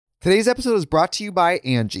Today's episode is brought to you by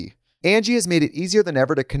Angie. Angie has made it easier than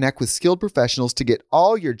ever to connect with skilled professionals to get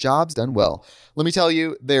all your jobs done well. Let me tell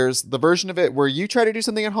you, there's the version of it where you try to do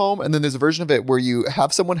something at home, and then there's a version of it where you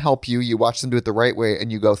have someone help you, you watch them do it the right way,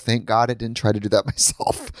 and you go, thank God I didn't try to do that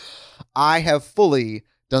myself. I have fully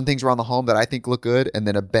done things around the home that I think look good, and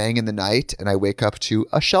then a bang in the night, and I wake up to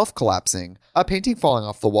a shelf collapsing, a painting falling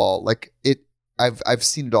off the wall. I've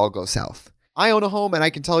seen it all go south. I own a home, and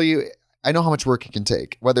I can tell you, I know how much work it can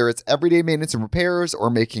take. Whether it's everyday maintenance and repairs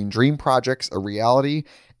or making dream projects a reality,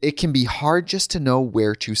 it can be hard just to know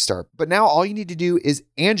where to start. But now all you need to do is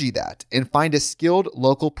Angie that and find a skilled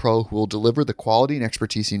local pro who will deliver the quality and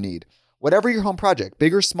expertise you need. Whatever your home project,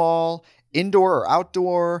 big or small, indoor or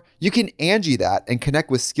outdoor, you can Angie that and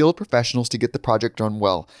connect with skilled professionals to get the project done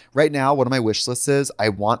well. Right now, one of my wish lists is I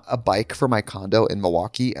want a bike for my condo in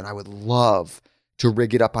Milwaukee, and I would love to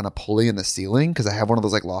rig it up on a pulley in the ceiling because I have one of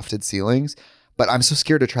those like lofted ceilings, but I'm so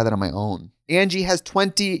scared to try that on my own. Angie has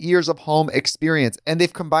 20 years of home experience, and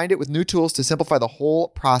they've combined it with new tools to simplify the whole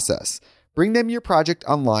process. Bring them your project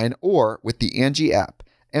online or with the Angie app.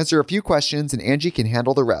 Answer a few questions and Angie can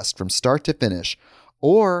handle the rest from start to finish,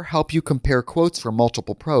 or help you compare quotes from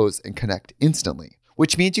multiple pros and connect instantly,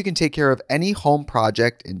 which means you can take care of any home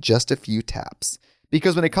project in just a few taps.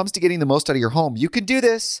 Because when it comes to getting the most out of your home, you can do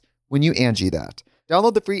this when you Angie that.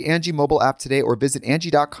 Download the free Angie mobile app today or visit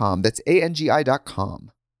Angie.com. That's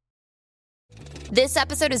ANGI.com. This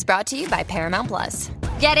episode is brought to you by Paramount Plus.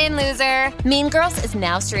 Get in, loser! Mean Girls is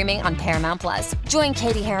now streaming on Paramount Plus. Join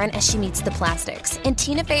Katie Heron as she meets the plastics in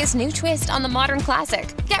Tina Fey's new twist on the modern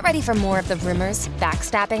classic. Get ready for more of the rumors,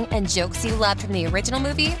 backstabbing, and jokes you loved from the original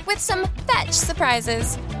movie with some fetch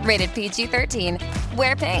surprises. Rated PG-13.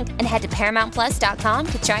 Wear pink and head to ParamountPlus.com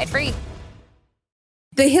to try it free.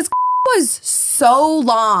 His was so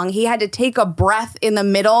long, he had to take a breath in the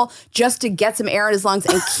middle just to get some air in his lungs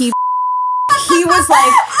and keep. He was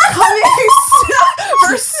like coming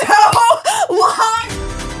for so long.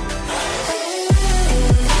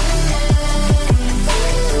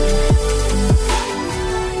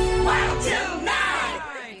 Wild till 9.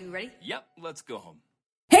 Are you ready? Yep, let's go home.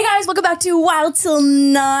 Hey guys, welcome back to Wild Till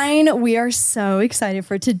 9. We are so excited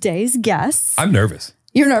for today's guests. I'm nervous.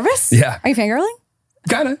 You're nervous? Yeah. Are you fangirling?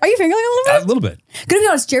 Kinda. Are you fangirling a little bit? A little bit. Gonna be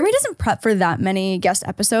honest, Jeremy doesn't prep for that many guest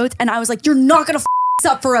episodes, and I was like, you're not gonna this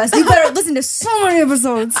up for us. You better listen to so many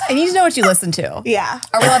episodes. I need to know what you listen to. Yeah.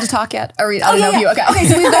 Are we allowed to talk yet? I don't know if you. Okay. Okay,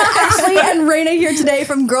 so we've got Ashley and Raina here today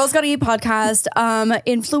from Girls Gotta Eat podcast.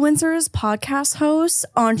 Influencers, podcast hosts,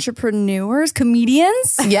 entrepreneurs,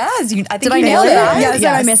 comedians. Yes. I think Did I you nail nailed it? it. Yes.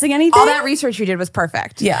 Am I missing anything? All that research you did was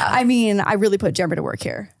perfect. Yeah. I mean, I really put Jeremy to work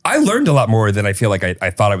here. I learned a lot more than I feel like I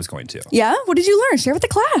thought I was going to. Yeah? What did you learn? Share with the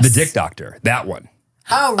class. The Dick Doctor, that one.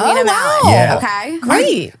 Oh, Rena wow. Mallett. Yeah. Okay.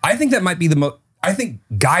 Great. I think that might be the most. I think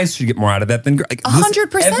guys should get more out of that than girls.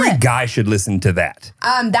 100%. Every guy should listen to that.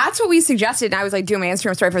 That's what we suggested. And I was like doing my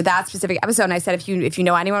Instagram story for that specific episode. And I said, if you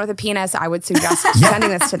know anyone with a penis, I would suggest sending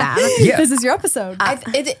this to them. Yeah. This is your episode.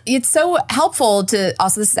 It's so helpful to.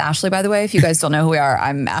 Also, this is Ashley, by the way. If you guys don't know who we are,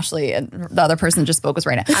 I'm Ashley, and the other person just spoke was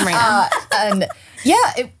Raina. I'm Raina. And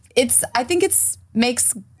yeah, I think it's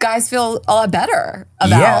makes guys feel a lot better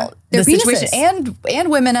about Their the situation, penises. and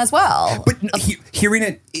women as well. But hearing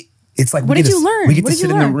it, it's like What did you learn? We get What to did you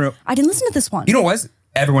sit in the learn? room. I didn't listen to this one. You know what?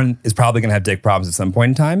 Everyone is probably going to have dick problems at some point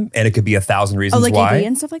in time, and it could be 1,000 reasons like why. ED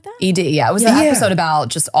and stuff like that? ED, yeah. It was the episode about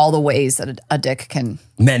just all the ways that a dick can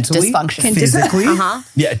Mentally, dysfunction. physically,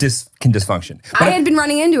 yeah, it can dysfunction. But I had been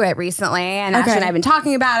running into it recently, and Ashley and I have been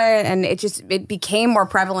talking about it, and it became more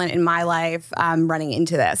prevalent in my life running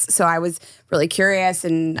into this. So I was really curious,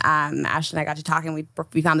 and Ashley and I got to talking.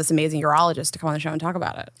 We found this amazing urologist to come on the show and talk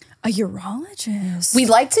about it. A urologist? We'd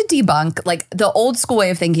like to debunk, like, the old school way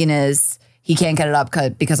of thinking is he can't get it up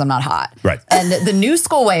because I'm not hot. Right. And the new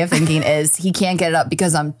school way of thinking is he can't get it up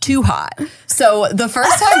because I'm too hot. So the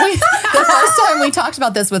first time we talked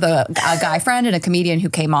about this with a guy friend and a comedian who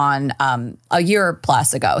came on a year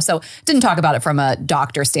plus ago. So didn't talk about it from a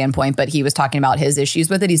doctor standpoint, but he was talking about his issues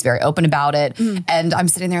with it. He's very open about it. And I'm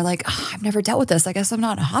sitting there like, I've never dealt with this. I guess I'm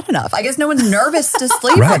not hot enough. I guess no one's nervous to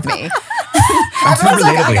sleep with me. I'm too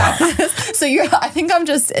relatably hot. So I think I'm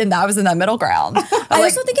just I was in that middle ground. I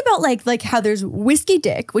also think about like how there's whiskey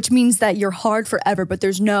dick, which means that you're hard forever, but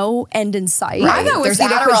there's no end in sight. I thought There's whiskey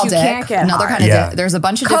dick Adderall was you dick, can't get another hard. kind of Yeah. dick. There's a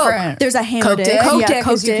bunch of Coke. different. There's a hammer Coke dick. dick. Coke Yeah, dick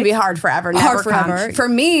Coke is you dick. can be hard forever, never Hard come. forever. For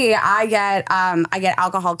me, I get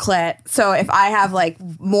alcohol clit. So if I have like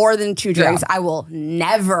more than 2 drinks, I will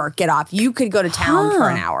never get off. You could go to town for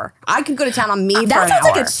an hour. I could go to town on me for That an sounds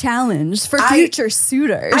hour. like a challenge for future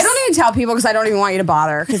suitors. I don't even tell people because I don't even want you to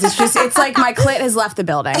bother because it's like my clit has left the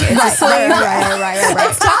building. It's just like, Right.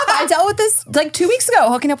 It's tough. I dealt with this like 2 weeks ago,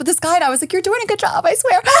 hooking up with this guy, and I was like, "You're doing a good job, I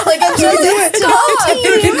swear." Like,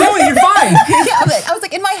 Keep going. You're fine. I was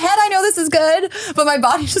like, in my head, I know this is good, but my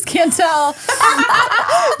body just can't tell.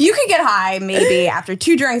 You could get high maybe after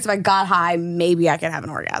 2 drinks. If I got high, maybe I could have an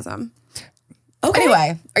orgasm. Okay.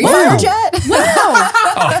 Anyway, are you fired yet?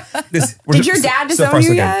 Did your dad disown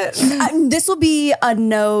you yet? This will be a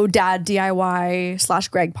no dad DIY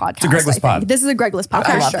 / Greg podcast. It's a Gregless pod. This is a Gregless podcast.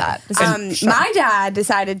 I love that. My dad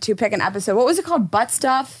decided to pick an episode. What was it called? Butt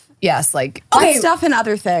stuff? Yes, like Butt stuff and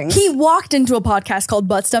other things. He walked into a podcast called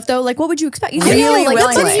Butt Stuff, though. Like, what would you expect? You Really like,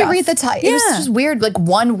 willingly. didn't you read the title? It was Yeah. just weird. Like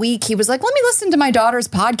 1 week, he was like, "Let me listen to my daughter's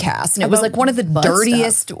podcast," and it was like one of the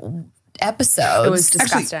dirtiest episodes. It was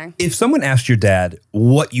disgusting. If someone asked your dad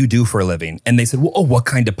what you do for a living and they said, well, oh, what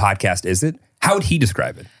kind of podcast is it? How would he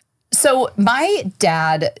describe it? So my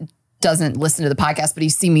dad doesn't listen to the podcast, but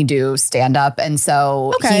he's seen me do stand up, and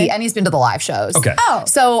so he's been to the live shows. Okay. Oh,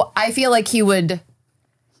 so I feel like he would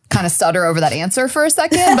kind of stutter over that answer for a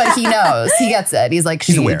second, but he knows, he gets it. He's like,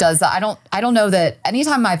 He's aware. does that. I don't know that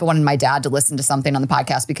anytime I've wanted my dad to listen to something on the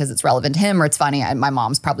podcast because it's relevant to him or it's funny, my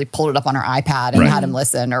mom's probably pulled it up on her iPad and had him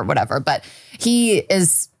listen or whatever. But he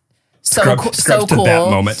is so cool. To that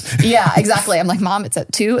moment. Yeah, exactly. I'm like, Mom, it's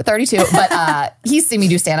at 2:32. But he's seen me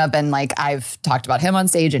do stand up, and like I've talked about him on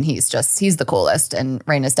stage, and he's the coolest. And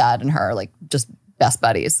Raina's dad and her are like just best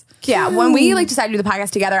buddies. Yeah, when we like decided to do the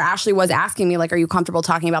podcast together, Ashley was asking me like, "Are you comfortable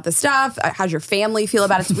talking about this stuff? How's your family feel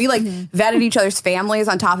about it?" So we like vetted each other's families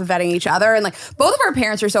on top of vetting each other, and like both of our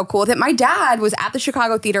parents are so cool with it. My dad was at the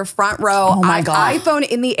Chicago Theater front row, Oh my God. iPhone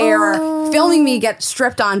in the air, filming me get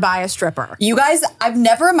stripped on by a stripper. You guys, I've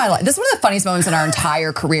never in my life. This is one of the funniest moments in our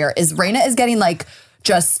entire career. Is Raina is getting like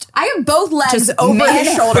just. I have both legs Just over man-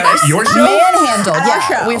 his shoulders. But at your show? Manhandled. At our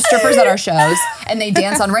show. We have strippers at our shows, and they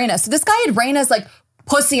dance on Raina. So this guy had Raina's like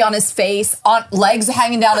pussy on his face, on legs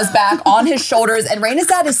hanging down his back, on his shoulders, and Raina's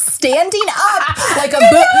dad is standing up like a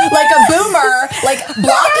boomer, like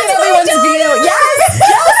blocking everyone's view. Yes,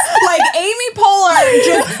 Like Amy Poehler,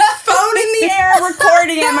 just phone in the air,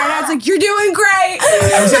 recording it. My dad's like, "You're doing great."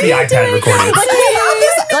 I was at the iPad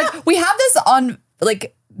recording. we have this on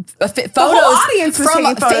like photos audience was from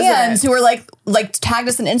taking photos of fans it. who were like tagged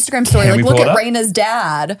us an Instagram story. Can we Like, look pull it at up? Raina's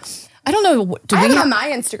dad. I don't know. Do I we have it have on my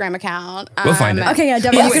Instagram account. We'll find it. Okay, yeah,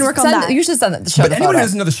 definitely. You can work on that. You should send the show. But the anyone who photo.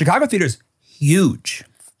 doesn't know, the Chicago Theater is huge.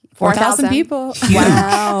 4,000 people.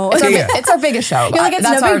 Wow. It's our biggest show. You're like, it's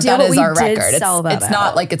That's no big deal, that but is we our did record. sell that It's not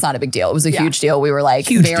out. like it's not a big deal. It was a huge deal. We were like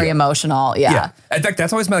Huge very deal. emotional. Yeah. In fact,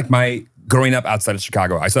 that's always been like my growing up outside of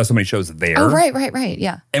Chicago. I saw so many shows there. Oh, right.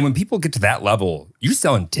 Yeah. And when people get to that level, you're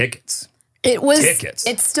selling tickets. It was. Tickets.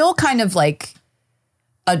 It's still kind of like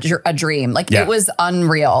a dream. Like Yeah. it was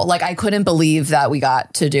unreal. Like I couldn't believe that we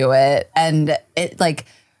got to do it, and it like.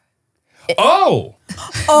 Oh!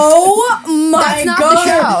 Oh my That's not God. the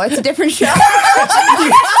show. It's a different show. Oh,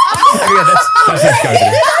 yeah, that's not Chicago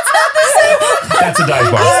Theater. That's a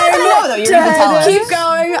dive bar. I know though. You're gonna tell us. Keep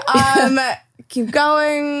going. Keep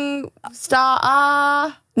going.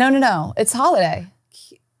 Stop. No. It's holiday.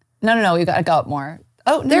 No. We got to go up more.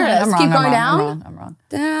 Oh, There it is. I'm wrong, Keep I'm going wrong, down. I'm wrong.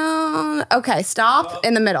 Down. Okay, stop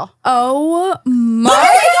in the middle. Oh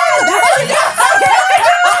my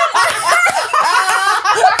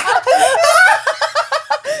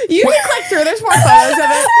You can click through. There's more photos of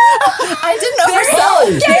it. I didn't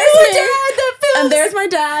oversell it. There's me. And there's my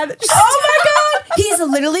dad. Oh my God. He's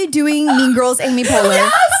literally doing Mean Girls Amy Poehler.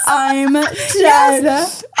 I'm dead.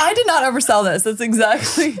 I did not oversell this. That's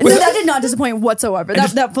exactly. No, that did not disappoint whatsoever.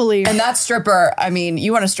 That fully. And that stripper, I mean,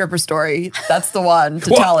 you want a stripper story, that's the one to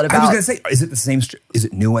tell it I about. was going to say, is it the same? Is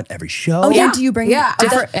it new at every show? Oh, yeah. Do you bring Yeah.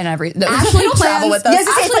 Different in every. Ashley Don't travel plans, with us. yes,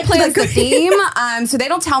 Ashley plans the theme. So they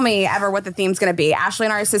don't tell me ever what the theme's going to be. Ashley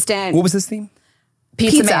and our assistant. What was this theme?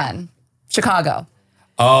 Pizza Man, Chicago.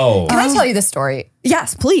 Oh. Can I tell you this story?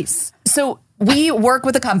 Yes, please. So we work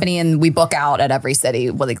with a company and we book out at every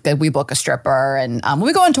city. Well, like we book a stripper, and when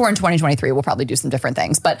we go on tour in 2023, we'll probably do some different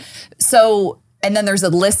things. But so, and then there's a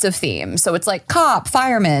list of themes. So it's like cop,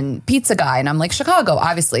 fireman, pizza guy, and I'm like Chicago,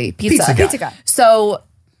 obviously pizza guy. So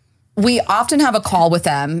we often have a call with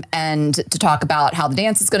them and to talk about how the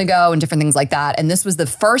dance is going to go and different things like that. And this was the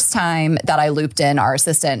first time that I looped in our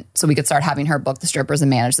assistant so we could start having her book the strippers and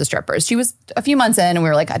manage the strippers. She was a few months in and we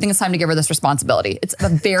were like, I think it's time to give her this responsibility. It's a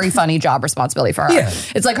very funny job responsibility for her. Yeah.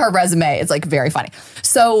 It's like her resume. It's like very funny.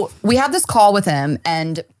 So we have this call with him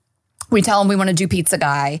and we tell him we want to do pizza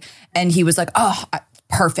guy. And he was like,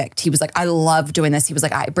 perfect. He was like, I love doing this. He was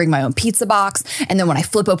like, I bring my own pizza box. And then when I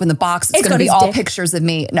flip open the box, it's going to got be his all dick. pictures of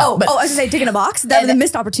me. I No, was going to say, dick in a box? That was a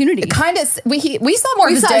missed opportunity. kind of, we saw more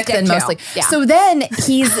of his saw dick his than dick, mostly. too. Yeah. So then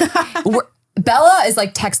Bella is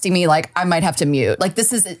like texting me like, I might have to mute. Like,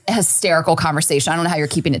 this is a hysterical conversation. I don't know how you're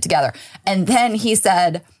keeping it together. And then he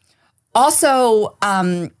said, also,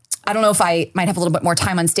 I don't know if I might have a little bit more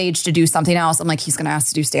time on stage to do something else. I'm like, he's going to ask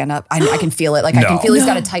to do stand up. I can feel it. Like, I can feel he's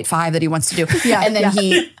got a tight 5 that he wants to do. And then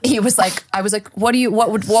he was like, I was like, what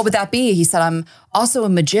would that be? He said, I'm also a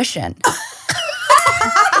magician.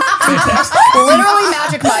 Literally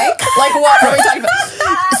Magic Mike. Like, what are we talking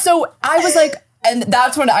about? So I was like, and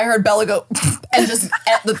that's when I heard Bella go and just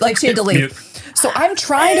like she had to leave. So I'm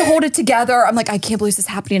trying to hold it together. I'm like, I can't believe this is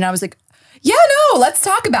happening. And I was like, yeah, no, let's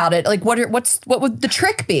talk about it. Like, what would the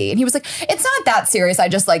trick be? And he was like, it's not that serious. I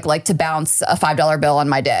just like to bounce a $5 bill on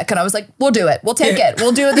my dick. And I was like, we'll do it. We'll take it.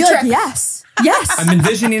 We'll do the trick. Like, yes. Yes. I'm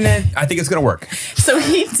envisioning it. I think it's going to work. So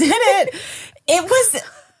he did it. It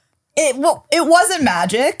wasn't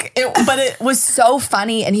magic, but it was so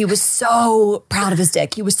funny, and he was so proud of his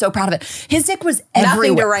dick. He was so proud of it. His dick was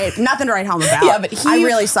everywhere. Nothing to write home about. Yeah, but I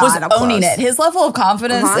really saw was it up owning close. it. His level of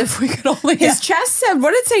confidence, if we could only... His chest said,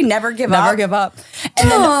 what did it say? Never give up. Never give up. And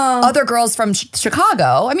then other girls from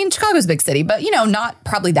Chicago. I mean, Chicago's a big city, but not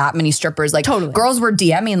probably that many strippers. Like, girls were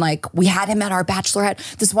DMing, like, we had him at our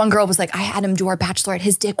bachelorette. This one girl was like, I had him do our bachelorette.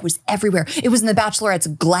 His dick was everywhere. It was in the bachelorette's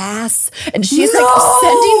glass. And she's like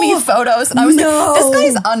sending me photos. And I was like,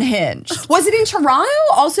 this guy's unhinged. Was it in Toronto?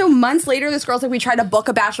 Also, months later, this girl's like, we tried to book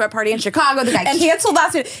a bachelorette party in Chicago. The guy canceled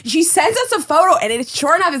last minute. She sends us a photo, and it's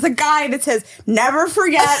sure enough, it's a guy that says, never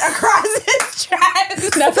forget across his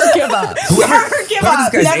chest. Never give up. Whoever this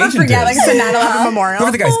guy's Never agent forget, is. like it's a 9/11 memorial.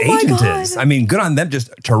 Whoever the guy's agent is. I mean, good on them.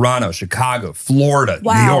 Just Toronto, Chicago, Florida,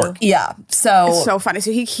 New York. Yeah. So It's so funny.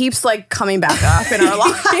 So he keeps like coming back up in our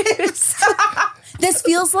lives. This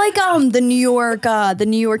feels like the New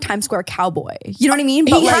York Times Square cowboy. You know what I mean?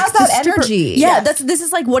 He has that energy. Yeah, this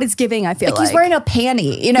is like what it's giving. I feel like he's wearing a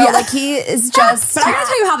panty. Like he is just. But I gotta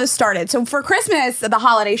tell you how this started. So for Christmas, the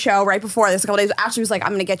holiday show right before this, a couple days, Ashley was like,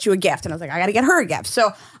 I'm gonna get you a gift. And I was like, I gotta get her a gift.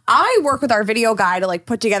 So I work with our video guy to like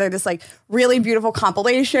put together this like really beautiful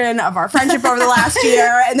compilation of our friendship over the last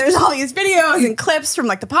year. And there's all these videos and clips from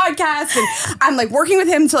like the podcast. And I'm like working with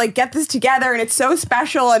him to like get this together. And it's so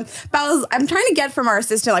special. And I'm trying to get from our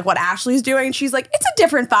assistant like what Ashley's doing. And she's like, it's a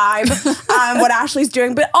different vibe, what Ashley's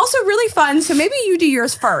doing, but also really fun. So maybe you do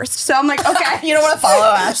yours first. So I'm like, okay. You don't want to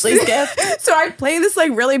follow Ashley's gift? So I play this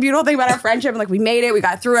like really beautiful thing about our friendship. And like we made it. We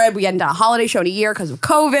got through it. We hadn't done a holiday show in a year because of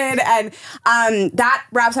COVID. And that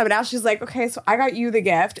wraps up. And now she's like, okay, so I got you the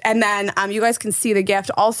gift. And then you guys can see the gift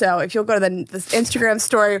also. If you'll go to this Instagram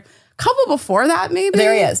story, a couple before that maybe.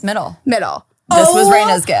 There he is, middle. This was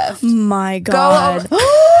Raina's gift. My God.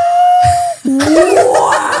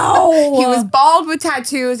 Wow. He was bald with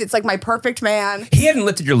tattoos. It's like my perfect man. He hadn't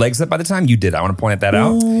lifted your legs up by the time you did. I want to point that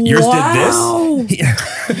out. Yours did this. Oh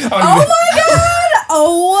my God.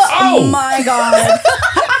 Oh my God.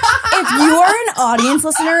 If you are an audience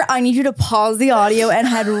listener, I need you to pause the audio and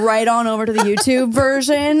head right on over to the YouTube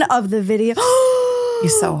version of the video.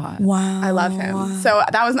 He's so hot. Wow. I love him. So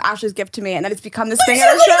that was Ashley's gift to me. And then it's become this thing at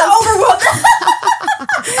our show.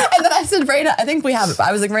 And then I said, Raina, I think we have it.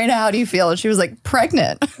 I was like, Raina, how do you feel? And she was like,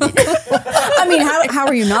 pregnant. I mean, how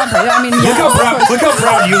are you not pregnant? I mean, Look how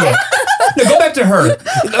proud you look. No, go back to her. Look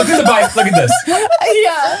at the bike. Look at this.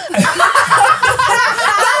 Yeah.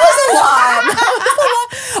 That was a lot.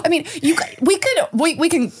 I mean, we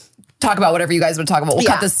can talk about whatever you guys would talk about. We'll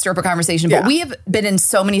cut this stripper conversation. But we have been in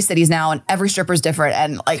so many cities now, and every stripper is different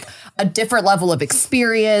and like a different level of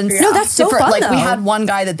experience. No, that's so different. fun, Like we though. had one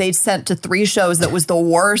guy that they'd sent to 3 shows that was the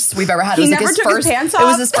worst we've ever had. It was never like took his pants It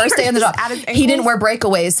was off. his first day on the job. At his He didn't ankles. wear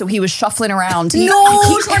breakaways, so he was shuffling around. He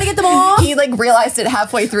trying to get them off. He like realized it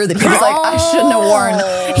halfway through that he was like, I shouldn't have worn.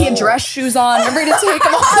 He had dress shoes on. Remember to take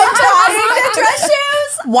them off. Dress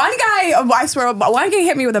shoes. One guy, I swear, one guy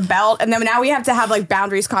hit me with a belt, and then now we have to have like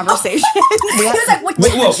boundaries conversations. We have to- Wait,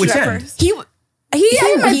 whoa, which end? He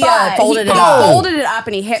hit my butt. folded it He up. folded it up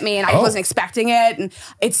and he hit me and I wasn't expecting it and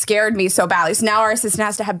it scared me so badly. So now our assistant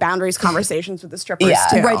has to have boundaries conversations with the strippers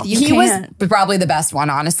too. Right, you he can't. was probably the best one,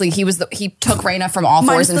 honestly. He took Raina from all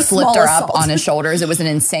Minus fours and the flipped her small up assault. on his shoulders. It was an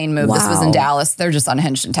insane move. This was in Wow. Dallas. They're just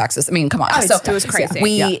unhinged in Texas. I mean, come on. it was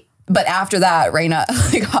crazy. But after that, Raina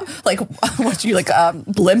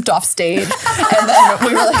limped off stage, and then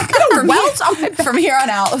we were like, from here on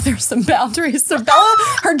out, there's some boundaries. So Bella,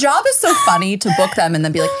 her job is so funny to book them and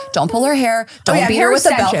then be like, don't pull her hair, don't beat her with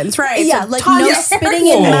the belt. Right? Yeah, So like tons no of spitting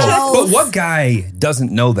hair. in But mouth. what guy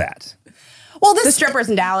doesn't know that? Well, The strippers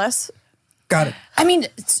in Dallas. Got it. I mean,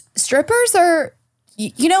 strippers are,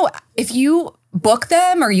 if you book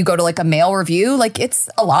them or you go to like a mail review, like it's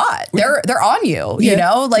a lot. They're on you, you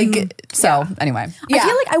know? Like so anyway. I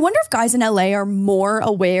feel like I wonder if guys in LA are more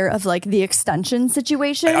aware of like the extension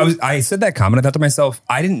situation. I said that comment. I thought to myself,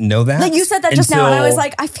 I didn't know that. Like you said that just now, and I was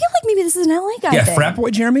like, I feel like maybe this is an LA guy. Yeah, thing. frat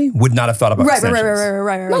boy Jeremy would not have thought about extensions.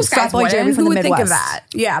 Right. Most Frat guys boy Jeremy wouldn't. from Who the would Midwest. think of that?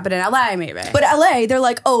 Yeah, but in LA maybe. But LA, they're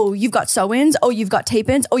like, oh, you've got sew-ins. Oh, you've got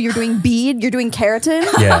tape-ins. Oh, you're doing bead. You're doing keratin.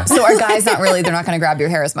 Yeah. So are guys they're not going to grab your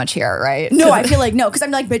hair as much here, right? No, I feel like no, because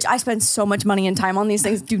I'm like, bitch, I spend so much money and time on these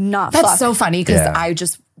things. Do not That's fuck. so funny because Yeah. I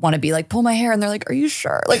just want to be like, pull my hair. And they're like, are you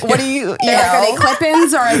sure? Like, what do you Like, are they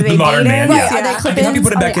clip-ins or are they The modern man, bead-ins? yeah. Are they I think clip-ins? you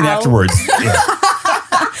put it Are back they in out? afterwards. Yeah.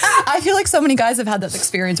 I feel like so many guys have had this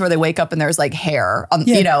experience where they wake up and there's like hair on,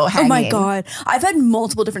 you know, hanging. Oh my God. I've had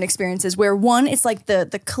multiple different experiences where one, it's like the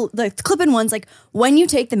clip-in ones, like when you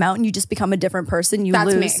take them out and you just become a different person, you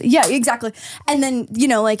That's lose. me. Yeah, exactly. And then, you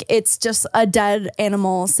know, like it's just a dead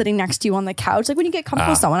animal sitting next to you on the couch. Like when you get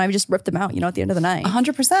comfortable with someone, I would just rip them out, you know, at the end of the night.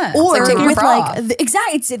 100%. Or It's like taking your with bra like off.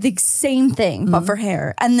 it's the same thing but for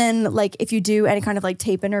hair. And then like if you do any kind of like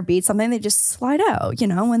tape in or bead something, they just slide out, you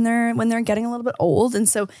know, when they're getting a little bit old. And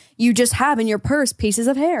so you just have in your purse pieces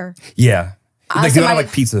of hair. Yeah. Like, so you don't have my-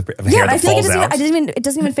 like pieces of hair Yeah, that I feel like falls out. it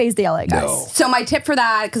doesn't even phase the LA guys. No. So my tip for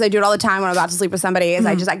that, because I do it all the time when I'm about to sleep with somebody, is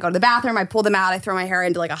I go to the bathroom, I pull them out, I throw my hair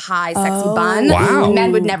into like a high, sexy bun. Wow. And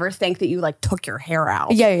men would never think that you like took your hair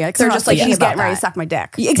out. Yeah. 'cause They're not just like, thinking he's about getting ready that. to suck my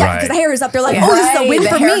dick. Yeah, exactly, because Right. the hair is up. They're like, Yeah. oh, this is a Right, win the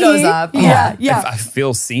for hair me. goes up. Yeah. If I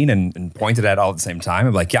feel seen and pointed at all at the same time,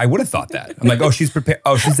 I'm like, yeah, I would have thought that. I'm like, oh, she's prepared.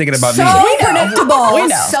 Oh, she's thinking about me. So predictable. We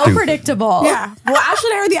know. So Stupid. predictable. Yeah. Well,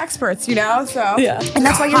 Ashley and I are the experts, you know? So Yeah. And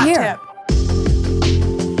that's why you're hot here. tip.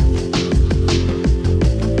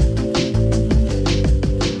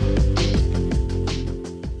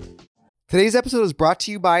 Today's episode is brought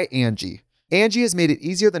to you by Angie. Angie has made it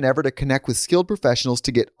easier than ever to connect with skilled professionals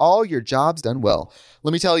to get all your jobs done well.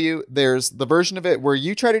 Let me tell you, there's the version of it where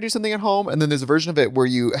you try to do something at home, and then there's a version of it where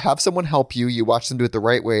you have someone help you, you watch them do it the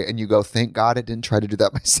right way, and you go, thank God I didn't try to do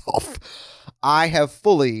that myself. I have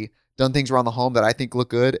fully done things around the home that I think look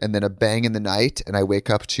good, and then a bang in the night, and I wake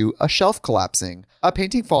up to a shelf collapsing, a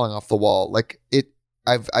painting falling off the wall.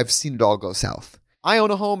 I've seen it all go south. I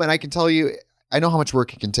own a home, and I can tell you, I know how much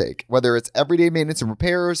work it can take. Whether it's everyday maintenance and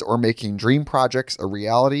repairs or making dream projects a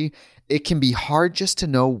reality, it can be hard just to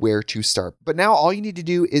know where to start. But now all you need to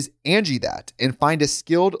do is Angie that and find a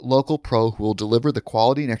skilled local pro who will deliver the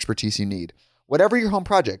quality and expertise you need. Whatever your home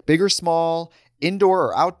project, big or small, indoor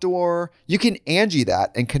or outdoor, you can Angie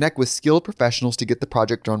that and connect with skilled professionals to get the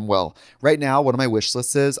project done well. Right now, one of my wish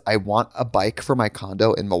lists is I want a bike for my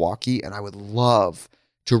condo in Milwaukee, and I would love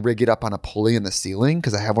to rig it up on a pulley in the ceiling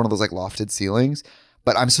because I have one of those like lofted ceilings,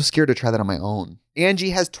 but I'm so scared to try that on my own.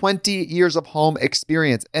 Angie has 20 years of home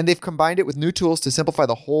experience, and they've combined it with new tools to simplify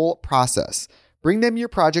the whole process. Bring them your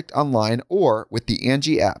project online or with the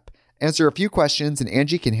Angie app. Answer a few questions and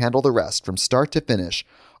Angie can handle the rest from start to finish,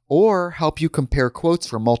 or help you compare quotes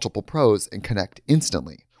from multiple pros and connect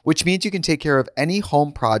instantly, which means you can take care of any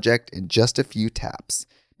home project in just a few taps.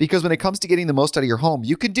 Because when it comes to getting the most out of your home,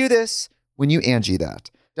 you can do this when you Angie that.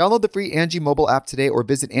 Download the free Angie mobile app today or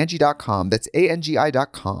visit Angie.com. That's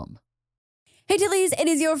ANGI.com. Hey Dillies, it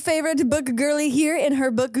is your favorite book girly here in her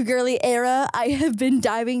book girly era. I have been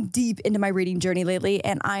diving deep into my reading journey lately,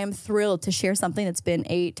 and I am thrilled to share something that's been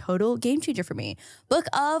a total game changer for me. Book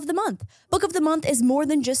of the Month. Book of the Month is more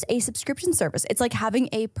than just a subscription service. It's like having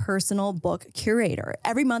a personal book curator.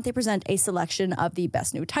 Every month they present a selection of the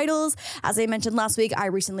best new titles. As I mentioned last week, I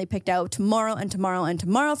recently picked out Tomorrow and Tomorrow and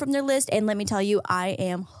Tomorrow from their list, and let me tell you, I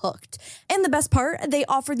am hooked. And the best part, they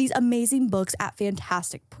offer these amazing books at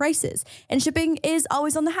fantastic prices, and shipping is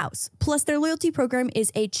always on the house. Plus, their loyalty program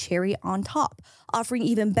is a cherry on top, offering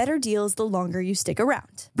even better deals the longer you stick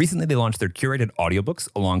around. Recently, they launched their curated audiobooks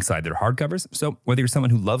alongside their hardcovers. So whether you're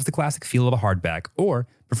someone who loves the classic feel of a hardback or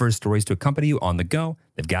prefers stories to accompany you on the go,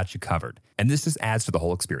 they've got you covered. And this just adds to the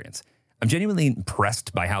whole experience. I'm genuinely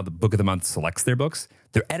impressed by how the Book of the Month selects their books.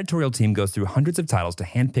 Their editorial team goes through hundreds of titles to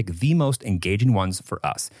handpick the most engaging ones for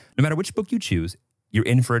us. No matter which book you choose, you're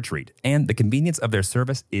in for a treat. And the convenience of their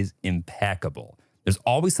service is impeccable. There's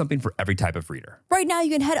always something for every type of reader. Right now,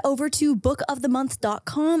 you can head over to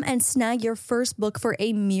bookofthemonth.com and snag your first book for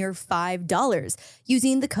a mere $5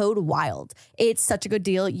 using the code WILD. It's such a good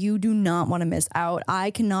deal. You do not want to miss out.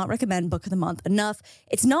 I cannot recommend Book of the Month enough.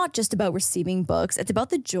 It's not just about receiving books. It's about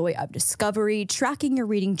the joy of discovery, tracking your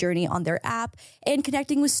reading journey on their app, and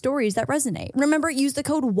connecting with stories that resonate. Remember, use the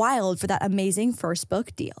code WILD for that amazing first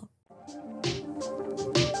book deal.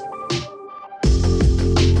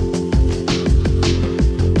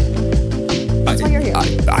 That's why you're here.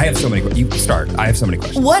 I have so many. You start. I have so many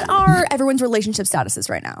questions. What are everyone's relationship statuses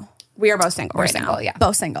right now? We are both single We're right single, now. yeah.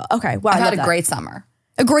 Both single. Okay. Wow. I I had love a that. great summer.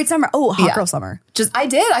 A great summer. Oh, hot Yeah. girl summer. I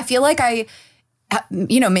did. I feel like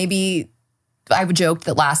maybe I would joke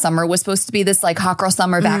that last summer was supposed to be this like hot girl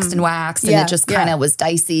summer, waxed and waxed, and Yeah, it just kind of was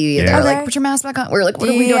dicey. They Yeah. were like, Okay. put your mask back on. We were like, what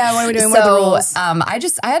are we doing? Yeah, what are we doing? So, What are the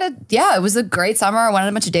rules? it was a great summer. I went on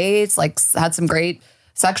a bunch of dates, like had some great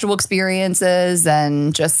sexual experiences,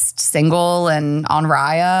 and just single and on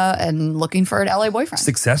Raya and looking for an LA boyfriend.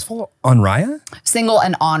 Successful on Raya? Single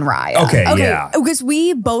and on Raya. Okay, Okay. yeah. Because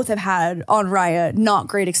we both have had on Raya not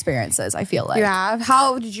great experiences, I feel like. You have?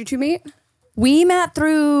 How did you two meet? We met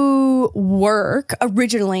through work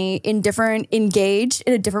originally engaged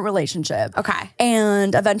in a different relationship. Okay.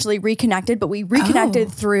 And eventually reconnected, but we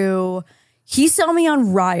reconnected through, he saw me on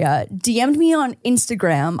Raya, DM'd me on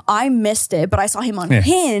Instagram. I missed it, but I saw him on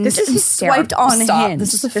Hinge. This is and hysterical. swiped on Stop. Hinge.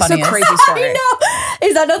 This is the This is a funniest. crazy story. I know.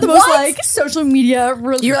 Is that not the most like social media?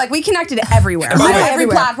 You're like, we connected everywhere. by the way- Every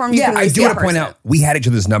Everywhere. platform you Yeah. can I reach do the want to point person. out we had each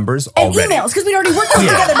other's numbers and already. emails because we'd already worked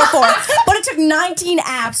together before, but it took 19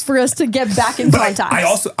 apps for us to get back in But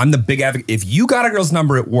contact. I'm the big advocate. If you got a girl's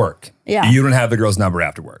number at work, Yeah. you don't have the girl's number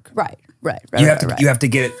after work. right. You have to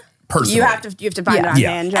get it personally. You have to find it on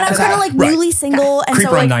Yeah. Hinge. And I was Okay. kind of like Right. newly single, and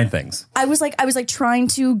Creeper so on like 9 things. I was like trying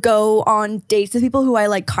to go on dates with people who I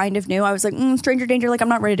like kind of knew. I was like, stranger danger. Like I'm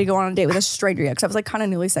not ready to go on a date with a stranger yet because I was like kind of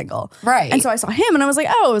newly single. Right. And so I saw him and I was like,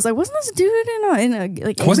 wasn't this dude in a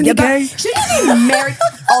like Wasn't he gay? Should he be married?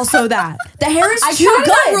 Also that the hair is I too try to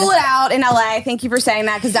good. not rule it out in LA. Thank you for saying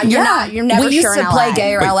that because you're never we used sure to in play LA.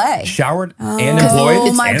 gay or LA. Showered and employed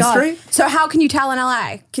oh my and God. straight? So how can you tell in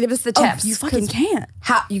LA? Give us the Oh, tips. you fucking 'Cause can't.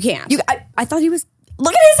 How you can't? I thought he was.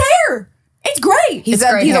 Look at his hair. It's great. he's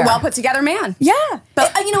great a hair. well put together man. Yeah,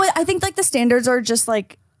 but you know what? I think like the standards are just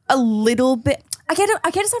like a little bit. I can't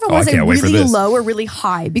decide if I Oh, want I to say can't wait for really this. low or really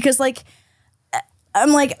high because like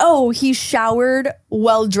I'm like, oh, he's showered,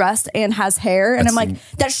 well dressed, and has hair, and I'm like,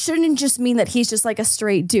 that shouldn't just mean that he's just like a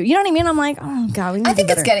straight dude. You know what I mean? I'm like, oh god, we need I think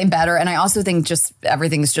to do it's better. getting better, and I also think just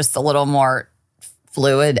everything's just a little more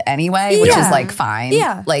fluid anyway, which Yeah. is like fine.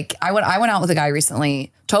 Yeah. Like I went out with a guy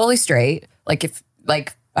recently, totally straight.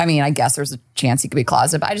 I guess there's a chance he could be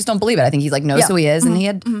closeted, but I just don't believe it. I think he like knows Yeah. who he is, and he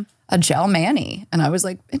had a gel mani, and I was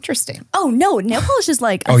like, interesting. Oh no, nail polish is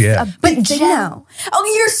like Oh, yeah. a big thing now.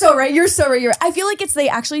 Oh, you're so right. You're so right. I feel like they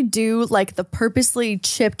actually do like the purposely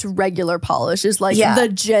chipped regular polish is like Yeah. the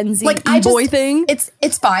Gen Z Like I boy just, thing.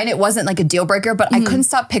 It's fine. It wasn't like a deal breaker, but I couldn't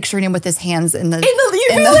stop picturing him with his hands in the UV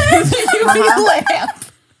lamp.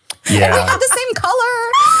 Yeah. We had the same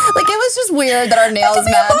color. Like it was just weird that our nails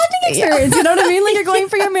matched. bonding experience. You know what I mean? Like you're going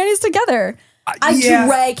for your manis together. I yeah.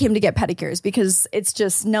 drag him to get pedicures because it's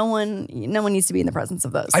just no one needs to be in the presence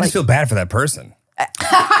of those. I just feel bad for that person.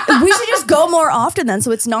 We should just go more often then,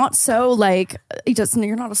 so it's not so like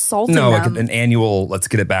you're not assaulting No, like them. an annual, let's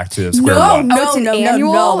get it back to square No, one. no, it's an no,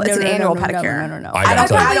 annual. no, It's no, an no, annual no, no, pedicure. no. I gotta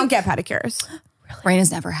tell you. I don't get pedicures.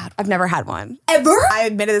 Raina's never had one. I've never had one. Ever? I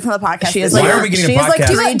admitted this on the podcast. She is this Why year. are we getting she a has like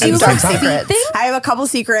podcast three at the deep same dark time? secrets. I have a couple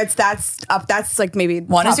secrets. That's like maybe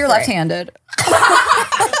One is top you're three. left-handed.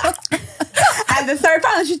 And the third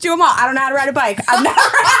one, let's just do them all. I don't know how to ride a bike. I've never.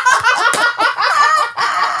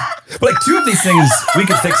 But like 2 of these things we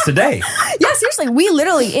could fix today. Yeah, seriously, we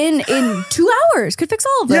literally in 2 hours could fix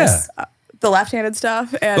all of this. Yeah. The left-handed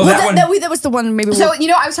stuff. And Well, that one- That was the one maybe. so,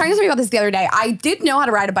 I was talking to somebody about this the other day. I did know how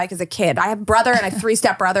to ride a bike as a kid. I have a brother and I have 3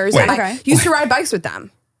 stepbrothers. Wait. And Okay. I used to ride bikes with them.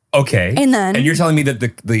 Okay. And you're telling me that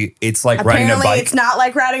the it's like riding a Apparently, bike. it's not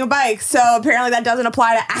like riding a bike. So apparently that doesn't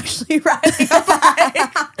apply to actually riding a bike.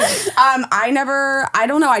 I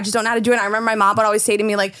don't know. I just don't know how to do it. I remember my mom would always say to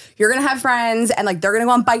me, like, you're going to have friends and like they're going to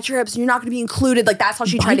go on bike trips and you're not going to be included. Like that's how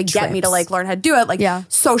she tried to get me to trips. like learn how to do it. Like Yeah.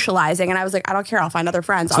 socializing. And I was like, I don't care. I'll find other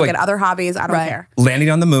friends. I'll like- get other hobbies. I don't Right. care. Landing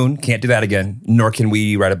on the moon, can't do that again, nor can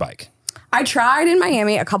we ride a bike. I tried in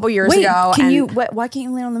Miami a couple years Wait, ago. can and you? Why can't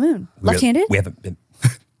you land on the moon? Left-handed? We haven't been.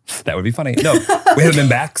 That would be funny. No, we haven't been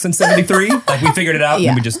back since 73. Like we figured it out Yeah.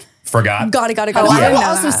 and we just forgot. Got it. I Yeah. will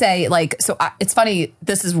also say, like, so it's funny.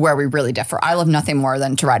 This is where we really differ. I love nothing more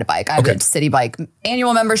than to ride a bike. I have Okay. a city bike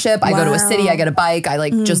annual membership. I go to a city. I get a bike. I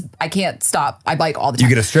like Mm. I can't stop. I bike all the You time.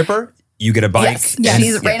 get a stripper, you get a bike. Yes. and-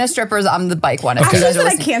 She's Raina strippers. I'm the bike one. If Okay. you guys I are said I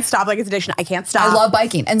listening. can't stop. Like it's addiction. I can't stop. I love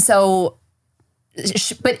biking. And so,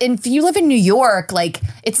 but if you live in New York, like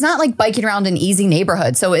it's not like biking around an easy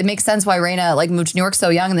neighborhood. So it makes sense why Raina like moved to New York so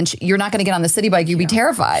young, and then you're not going to get on the city bike. You'd be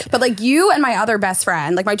terrified. But like you and my other best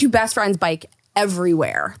friend, like my 2 best friends bike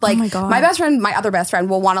everywhere. Like my God. my other best friend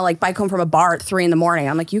will want to like bike home from a bar at 3 a.m.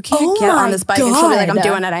 I'm like, you can't Oh get my on this bike. And she'll be like, I'm God.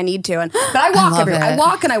 doing it. I need to. But I walk love everywhere. I it.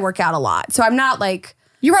 walk and I work out a lot. So I'm not like,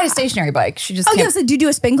 You ride a stationary bike. She just Oh, can't. yeah. So do you do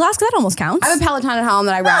a spin class? Because that almost counts. I have a Peloton at home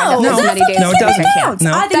that I ride No, as many days No, it as I doesn't. can.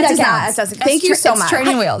 No. I think That that does not. counts. That doesn't. Thank you so it's much.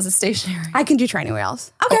 training wheels. It's stationary. I can do training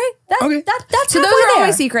wheels. Okay. Okay. That's So those halfway are all my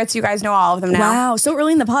there. secrets. You guys know all of them now. Wow, so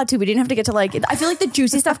early in the pod too. We didn't have to get to like. I feel like the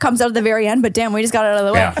juicy stuff comes out at the very end, but damn, we just got it out of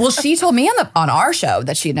the way. Yeah. Well, she told me on our show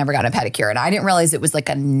that she had never gotten a pedicure, and I didn't realize it was like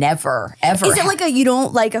a never ever. Is it like you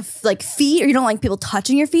don't like like feet, or you don't like people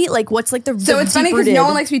touching your feet? Like what's like the So it's funny because no deep-rooted-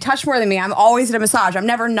 one likes to be touched more than me. I'm always at a massage. I'm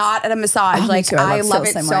never not at a massage. Oh, me Like too. I I love love the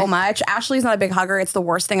it same so way. much. Ashley's not a big hugger. It's the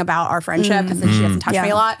worst thing about our friendship because then she doesn't touch Yeah.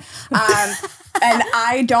 me a lot. And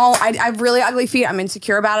I don't. I have really ugly feet. I'm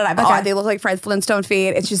insecure about it. They look like Fred Flintstone feet.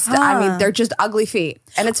 It's just. I mean, they're just ugly feet,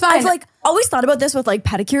 and it's fine. I've like always thought about this with like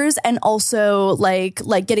pedicures and also like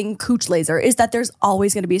getting cooch laser is that there's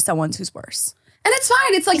always going to be someone who's worse. And it's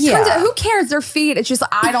fine. It's like Yeah. tons of, who cares? Their feet. It's just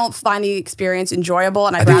I don't find the experience enjoyable,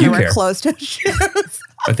 and I'd think rather you wear care. closed-toe shoes.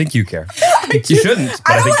 I think you care. You shouldn't,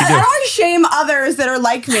 but I think you I do. don't want to shame others that are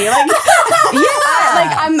like me. Like,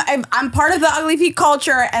 I'm part of the ugly feet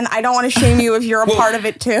culture, and I don't want to shame you if you're a part of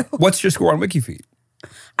it too. What's your score on WikiFeet?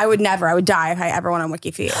 I would never. I would die if I ever went on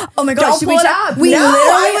WikiFeet. Oh my Don't gosh, should pull we it check? up. We No, literally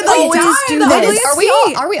I would always die. do The this. ugliest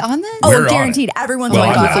feet. Are we on this? We're Oh, on guaranteed. it. Everyone's Well,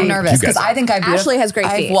 like, I'm on not. I'm feet. nervous You because guys- I think I do. Ashley has great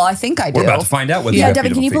feet. Well, I think I do. We're about to find out whether Yeah, you have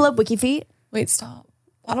Devin, can you beautiful pull feet. up WikiFeet? Wait, stop.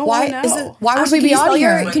 I don't Why want to is know. it? Why would Ashley, we be can you on spell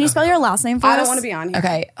here? your, Can you spell your last name for I us? don't want to be on here.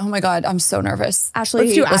 Okay. Oh my god, I'm so nervous. Ashley.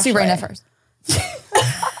 Let's do Let's do Ashley. Raina first.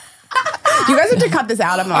 You guys have to cut this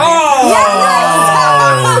out of my.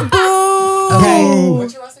 Okay.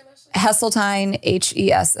 What's your last name? Hesseltine.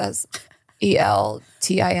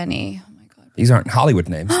 Hesseltine. Oh my god. These aren't Hollywood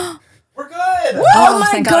names. Oh my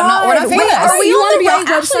thank god. God we're not famous. Wait, are we You on want to the be on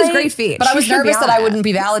right Ashley's website? great feet. But I She was should be nervous on that I it. wouldn't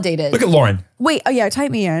be validated. Look at Lauren. Wait, oh yeah,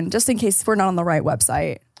 type me in just in case we're not on the right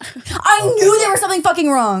website. I knew there was something fucking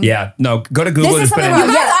wrong. Yeah, no, go to Google This and is just put something in.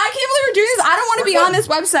 wrong. Yeah, I can't believe we're doing this. I don't want to be on this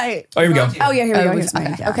website. Oh, here we go. Oh yeah, here we go. we- Here's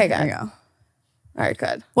mine. okay. Okay, good. There you go. All right,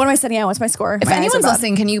 good. What am I sending out? What's my score? If My eyes are anyone's bad.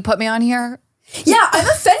 listening, can you put me on here? Yeah, I'm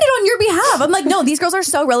offended on your behalf. I'm like, no, these girls are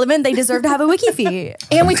so relevant. They deserve to have a wiki feed.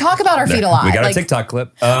 And we talk about our feet a lot. We got like, a TikTok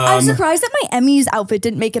clip. I'm surprised that my Emmy's outfit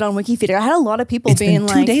didn't make it on wiki feed. I had a lot of people It's being been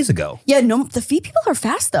like, 2 days ago. Yeah, no, the feet people are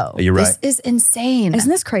fast though. You're right. This is insane. Isn't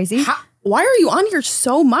this crazy? Why are you on here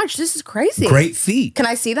so much? This is crazy. Great feet. Can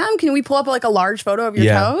I see them? Can we pull up like a large photo of your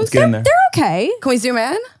Yeah, toes? let's get in there. They're okay. Can we zoom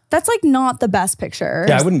in? That's like not the best picture.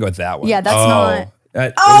 Yeah, I wouldn't go with that one. Yeah, that's not-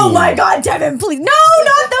 Oh ooh. my God, Devin, please. No,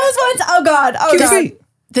 not those ones. Oh God. Oh Good God. feet.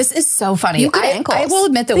 This is so funny. You good I ankles. will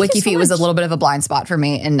admit that Thank you so WikiFeet was a much. little bit of a blind spot for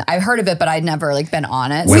me, and I've heard of it, but I'd never like been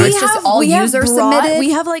on it. So We it's just all user submitted.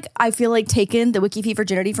 We have like, I feel like taken the WikiFeet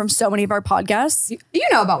virginity from so many of our podcasts. You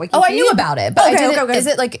know about Wiki. Oh, I knew about it, but Okay, I didn't.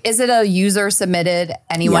 okay, okay. Is it a user submitted?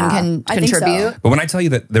 Anyone Yeah, can I think so. contribute. But when I tell you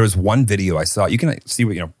that there was one video I saw, you can see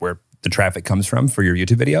what where the traffic comes from for your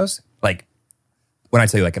YouTube videos. Like when I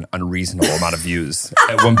tell you like an unreasonable amount of views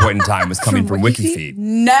at one point in time was coming from WikiFeet.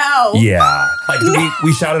 No. Yeah, like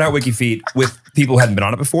we shouted out WikiFeet with people who hadn't been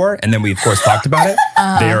on it before, and then we of course talked about it.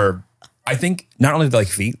 They're, I think, not only do they like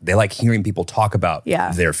feet, they like hearing people talk about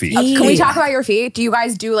their feet. Can we talk about your feet? Do you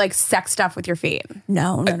guys do like sex stuff with your feet?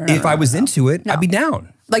 No. If I was into it, I'd be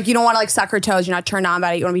down. Like you don't want to like suck her toes. You're not turned on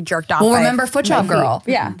by it. You want to be jerked off. Well, by remember it. Foot Job Girl?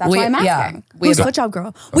 Yeah, that's why I'm asking. Who's foot job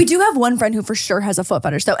girl? We do have one friend who for sure has a foot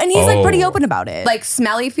fetish though, and he's like pretty open about it. Like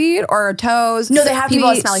smelly feet or toes? no, they have people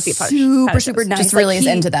to be with smelly feet. super nice. Just really is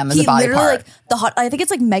into them as a body literally, part. Like the hot. I think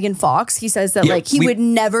it's like Megan Fox. He says that Yeah, like he we- would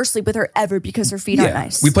never sleep with her ever because her feet aren't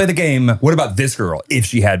nice. We play the game. What about this girl if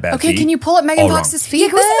she had bad feet? Okay, can you pull up Megan All wrong. Fox's feet? Yeah,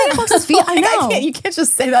 can we see then? Megan Fox's feet? I Like, know. You can't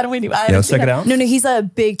just say that when you. Yeah, let's check it out. No, he's a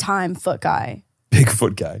big time foot guy. Big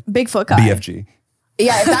foot guy. Big foot guy. BFG.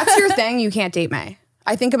 Yeah, if that's your thing, you can't date me.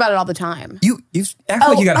 I think about it all the time. You act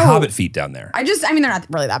like you got hobbit feet down there. I mean, they're not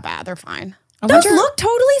really that bad. They're fine. Those look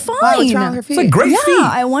totally fine. Wow, what's wrong with her feet? It's like great Yeah, feet.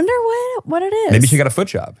 I wonder what it is. Maybe she got a foot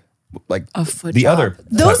job. Like A foot the job. other.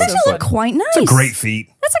 Those type of actually look foot. quite nice. It's a great feet.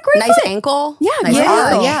 That's a great Nice foot. ankle. Yeah, nice yeah,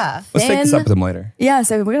 ankle. yeah. Let's take this Thin. up with them later. Yeah,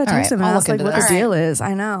 so we're gonna All text right, him and I'll ask look like what into the this. deal is.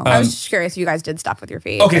 I know. I was just curious if you guys did stuff with your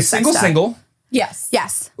feet. Okay, Like sex single, stuff. single. Yes.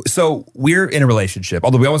 Yes. So we're in a relationship.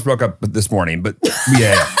 Although we almost broke up this morning, but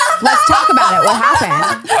yeah. Let's talk about it. What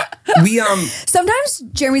happened? We Sometimes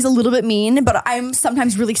Jeremy's a little bit mean, but I'm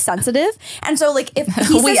sometimes really sensitive. And so like if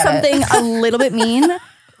he We says get it. something a little bit mean,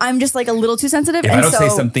 I'm just like a little too sensitive. if and I don't so say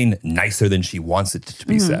something nicer than she wants it to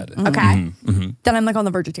be said. Okay. then I'm like on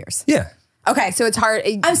the verge of tears. Yeah. Okay. So it's hard.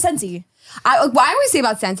 I'm sensy. What I always say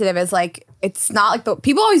about sensitive is like it's not like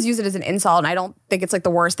people always use it as an insult, and I don't think it's like the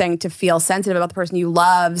worst thing to feel sensitive about the person you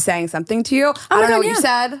love saying something to you. I don't know what you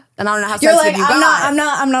said, and I don't know how You're sensitive like, you got.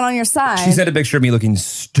 I'm not on your side. She sent a picture of me looking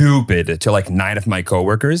stupid to like 9 of my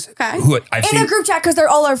coworkers. Okay. Who I've in seen a group chat because they're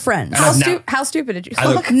all our friends. How stupid did you I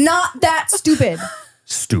look? look Not that stupid.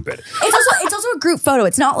 stupid. It's also a group photo.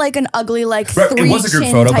 It's not like an ugly like Right, three it was a group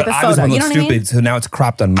chin photo, type but of I was the photo. one You that know looked what I mean? stupid, so now it's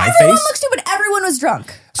cropped on my Everyone face. looked stupid. Everyone was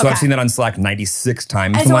drunk. So I've seen that on Slack 96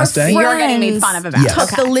 times And from so last our day. You're getting made fun of about it. Took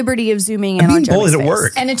the liberty of zooming in I'm on being bullied Jenny's at face.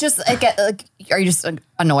 work. And it just, like, are you just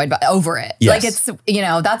annoyed by over it? Yes. Like it's,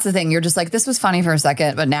 that's the thing. You're just like, this was funny for a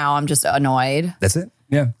second, but now I'm just annoyed. That's it?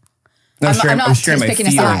 Yeah. No, I'm not sharing just my picking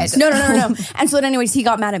a feelings. side. No. And so then anyways, he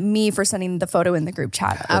got mad at me for sending the photo in the group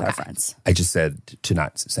chat with our friends. I just said to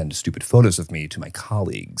not send stupid photos of me to my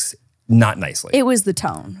colleagues, not nicely. It was the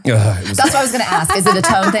tone. It was- That's what I was going to ask. Is it a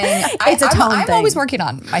tone thing? It's a tone I'm thing. always working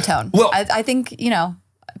on my tone. Well- I think,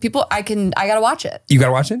 people, I got to watch it you got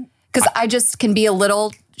to watch it? because I just can be a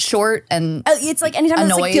little short and It's like anytime it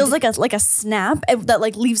like, Annoyed. feels like a snap that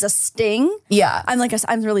like leaves a sting. Yeah.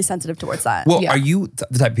 I'm really sensitive towards that. Well, Yeah. are you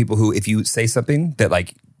the type of people who, if you say something that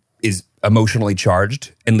like is emotionally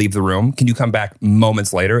charged and leave the room, can you come back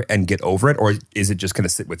moments later and get over it? Or is it just going to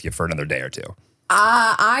sit with you for another day or two?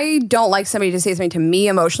 I don't like somebody to say something to me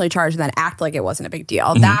emotionally charged and then act like it wasn't a big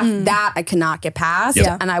deal. That I cannot get past.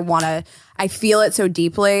 Yep. And I feel it so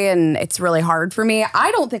deeply and it's really hard for me.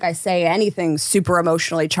 I don't think I say anything super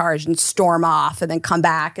emotionally charged and storm off and then come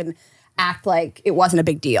back and act like it wasn't a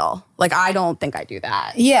big deal. Like, I don't think I do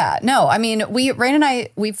that. yeah, no, I mean, Rain and I,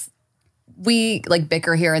 we like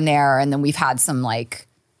bicker here and there, and then we've had some like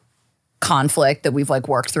conflict that we've like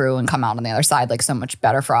worked through and come out on the other side like so much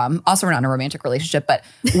better from. Also, we're not in a romantic relationship, but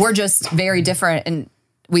we're just very different, and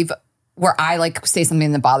where I like say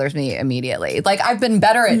something that bothers me immediately. Like I've been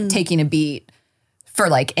better at taking a beat for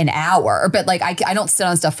like an hour, but like I don't sit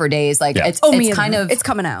on stuff for days. Like Yeah. it's me kind either. of It's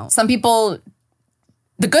coming out. Some people.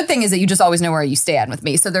 The good thing is that you just always know where you stand with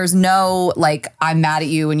me. So there's no like I'm mad at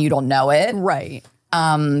you and you don't know it. Right.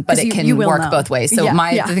 But it you can will work know. both ways. So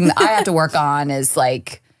Yeah. the thing that I have to work on is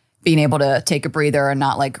like being able to take a breather and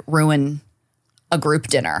not like ruin a group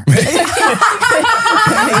dinner. Let's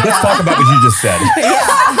talk about what you just said.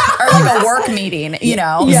 Or like a work meeting,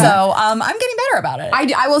 So I'm getting better about it.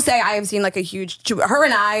 I will say I have seen like a huge. Her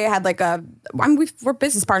and I had like we're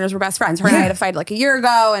business partners. We're best friends. Her and I had a fight like a year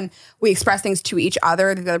ago, and we express things to each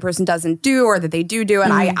other that the other person doesn't do or that they do.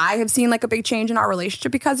 And I have seen like a big change in our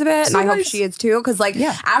relationship because of it, and I hope she is too. Because like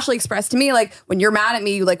Ashley expressed to me, like when you're mad at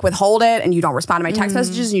me, you like withhold it and you don't respond to my text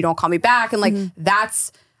messages and you don't call me back, and like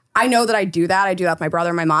that's. I know that I do that. I do that with my brother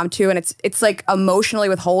and my mom too. And it's like emotionally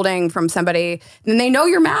withholding from somebody. And they know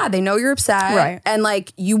you're mad. They know you're upset. Right. And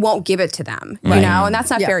like you won't give it to them. You know? And that's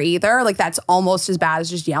not fair either. Like that's almost as bad as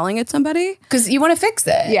just yelling at somebody. Because you want to fix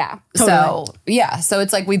it. Yeah, So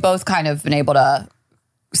it's like we both kind of been able to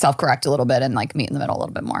self-correct a little bit and like meet in the middle a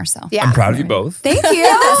little bit more. So Yeah. I'm proud of you both. Thank you.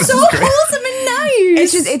 That's so wholesome and nice.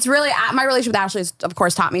 It's really my relationship with Ashley has of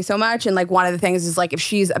course taught me so much. And like one of the things is like if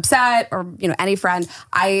she's upset or any friend,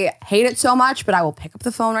 I hate it so much, but I will pick up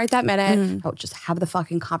the phone right that minute. I'll just have the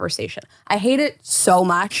fucking conversation. I hate it so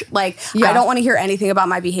much. Like I don't want to hear anything about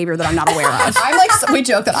my behavior that I'm not aware of. I'm like, we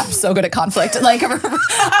joke that I'm so good at conflict. Like, I'm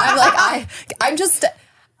like,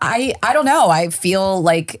 I don't know. I feel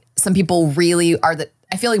like some people really are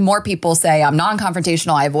I feel like more people say I'm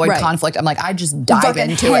non-confrontational. I avoid conflict. I'm like, I just dive Fucking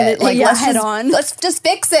into head it. it, Like, yeah, let's head just, on. let's just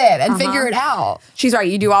fix it and figure it out. She's right.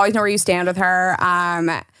 You do always know where you stand with her.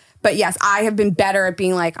 But yes, I have been better at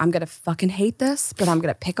being like, I'm gonna fucking hate this, but I'm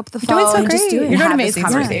gonna pick up the phone. doing so and just great. do it. You're and doing have this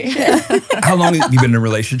amazing. conversation. How long have you been in a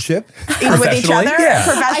relationship? With each Professionally? other, Yeah.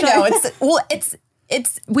 I know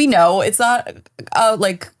it's we know it's not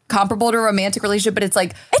like comparable to a romantic relationship, but it's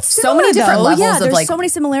like so many different though. levels Yeah, of there's like so many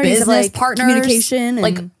similarities of, business like, partners, communication and-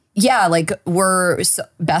 like like we're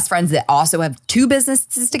best friends that also have two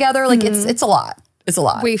businesses together. Like it's a lot. It's a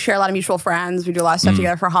lot. We share a lot of mutual friends. We do a lot of stuff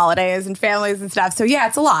together for holidays and families and stuff. So yeah,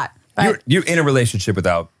 it's a lot. But You're in a relationship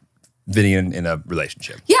without being in a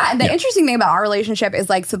relationship. yeah, and the interesting thing about our relationship is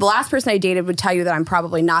like, so the last person I dated would tell you that I'm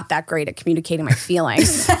probably not that great at communicating my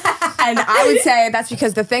feelings. And I would say that's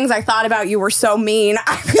because the things I thought about you were so mean.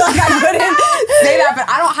 I feel like I couldn't say that, but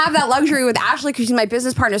I don't have that luxury with Ashley because she's my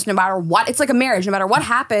business partner. So no matter what, it's like a marriage. No matter what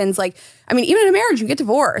happens, like I mean, even in a marriage, you get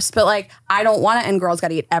divorced, but like, I don't want to end Girls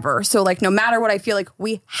Gotta Eat ever. So like, no matter what, I feel like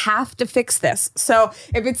we have to fix this. So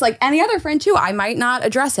if it's like any other friend too, I might not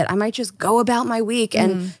address it. I might just go about my week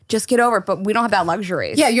and just get over it. But we don't have that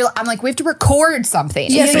luxury. Yeah, I'm like, we have to record something.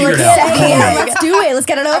 Yeah, so Figure like, it out. let's do it. Let's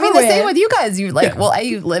get it over I mean, the with. same with you guys. You like, well,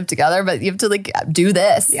 you live together, but you have to like do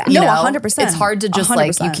this. Yeah. you No, know? 100%. It's hard to just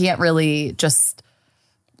like, you 100%. can't really just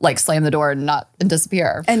like slam the door and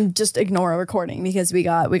disappear. And just ignore a recording because we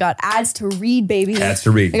got ads to read, baby. Ads to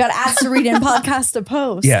read. We got ads to read and podcast to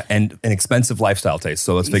post. Yeah, and an expensive lifestyle taste.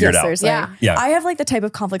 So let's figure it out. Seriously. Yeah. I have like the type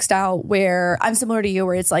of conflict style where I'm similar to you,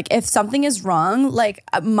 where it's like if something is wrong, like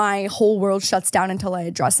my whole world shuts down until I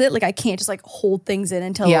address it. Like I can't just like hold things in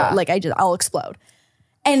until like I'll explode.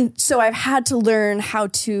 And so I've had to learn how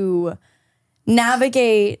to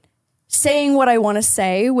navigate saying what I want to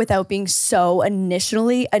say without being so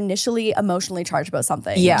initially emotionally charged about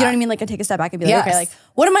something. Yeah. You know what I mean? Like I take a step back and be like, Yes. okay, like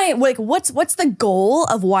what am I like what's the goal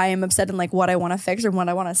of why I'm upset and like what I want to fix or what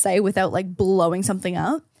I want to say without like blowing something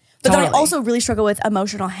up? But then I also really struggle with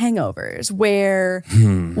emotional hangovers where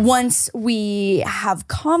once we have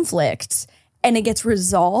conflict and it gets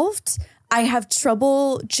resolved, I have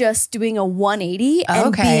trouble just doing a 180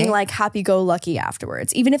 and being like happy-go-lucky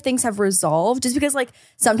afterwards. Even if things have resolved, just because like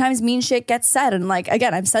sometimes mean shit gets said and like,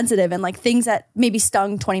 again, I'm sensitive and like things that maybe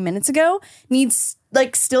stung 20 minutes ago needs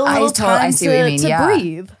like still a little time I see what you mean. to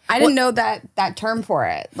breathe. I didn't know that term for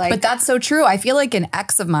it. Like, But that's so true. I feel like an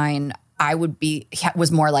ex of mine,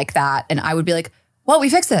 was more like that. And I would be like, well, we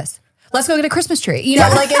fixed this. Let's go get a Christmas tree. You know,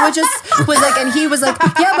 like it was like, and he was like,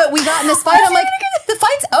 yeah, but we got in this fight. I'm like, the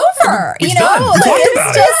fight's over. It's you know, done. We like, talked it's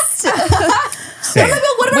about it. just. Same. What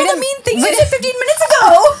We about the didn't- mean things we you didn't- said 15 minutes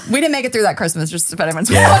ago? We didn't make it through that Christmas, just if anyone's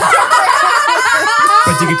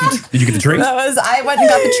But did you get the tree? I went and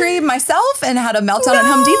got the tree myself and had a meltdown at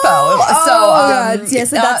Home Depot. God. Yes,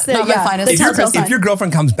 so that's not my finest. If your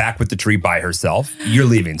girlfriend comes back with the tree by herself, you're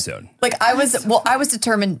leaving soon. Like I was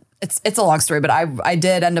determined. It's a long story, but I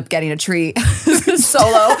did end up getting a tree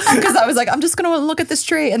solo because I was like, I'm just gonna look at this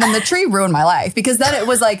tree, and then the tree ruined my life because then it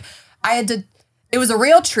was like I had to. It was a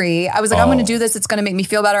real tree. I was like, I'm going to do this. It's going to make me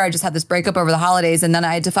feel better. I just had this breakup over the holidays, and then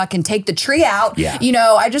I had to fucking take the tree out. Yeah. You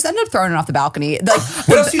know, I just ended up throwing it off the balcony. Like,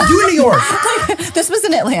 What else do you do in New York? this was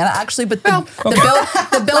in Atlanta, actually, but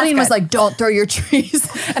the building was like, don't throw your trees.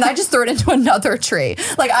 And I just threw it into another tree.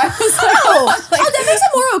 Like, I was like, that makes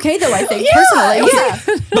it more okay though, I think, Yeah, personally.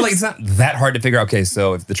 yeah. But like, it's not that hard to figure out. Okay,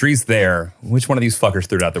 so if the tree's there, which one of these fuckers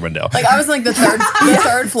threw it out the window? Like I was like the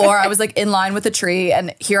third floor. I was like in line with a tree,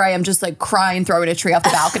 and here I am just like crying, throwing a tree off the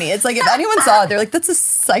balcony. It's like if anyone saw it, they're like, "That's a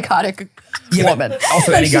psychotic woman."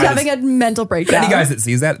 Also, Like any she's guy having a mental breakdown. any guys that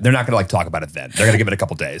sees that, they're not going to like talk about it then. They're going to give it a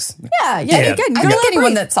couple days. Yeah. I Again, think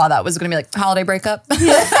anyone that saw that was going to be like, "Holiday breakup."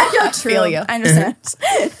 I feel you. I understand.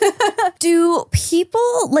 Do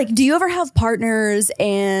you ever have partners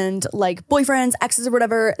and like boyfriends, exes or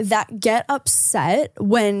whatever that get upset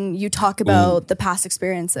when you talk about the past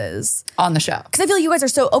experiences? On the show. Because I feel like you guys are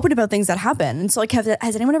so open about things that happen. And so like has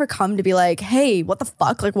anyone ever come to be like, hey, what the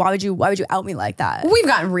fuck? Like why would you out me like that? we've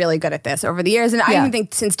gotten really good at this over the years. And I even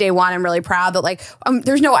think since day one, I'm really proud that like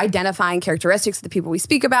there's no identifying characteristics of the people we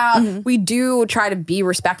speak about. We do try to be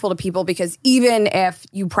respectful to people because even if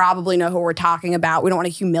you probably know who we're talking about, we don't want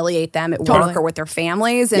to humiliate them at work or with their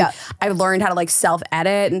families. And I've learned how to like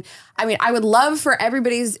self-edit. And I mean, I would love for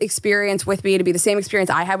everybody's experience with me to be the same experience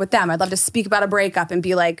I had with them. I'd love to speak about a breakup and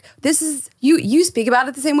be like, this is, you speak about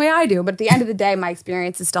it the same way I do. But at the end of the day, my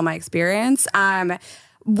experience is still my experience. I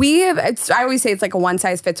always say it's like a one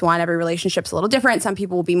size fits one. Every relationship's a little different. Some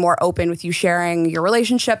people will be more open with you sharing your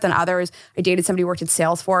relationship than others. I dated somebody who worked at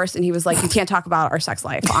Salesforce, and he was like, you can't talk about our sex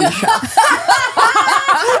life on the show.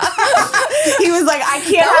 He was like, I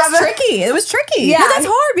can't have tricky. It was tricky. Yeah, that's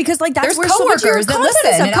hard because like that's There's where so much of your coworkers that confidence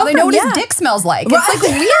listen have and now come they know from. what his dick smells like. It's like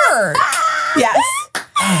weird. Yes.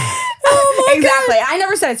 Exactly. I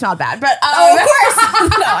never said it smelled bad, but Of course.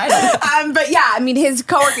 No, I know. but yeah, I mean, his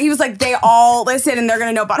coworker, he was like, they all listen and they're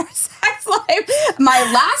gonna know about our sex life. My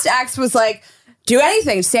last ex was like, do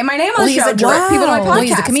anything, say my name on the show, direct people to my podcast. Well,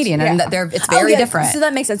 he's a comedian, and it's very different. So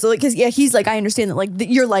that makes sense. So because he's like, I understand that like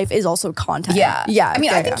your life is also content. Yeah. yeah. I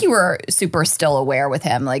mean, I think you were super still aware with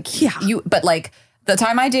him. Like, but like the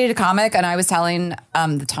time I dated a comic and I was telling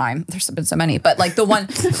there's been so many, but like the one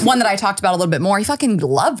that I talked about a little bit more, he fucking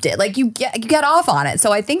loved it. Like you get off on it.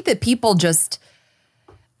 So I think that people just,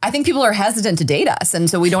 I think people are hesitant to date us, and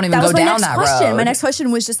so we don't even go down that road. My next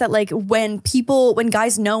question was just that, like, when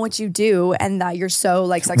guys know what you do and that you're so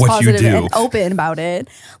like sex What you positive do. and open about it,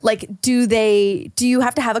 like, do you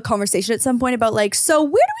have to have a conversation at some point about like, so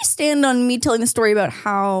where do we stand on me telling the story about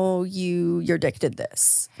how your dick did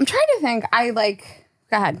this? I'm trying to think.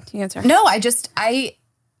 Go ahead. You answer. No,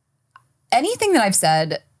 anything that I've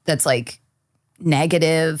said that's like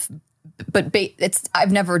negative, but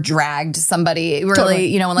I've never dragged somebody really,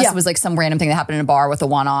 Totally. Unless Yeah. it was like some random thing that happened in a bar with a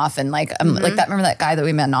one-off, and like like that. Remember that guy that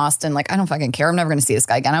we met in Austin? Like, I don't fucking care. I'm never going to see this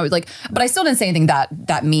guy again. I was like, but I still didn't say anything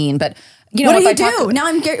that mean. But What if did I you do? Now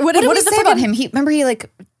I'm what did we say about him? He like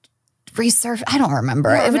resurfaced. I don't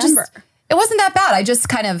remember. It wasn't that bad. I just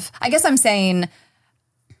kind of. I guess I'm saying.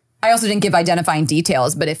 I also didn't give identifying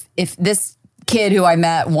details, but if this kid who I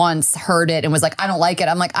met once heard it and was like, I don't like it,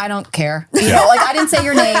 I'm like, I don't care. Like, I didn't say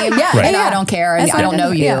your name, and I don't care, and I don't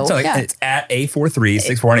know you. So like, it's at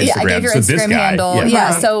A4364 on Instagram. Yeah, I gave your so Instagram this guy, handle. Yeah.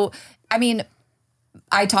 Yeah. So, I mean,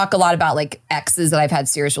 I talk a lot about like exes that I've had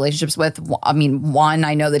serious relationships with. I mean, one,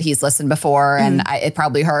 I know that he's listened before, and it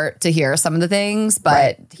probably hurt to hear some of the things,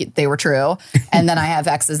 but they were true. And then I have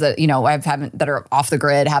exes that that are off the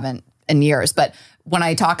grid, haven't in years. But when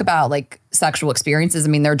I talk about like sexual experiences, I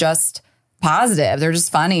mean, they're just positive. They're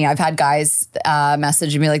just funny. I've had guys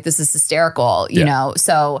message me like, this is hysterical, you know?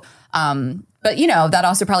 So, but that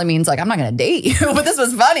also probably means like, I'm not going to date you, but this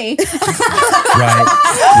was funny. Right.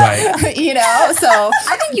 So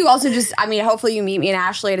I think you also hopefully you meet me and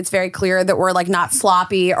Ashley and it's very clear that we're like not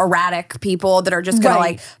sloppy, erratic people that are just going to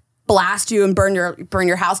like blast you and burn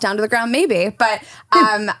your house down to the ground, maybe. But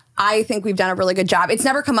I think we've done a really good job. It's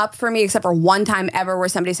never come up for me except for one time ever where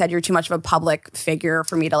somebody said you're too much of a public figure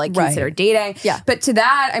for me to like consider dating. Yeah. But to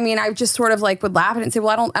that, I mean, I just sort of like would laugh at it and say,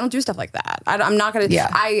 well, I don't do stuff like that. I'm not going to. Yeah.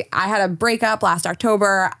 I had a breakup last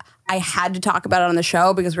October. I had to talk about it on the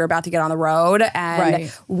show because we were about to get on the road and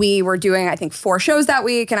we were doing, I think, 4 shows that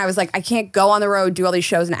week. And I was like, I can't go on the road, do all these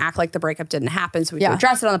shows and act like the breakup didn't happen. So we could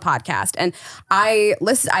address it on the podcast. And I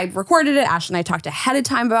recorded it. Ashley and I talked ahead of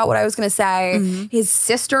time about what I was going to say. His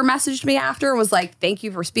sister messaged me after and was like, thank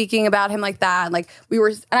you for speaking about him like that. And like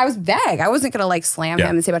and I was vague. I wasn't going to like slam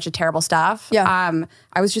him and say a bunch of terrible stuff. Yeah.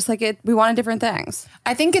 I was just like, we wanted different things.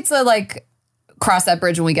 I think it's a like, cross that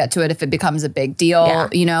bridge when we get to it if it becomes a big deal.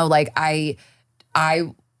 Like I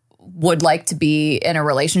would like to be in a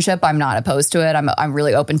relationship. I'm not opposed to it. I'm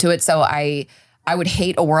really open to it. So I would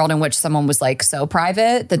hate a world in which someone was like so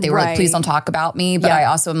private that they were like, please don't talk about me. But I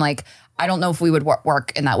also am like, I don't know if we would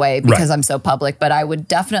work in that way because I'm so public, but I would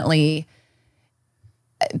definitely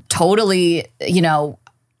totally,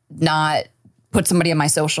 not put somebody on my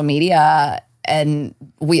social media. And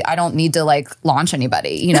I don't need to like launch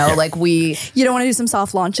anybody, you don't want to do some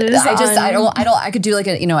soft launches. I could do like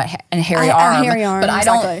a hairy arm, but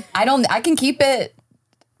exactly. I can keep it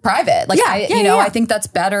private. Like I think that's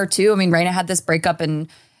better too. I mean, Raina had this breakup and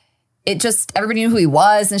it just, everybody knew who he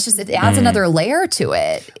was. And it adds another layer to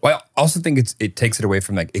it. Well, I also think it takes it away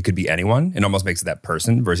from like, it could be anyone and almost makes it that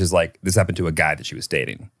person versus like this happened to a guy that she was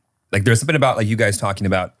dating. Like there's something about like you guys talking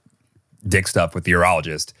about dick stuff with the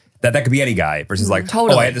urologist. That could be any guy versus like,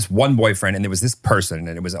 totally. Oh, I had this one boyfriend and there was this person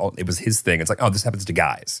and it was his thing. It's like, oh, this happens to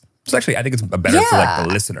guys. So actually, I think it's better for like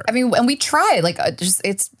the listener. I mean, and we try like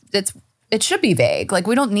it should be vague. Like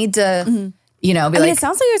we don't need to, be like. It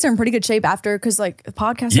sounds like you guys are in pretty good shape after because like the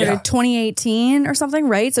podcast started 2018 or something,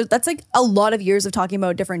 right? So that's like a lot of years of talking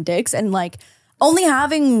about different dicks and like. Only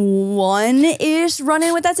having one-ish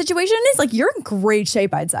run-in with that situation is like, you're in great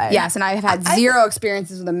shape, I'd say. Yes, and I have had zero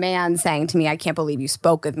experiences with a man saying to me, I can't believe you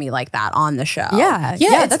spoke with me like that on the show. Yeah,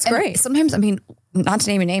 that's great. Sometimes, I mean, not to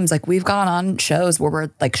name any names, like we've gone on shows where we're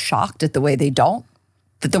like shocked at the way they do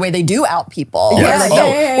out people. Yeah.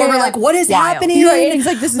 Where we're like, what is happening? Right. It's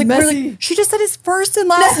like, this is messy. Like, she just said his first and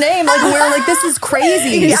last name. Like we're like, this is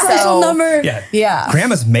crazy. His social number. Yeah.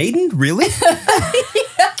 Grandma's maiden? Really?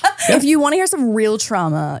 If you want to hear some real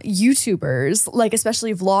trauma, YouTubers, like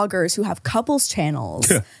especially vloggers who have couples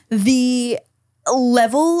channels, the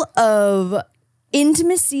level of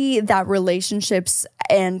intimacy that relationships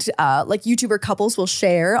and like YouTuber couples will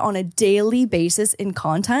share on a daily basis in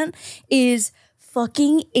content is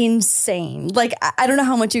fucking insane. Like, I don't know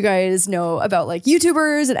how much you guys know about like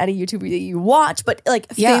YouTubers and any YouTuber that you watch, but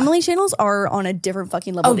like family channels are on a different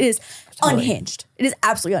fucking level. It is unhinged. It is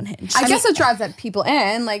absolutely unhinged. I guess it drives that people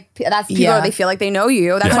in. Like, that's people that they feel like they know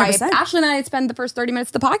you. That's why Ashley and I spend the first 30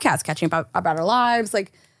 minutes of the podcast catching up about our lives.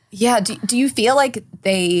 Like, do you feel like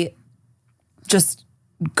they just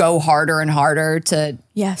go harder and harder to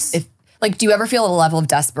Like, do you ever feel a level of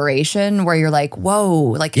desperation where you're like, whoa,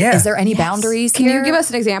 like, is there any boundaries Can here? you give us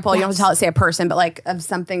an example? You don't have to say a person, but like of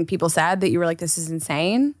something people said that you were like, this is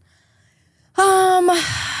insane? I'm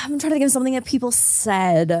trying to think of something that people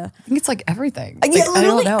said. I think it's like everything. Yeah, Like, I don't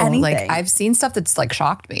literally know. anything. Like, I've seen stuff that's like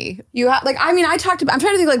shocked me. You have like, I mean, I'm trying to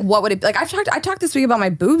think like, what would it like? I talked this week about my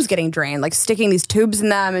boobs getting drained, like sticking these tubes in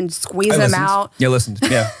them and squeezing them out. Yeah, listened.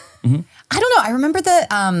 Yeah. I don't know. I remember that.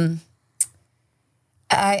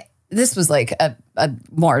 This was like a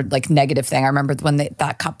more like negative thing. I remember when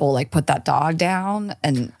that couple like put that dog down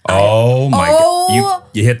and Oh my God.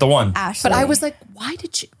 You hit the one. Ashley. but I was like, why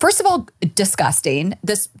did you? First of all, disgusting.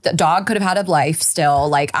 The dog could have had a life still.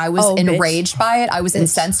 Like I was enraged by it. I was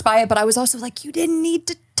incensed by it. But I was also like, you didn't need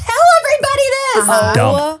to tell everybody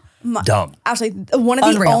this. Dumb. Actually, one of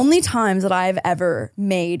the Unreal. only times that I've ever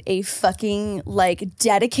made a fucking like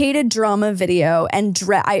dedicated drama video and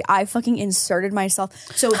I fucking inserted myself.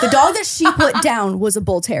 So the dog that she put down was a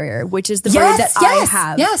bull terrier, which is the breed that I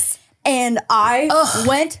have. Yes. And I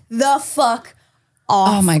went the fuck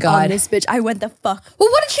off. Oh my God. on this bitch. I went the fuck. Well,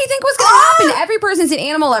 what did she think was going to happen? Every person's an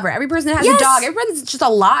animal lover. Every person that has a dog, every person's just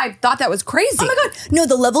alive, thought that was crazy. Oh my God. No,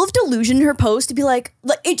 the level of delusion in her post to be like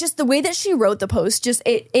it just the way that she wrote the post, just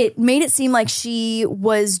it made it seem like she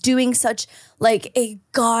was doing such like a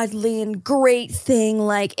godly and great thing.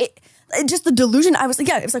 Like it just the delusion. I was like,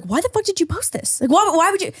 it was like, why the fuck did you post this? Like, why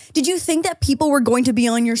would you? Did you think that people were going to be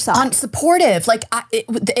on your side? Supportive. Like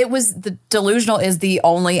it was the delusional is the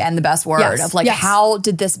only and the best word Yes, of like, yes. how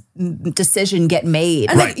did this decision get made?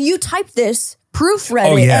 And Right. like, you typed this,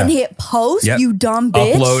 proofread it, and hit post. Yep. You dumb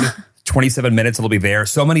bitch. Upload 27 minutes. It'll be there.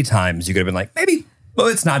 So many times you could have been like, maybe, well,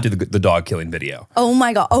 let's not do the dog killing video. Oh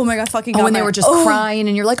my god. Fucking. Oh, when they were just crying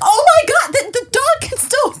and you're like, oh my God, the dog can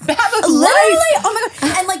still have a Literally, life. oh my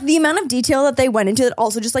god, and like the amount of detail that they went into that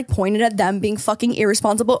also just like pointed at them being fucking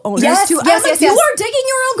irresponsible owners Yes, too. yes, I'm like, yes, you yes. are digging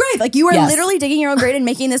your own grave. Like you are Yes. literally digging your own grave and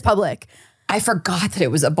making this public. I forgot that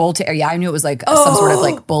it was a bull terrier. Yeah, I knew it was like some sort of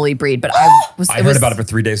like bully breed, but I heard about it for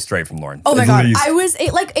 3 days straight from Lauren. Oh my At god, least. I was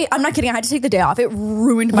I'm not kidding. I had to take the day off. It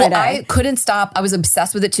ruined my Well, day. I couldn't stop. I was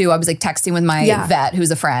obsessed with it too. I was like texting with my vet,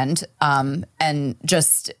 who's a friend, and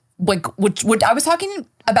just like would I was talking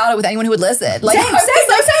about it with anyone who would listen. Like, Same.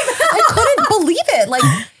 I couldn't believe it. Like,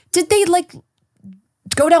 did they like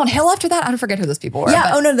go downhill after that? I don't forget who those people were. Yeah.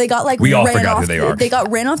 but- Oh no, they got like We all ran forgot off. who they are. They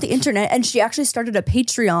got ran off the internet, and she actually started a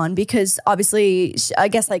Patreon because obviously, I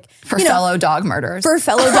guess like for you know, fellow dog murderers. for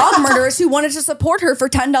fellow dog murderers who wanted to support her for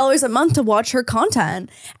 $10 a month to watch her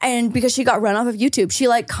content. And because she got run off of YouTube, she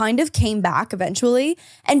like kind of came back eventually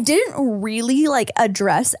and didn't really like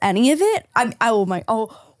address any of it.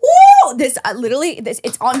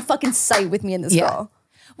 It's on fucking site with me and this girl.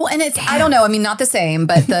 Well, and it's I don't know. I mean, not the same,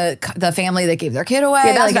 but the family that gave their kid away.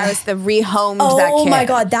 Yeah, like, that was the rehomed that Oh kid. my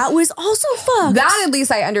God, that was also fucked. That at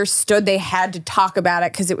least I understood they had to talk about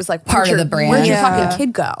it because it was like Part of the brand. Where'd your Yeah. fucking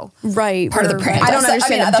kid go? right. part of the brand. I don't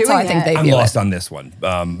understand them that's how I doing think it. they I'm view lost it. on this one.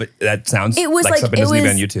 But that sounds It was like like- something it doesn't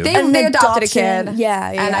need to was- be on YouTube. They An adopted a adoption. kid.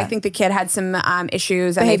 Yeah. And I think the kid had some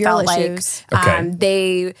issues and they Behavioral felt issues. like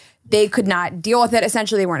Okay. they could not deal with it.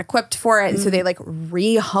 Essentially, they weren't equipped for it. And so they like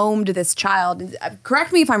rehomed this child.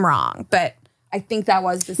 Correct me if I'm wrong, but I think that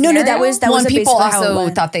was the No, scenario. that was When people basically how it also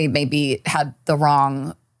went. thought they maybe had the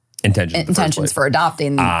wrong intentions for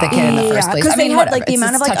adopting the kid in the first place. because I mean, they had whatever. like the It's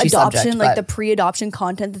amount a of like touchy adoption, subject, like but- the pre-adoption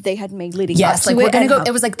content that they had made leading Yes, up like to we're it. gonna and go. how-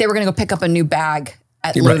 It was like they were gonna go pick up a new bag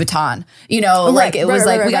at Right. Louis Vuitton. You know, like it was right,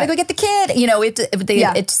 like right, we gotta right. go get the kid. You know,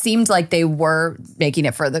 Yeah. it seemed like they were making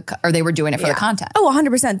it for or they were doing it for the content. Oh,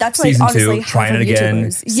 100%. That's like Season honestly 2, half trying of it again.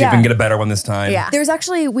 YouTubers. See if we can get a better one this time. Yeah. There's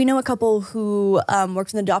actually, we know a couple who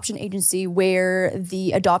works in the adoption agency where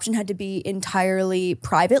the adoption had to be entirely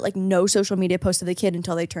private, like no social media post of the kid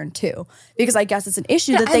until they turned 2. Because I guess it's an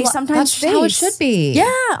issue that they sometimes that's face. how it should be. Yeah,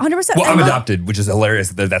 100%. Well, I'm And, adopted, which is hilarious.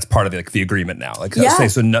 That's part of the agreement now. Like, Yeah. say,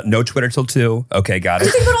 so no Twitter till 2. Okay, got it.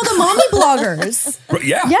 think about all the mommy bloggers.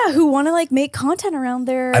 Yeah. Yeah, who want to like make content around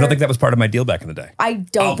their. I don't think that was part of my deal back in the day. I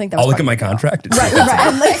don't think that was I'll look part at my of the deal. contract. and Right, see if it's- right.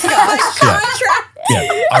 I'm like,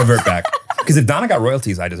 Yeah, I'll revert back. Because if Donna got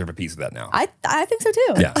royalties, I deserve a piece of that now. I think so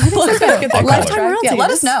too. Yeah. I think so too. I'll call Lifetime her. royalties. Yeah, let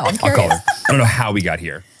us know. I'm I'll call curious. her. I don't know how we got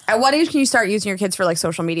here. At what age can you start using your kids for like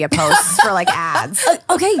social media posts for like ads?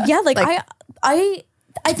 Okay, yeah, like I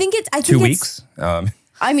think it's 2 weeks.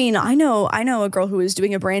 I mean, I know a girl who was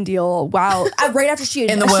doing a brand deal. Wow, right after she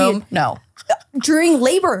had In the womb, no. during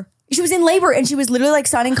labor. She was in labor and she was literally like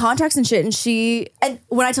signing contracts and shit. And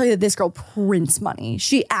when I tell you that this girl prints money,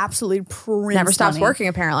 she absolutely prints. Never stops money. working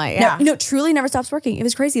apparently. Yeah. Truly never stops working. It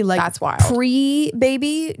was crazy. Like That's wild.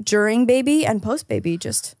 Pre-baby, during baby, and post-baby,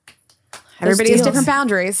 just Everybody has deals. different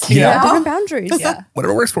boundaries. Yeah. Different boundaries. Yeah.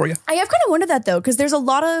 Whatever works for you. I have kind of wondered that though, because there's a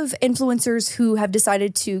lot of influencers who have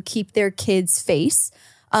decided to keep their kid's face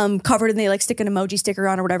covered and they like stick an emoji sticker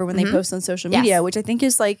on or whatever when they post on social media, which I think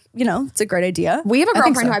is like, it's a great idea. We have a I think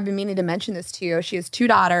girlfriend so. who I've been meaning to mention this to you. She has 2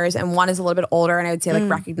 daughters and one is a little bit older and I would say like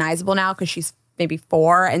recognizable now because she's maybe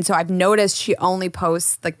 4. And so I've noticed she only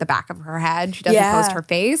posts like the back of her head. She doesn't post her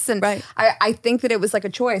face. And I think that it was like a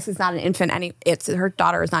choice. It's not an infant. Her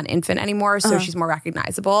daughter is not an infant anymore. So she's more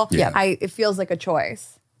recognizable. Yeah. It feels like a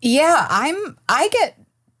choice. Yeah, I get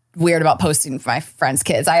weird about posting for my friends'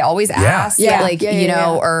 kids. I always ask,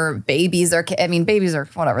 or babies or babies or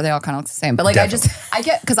whatever. They all kind of look the same. But like, Definitely. I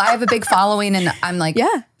get because I have a big following, and I'm like,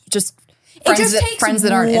 just It just takes friends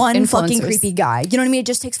that aren't one influencers. fucking creepy guy. You know what I mean? It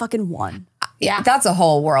just takes fucking one. Yeah, that's a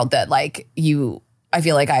whole world that like I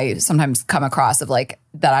feel like I sometimes come across of like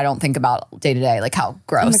that I don't think about day to day, like how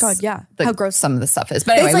gross. Oh my God, yeah. like, How gross some of the stuff is.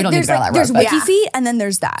 But anyway, It's we don't need to go down that road. There's but- wiki feet and then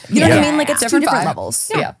there's that. You know what I mean? Like it's two different vibe.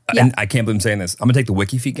 levels. Yeah. And I can't believe I'm saying this. I'm going to take the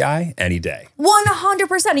Wiki Feet guy any day.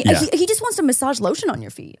 100%. Yeah. He just wants to massage lotion on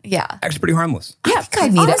your feet. Yeah. Actually, pretty harmless. I think I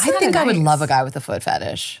need it. honestly, I think I would nice. love a guy with a foot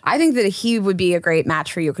fetish. I think that he would be a great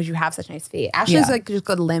match for you because you have such nice feet. Ashley's like just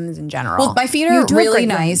good limbs in general. Well, my feet You are do have really great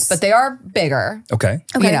nice, limbs. but they are bigger. Okay.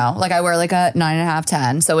 You know, like I wear like a 9.5,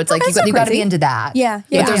 10. So it's like that's you not got to be crazy. into that. Yeah,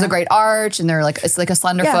 But yeah. there's a great arch and they're like, it's like a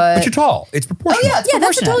slender Yeah. foot. But you're tall. It's proportional. Oh, yeah, it's Yeah,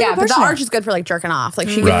 that's a proportionate. totally yeah, but the proportionate. arch is good for like jerking off. Like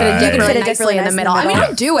she could Right. fit a dick You really fit a dick nicely really in the nice in middle. the I mean, middle.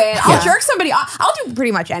 I'll do it. I'll jerk somebody. I'll do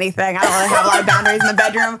pretty much anything. I don't really have a lot of boundaries in the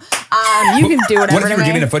bedroom. You can do whatever. What if you to were me.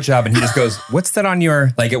 giving a foot job and he just goes, "What's that on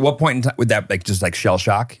your?" Like, at what point in time would that like just like shell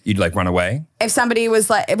shock? You'd like run away? If somebody was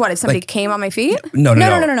like, what? If somebody Like- came on my feet? No. No.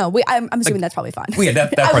 I'm assuming that's probably fine. Well, yeah,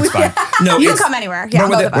 that part's fine. No, You can it's- come anywhere. Yeah,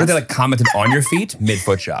 What both if of they, us. like commented on your feet mid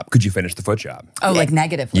foot job? Could you finish the foot job? Oh, like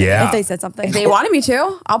negatively. Yeah. If they said something. If they wanted me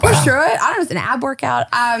to, I'll push through it. I don't know. It's an ab workout.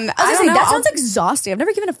 I I was don't gonna say, know. that sounds exhausting. I've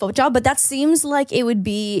never given a foot job, but that seems like it would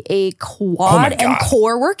be a quad and God.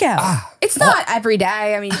 core workout. It's not every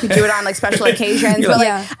day. I mean, you could do it on like special occasions, You're but like,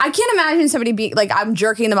 like- I can't imagine somebody being like, I'm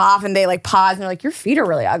jerking them off and they like pause and they're like, your feet are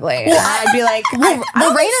really ugly. And I'd be like,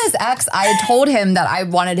 Well, Raina's ex, I had told him that I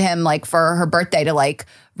wanted him like for her birthday to like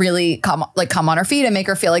really come on her feet and make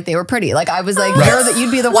her feel like they were pretty. Like I was like,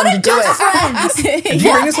 you'd be the one to do it. Did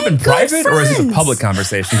you bring this up in private or is this a friends. public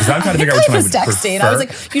conversation? Because I'm trying to figure out I which one I was would texting. prefer. I was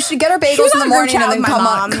like, you should get her She bagels was in the on a group morning chat and then with my come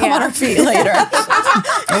mom, on yeah. her feet later.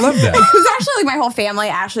 I love that. it was actually like my whole family,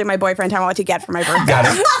 Ashley, my boyfriend, telling me what to get for my birthday. Got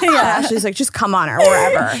it. Yeah. Ashley's like, just come on her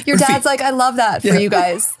wherever. Your dad's like, I love that for you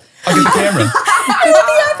guys. I'll get the camera.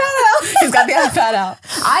 He's got the iPad out.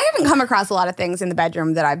 I haven't come across a lot of things in the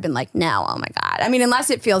bedroom that I've been like, no, oh my God. I mean, unless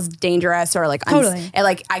it feels dangerous or like, Totally. and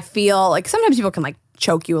like I feel like sometimes people can like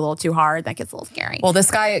choke you a little too hard. That gets a little scary. Well, this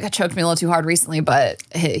guy choked me a little too hard recently, but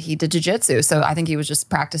he did jujitsu, so I think he was just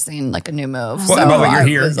practicing like a new move. Well, so by the way, you're I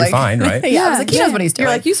here. was You're like- fine, right? Yeah, I was like, he knows what he's doing.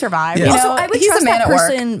 You're like, you survived. Yeah. You Also, know? I would he's a trust man that at work.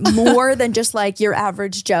 person more than just like your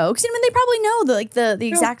average jokes. I mean, they probably know the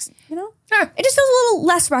exact, you know? It just feels a little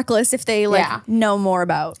less reckless if they like Yeah. know more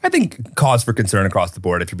about. I think cause for concern across the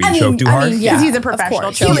board if you're being choked too hard. yeah, Because he's a of professional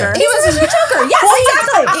course. choker. He was a choker.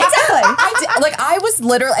 Yes, exactly. I was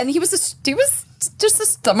literally, and he was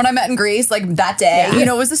just someone I met in Greece like that day. Yeah. You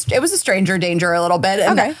know, it was a stranger danger a little bit.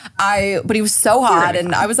 And Okay. but he was so hot,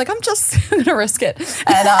 and I was like, I'm just gonna risk it.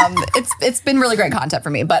 And it's been really great content for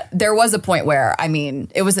me. But there was a point where, I mean,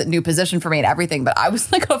 it was a new position for me and everything. But I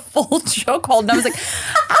was like a full chokehold, and I was like,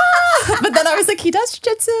 ah. But then I was like, he does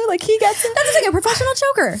jiu-jitsu, like he gets it. That's like a professional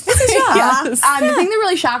choker. This is Yeah. Yes. The thing that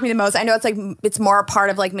really shocked me the most, I know it's like it's more a part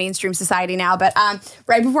of like mainstream society now, but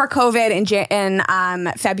right before COVID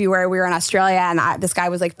in February, we were in Australia and this guy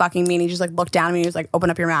was like fucking me and he just like looked down at me and he was like, open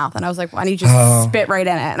up your mouth. And I was like, why don't you just spit right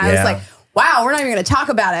in it? And I was Yeah. like, wow, we're not even going to talk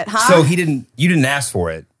about it, huh? So you didn't ask for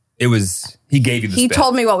it. It was, he gave you the He spit.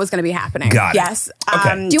 told me what was going to be happening. Got it. Yes.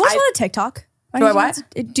 Okay. Do you watch a lot of TikTok? Do I what?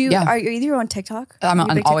 Are you on TikTok? I'm Are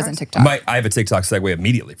you big always TikTokers? on TikTok. I have a TikTok segue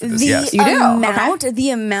immediately for this. The Yes. You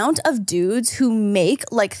do? amount of dudes who make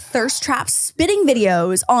like thirst trap spitting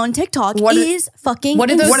videos on TikTok What is fucking What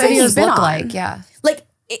do those insane. videos been look on? like? Yeah. Like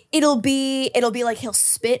it'll be like he'll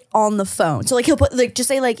spit on the phone. So like he'll put like just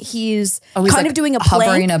say like he's he's, kind like, of doing a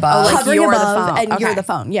hovering plank, above. like hovering you're the above, phone. and you're Okay. the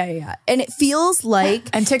phone. Yeah. And it feels like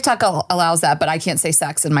And TikTok allows that, but I can't say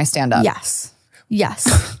sex in my stand-up. yes. Yes.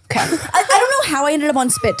 Okay. I don't know how I ended up on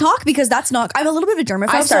Spit Talk because that's not. I'm a little bit of a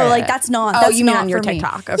germaphobe, so like that's not. Oh, that's you mean not on your for me.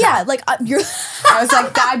 TikTok? Okay. Yeah, like you're. I was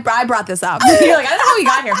like, I brought this up. You're like, I don't know how you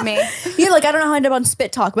got here for me. Yeah, like I don't know how I ended up on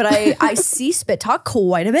Spit Talk, but I see Spit Talk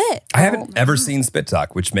quite a bit. I haven't ever seen Spit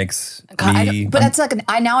Talk, which makes me. But it's like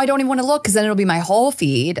now I don't even want to look because then it'll be my whole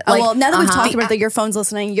feed. Oh, Like, well, now that we've talked about that, your phone's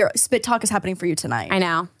listening. Your Spit Talk is happening for you tonight. I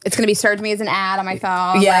know. It's going to be served me as an ad on my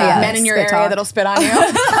phone. Yeah, like, yeah. Men in your Spit area talk. that'll spit on you.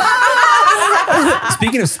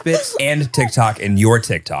 Speaking of spit and TikTok and your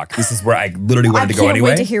TikTok, this is where I literally wanted to go can't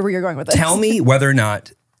anyway. wait to hear where you're going with this. Tell me whether or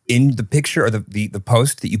not in the picture or the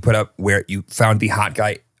post that you put up where you found the hot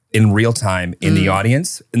guy in real time in the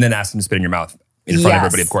audience and then asked him to spit in your mouth in front of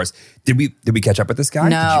everybody, of course. Did we catch up with this guy?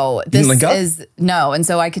 No, Did you link up? and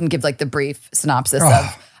so I can give like the brief synopsis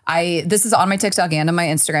of. This is on my TikTok and on my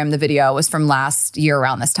Instagram. The video was from last year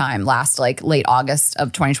around this time, like late August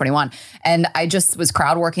of 2021. And I just was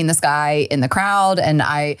crowd working this guy in the crowd. And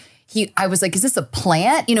I was like, is this a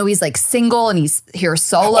plant? You know, he's like single and he's here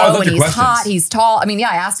solo and he's hot, he's tall. I mean, yeah,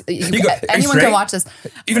 I asked, anyone can watch this.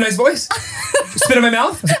 You have a nice voice? Spit in my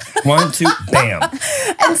mouth? 1, 2, bam.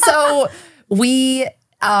 And so we,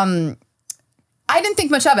 I didn't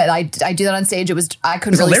think much of it. I do that on stage. I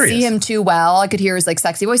couldn't really hilarious. see him too well. I could hear his like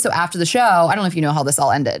sexy voice. So after the show, I don't know if you know how this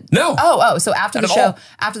all ended. No. So after the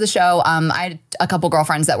show, I had a couple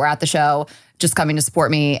girlfriends that were at the show just coming to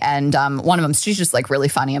support me. And one of them, she's just like really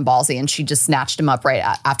funny and ballsy. And she just snatched him up right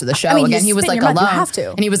after the show. I mean, Again, he was like alone. You have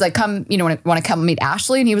to. And he was like, come, want to come meet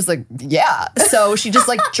Ashley? And he was like, yeah. So she just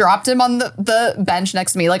like dropped him on the bench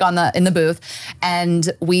next to me, like in the booth.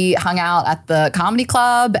 And we hung out at the comedy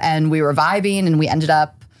club and we were vibing and we ended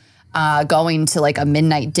up going to like a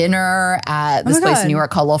midnight dinner at this place in New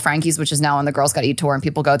York called Little Frankie's, which is now on the Girls Gotta Eat tour, and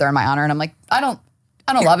people go there in my honor. And I'm like, I don't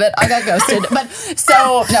love it. I got ghosted. But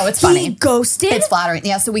so, no, it's funny. He ghosted? It's flattering.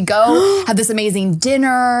 Yeah, so we go, have this amazing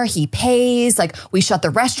dinner. He pays. Like, we shut the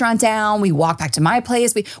restaurant down. We walk back to my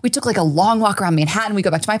place. We took like a long walk around Manhattan. We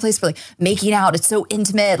go back to my place for like making out. It's so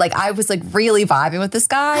intimate. Like, I was like really vibing with this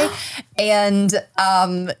guy. And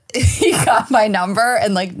he got my number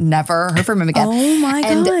and like never heard from him again. Oh my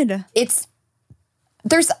God.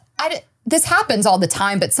 This happens all the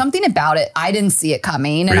time, but something about it, I didn't see it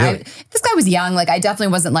coming. And Really? this guy was young. Like, I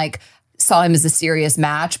definitely wasn't like, saw him as a serious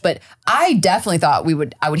match, but I definitely thought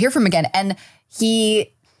I would hear from him again. And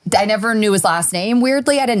I never knew his last name.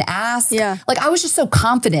 Weirdly, I didn't ask. Yeah. Like, I was just so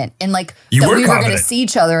confident in like You that were we were going to confident. see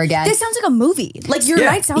each other again. This sounds like a movie. Like your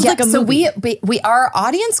night sounds like a so movie. our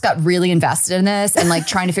audience got really invested in this and like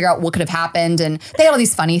trying to figure out what could have happened. And they had all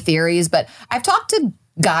these funny theories, but I've talked to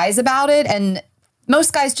guys about it, and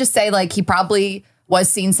most guys just say like he probably was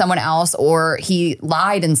seeing someone else or he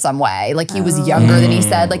lied in some way. Like he was younger than he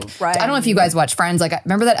said. Like, Right. I don't know if you guys watch Friends. Like, I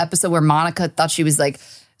remember that episode where Monica thought she was like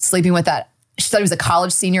sleeping with she thought he was a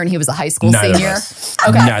college senior and he was a high school Neither of senior. us.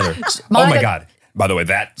 Okay. Neither. Oh my Monica- God. By the way,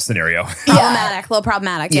 that scenario. Problematic, a little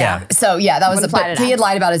problematic. Yeah. So yeah, that was Wouldn't flat it he out. had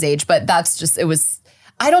lied about his age, but that's just, it was,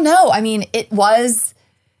 I don't know. I mean, it was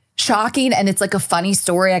shocking and it's like a funny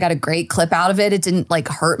story. I got a great clip out of it. It didn't like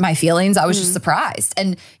hurt my feelings. I was just surprised.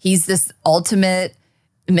 And he's this ultimate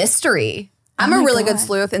mystery. I'm a really good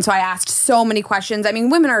sleuth, and so I asked so many questions. I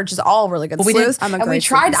mean, women are just all really good we did- sleuths. I'm a and we great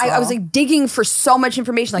tried. sleuth as I was well. like digging for so much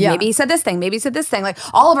information. Like maybe he said this thing, maybe he said this thing. Like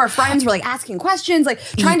all of our friends were like asking questions, like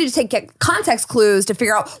trying to just get context clues to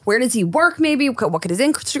figure out where does he work. Maybe what could his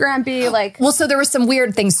Instagram be like? Well, so there were some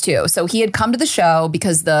weird things too. So he had come to the show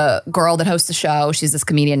because the girl that hosts the show, she's this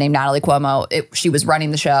comedian named Natalie Cuomo. She was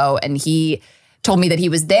running the show, and he told me that he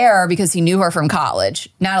was there because he knew her from college.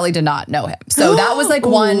 Natalie did not know him. So that was like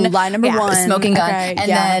one lie number one. smoking gun. Okay, and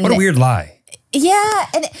yeah. then What a weird lie. yeah,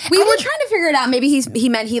 and We were trying to figure it out. Maybe he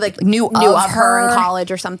meant he like Knew of of her in her. college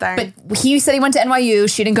or something. But he said he went to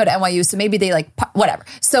NYU. She didn't go to NYU. So maybe they like, whatever.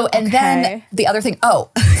 So, and then the other thing,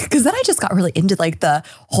 because then I just got really into like the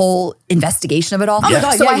whole investigation of it all. Oh my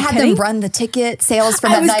God, So yeah, I you had kidding? them run the ticket sales for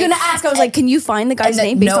I that was night. going to ask. I was like, can you find the guy's And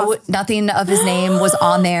name based no, off? nothing of his name was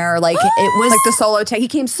on there. Like it was like the solo take. He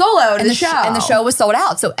came solo to and the show. And the show was sold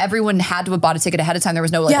out. So everyone had to have bought a ticket ahead of time. There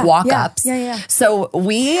was no like Yeah, walk-ups. yeah. So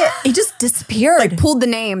he just disappeared. like pulled the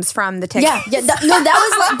names from the ticket. Yeah.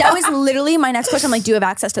 That was literally my next question. I'm like, do you have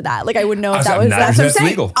access to that? Like, I would know if that was. That's That's what I'm saying.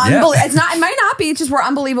 legal. Yeah. It's not. It might not be. It's just we're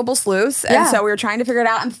unbelievable sleuths, and Yeah. so we were trying to figure it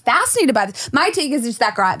out. I'm fascinated by this. My take is just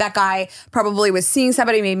that guy probably was seeing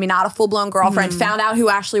somebody, maybe not a full blown girlfriend, found out who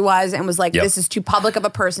Ashley was, and was like, Yep. "This is too public of a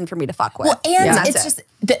person for me to fuck with." Well, and that's it's it.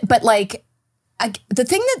 just, but like, the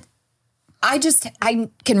thing that I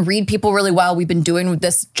can read people really well. We've been doing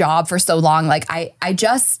this job for so long. Like, I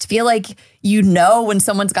just feel like, when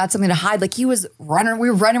someone's got something to hide. Like we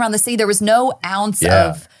were running around the city. There was no ounce Yeah.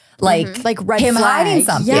 of like red him flag. hiding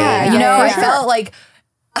something. Yeah, you know, for I sure. felt like,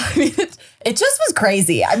 I mean, it just was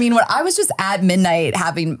crazy. I mean, when I was just at midnight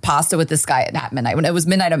having pasta with this guy at midnight, when it was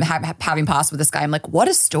midnight, I'm having pasta with this guy. I'm like, what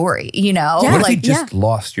a story, you know? Yeah. What if he Like, just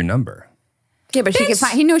lost your number? Yeah, but she could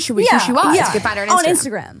find. He knew who she was. Yeah. He could find her on on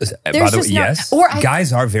Instagram. By There's the way, just no- yes. or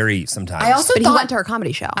guys are very sometimes. I also But he thought went to her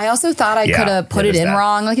comedy show. I also thought I Yeah, could have put yeah, it there's in that.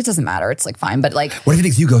 wrong. Like, it doesn't matter. It's like fine, but like, What if he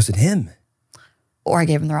thinks you ghosted him? or I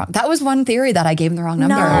gave him the wrong. That was one theory that I gave him the wrong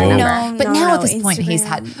number. No, But now no, at this point, he's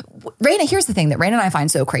had. Raina, here's the thing that Raina and I find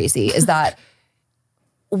so crazy is that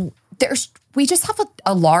we just have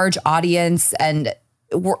a large audience, and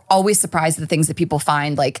we're always surprised at the things that people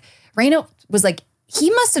find. Like Raina was like, he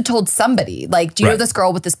must have told somebody. Like, do you know Right. this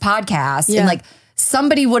girl with this podcast? Yeah. And like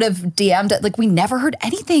somebody would have DM'd it. Like we never heard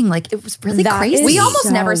anything. Like it was really That crazy. is We almost so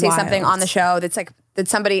never say wild. something on the show that's like that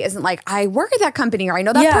somebody isn't like, I work at that company or I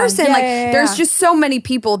know that Yeah, person. yeah, like yeah, there's yeah. just so many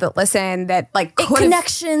people that listen that like could have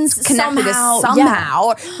connections connected somehow. us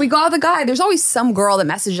somehow. We got the guy. There's always some girl that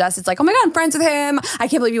messaged us. It's like, oh my God, I'm friends with him. I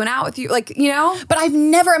can't believe you went out with you. Like, you know? But I've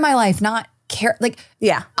never in my life not cared. Like,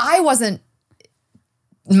 Yeah. I wasn't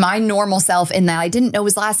my normal self in that I didn't know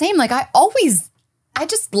his last name. Like I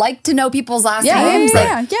just like to know people's last names.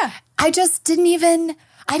 Like, yeah. I just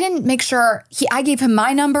I didn't make sure I gave him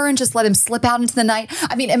my number and just let him slip out into the night.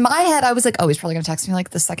 I mean, in my head, I was like, oh, he's probably gonna text me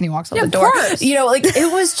like the second he walks out the door. course. You know, like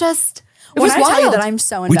it was just, it When was I wild. tell you that I'm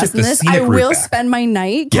so We took invested in the this, scenic I route will back. spend my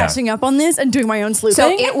night Yeah. catching up on this and doing my own sleuthing. So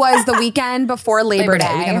it was the weekend before Labor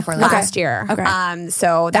Day, Weekend before Labor last Day. year. Okay.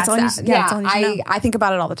 So that's all you- that. yeah, that's all you need to know. I think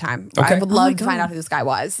about it all the time. Okay. I would Oh love my to find God. out who this guy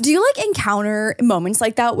was. Do you like encounter moments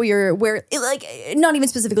like that where like not even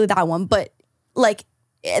specifically that one, but like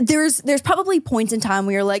there's probably points in time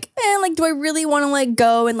where you're like, like, do I really want to like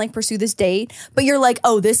go and like pursue this date? But you're like,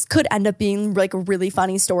 oh, this could end up being like a really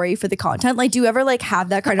funny story for the content. Like, do you ever like have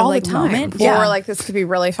that kind of all like the time. moment? Yeah. Or like, this could be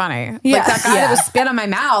really funny. Yeah. Like that guy Yeah. that was spit on my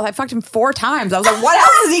mouth. I fucked him 4 times. I was like, what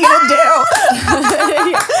else is he gonna do?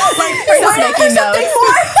 Like, making notes.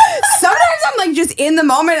 sometimes I'm like just in the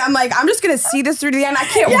moment. I'm like, I'm just gonna see this through to the end. I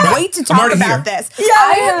can't wait to talk already about here. this. Yeah,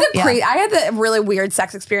 I had the really weird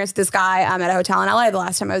sex experience with this guy at a hotel in LA the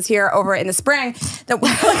last time I was here over in the spring. That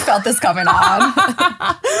I felt this coming on.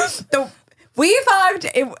 we fucked.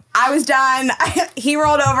 I was done. He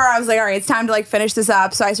rolled over. I was like, all right, it's time to like finish this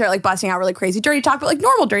up. So I started like busting out really crazy dirty talk, but like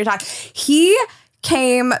normal dirty talk. He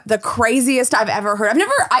came the craziest I've ever heard. I've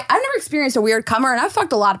never experienced a weird cummer, and I've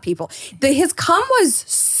fucked a lot of people. His cum was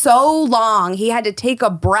so long, he had to take a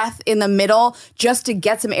breath in the middle just to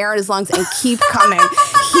get some air in his lungs and keep coming.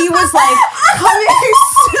 He was like coming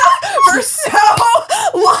for so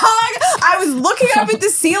long. I was looking up at the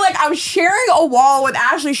ceiling. I was sharing a wall with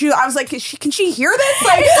Ashley. I was like, can she hear this?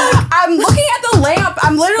 Like, I'm looking at the lamp.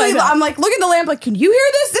 I'm literally, I'm like looking at the lamp. Like, can you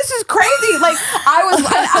hear this? This is crazy. Like, I was,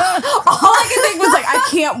 all I could think was like, I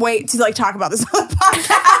can't wait to like talk about this on the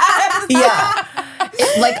podcast. Yeah.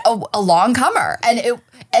 Like a long comer.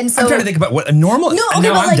 And so I'm trying to think about what a normal. No, and okay,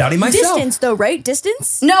 now but I'm like doubting myself. distance though, right?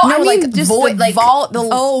 Distance? No, I mean like just void- the like- like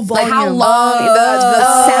like how volume. long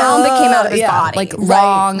the sound that came out of his yeah. body. like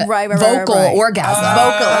long right, vocal right. orgasm.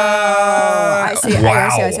 I see. Wow.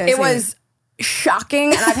 I see. It was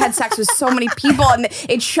shocking, and I've had sex with so many people, and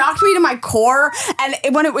it shocked me to my core.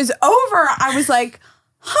 And when it was over, I was like,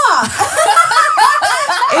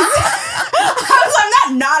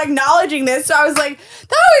 I'm not acknowledging this. So I was like,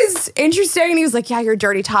 that was interesting. And he was like, yeah, your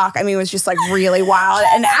dirty talk. I mean, it was just like really wild.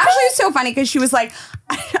 And Ashley was so funny because she was like,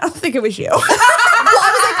 I don't think it was you. Well,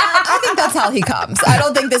 I was like, I think that's how he comes. I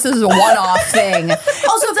don't think this is a one-off thing.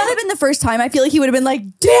 Also, if that had been the first time, I feel like he would have been like,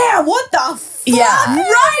 damn, what the fuck? Yeah.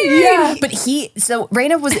 Right. Yeah. But so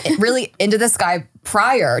Raina was really into this guy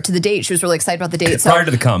prior to the date. She was really excited about the date. So Prior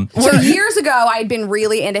to the cum. So years ago, I'd been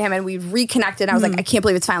really into him, and we reconnected. I was like, I can't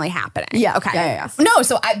believe it's finally happening. Yeah. Okay. Yeah. no,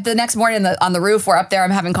 so the next morning on the roof, we're up there,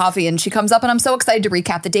 I'm having coffee, and she comes up, and I'm so excited to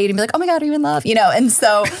recap the date and be like, oh my God, are you in love? You know, and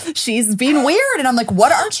so she's being weird, and I'm like,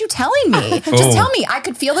 what aren't you telling me? Just tell me. I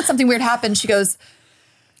could feel that something weird happened. She goes,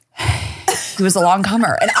 he was a long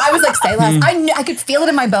comer. And I was like, say less. I could feel it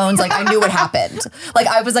in my bones. Like, I knew what happened. Like,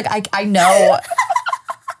 I was like, I know.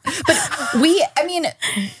 But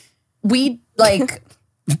we like,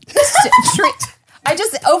 I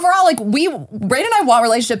just, overall, like, Rain and I want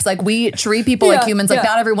relationships, like, we treat people like humans. Like,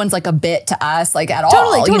 not everyone's like a bit to us, like, at all.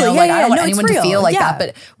 Totally. You know, Yeah, like, yeah, I don't want no, it's anyone to real. feel like Yeah. that.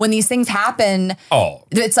 But when these things happen, Oh.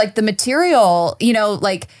 it's like the material, you know,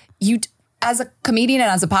 like, you, as a comedian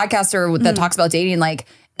and as a podcaster that talks about dating, like,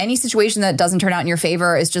 any situation that doesn't turn out in your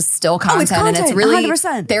favor is just still content. And it's content, really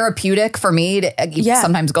 100%. therapeutic for me to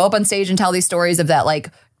sometimes go up on stage and tell these stories of that, like,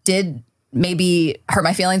 did maybe hurt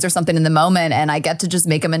my feelings or something in the moment, and I get to just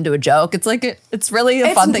make them into a joke. It's like it's really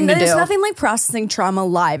a fun thing to do. There's nothing like processing trauma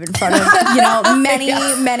live in front of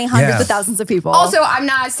many hundreds of thousands of people. Also, I'm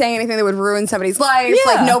not saying anything that would ruin somebody's life.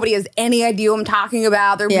 Yeah. Like nobody has any idea what I'm talking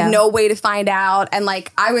about. There'd be no way to find out. And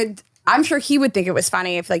like I'm sure he would think it was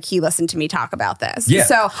funny if like he listened to me talk about this. Yeah.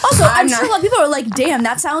 So Also, I'm sure a lot of people are like, damn,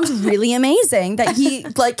 that sounds really amazing that he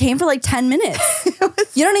like came for like 10 minutes.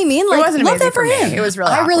 You know what I mean? Like, it wasn't love amazing that for me. him. It was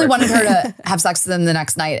really I really awkward. wanted her to have sex with him the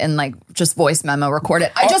next night and like just voice memo record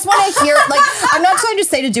it. I just want to hear, like, I'm not trying to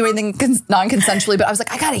say to do anything non-consensually, but I was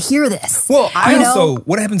like, I got to hear this. Well,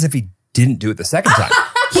 what happens if he didn't do it the second time?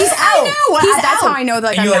 He's out. He's That's out. how I know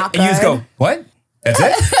that and I'm you not good. and you just go, what? That's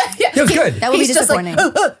it? Yeah, it was good. That would be He's just like,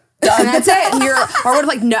 disappointing. And that's it. And or what if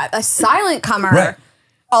like a silent comer? Right.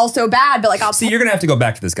 Also bad, but like I'll See, you're gonna have to go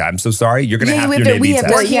back to this guy. I'm so sorry. You're gonna have to do an we A/B have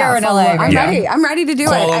test. to here in follow LA, up. right? I'm Yeah. ready. I'm ready to do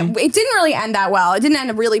Call it. him. It didn't really end that well. It didn't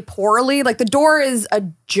end really poorly. Like the door is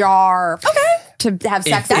ajar. Okay. To have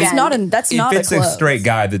sex. If- again. That's If not it's a a close. straight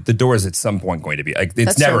guy, the door is at some point going to be like it's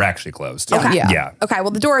That's never true. actually closed. Okay. Yeah. Okay. Well,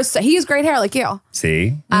 the door is. He has great hair like you.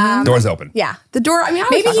 See, door's open. Yeah. The door. I mean, I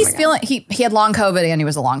maybe would fuck he's him again. feeling he had long COVID and he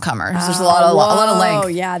was a long comer. So there's a lot of length. Oh,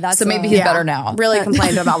 yeah, that's so maybe a- he's Yeah. better now. Really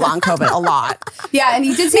complained about long COVID a lot. Yeah, and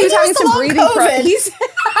he did say he Maybe was having it was the some long breathing COVID. problems.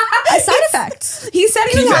 A side effect. He said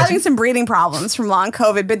he Can was you having imagine? some breathing problems from long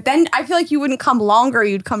COVID, but then I feel like you wouldn't come longer,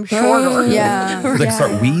 you'd come shorter. Yeah. Like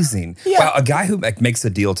start wheezing. Wow, a guy who like makes a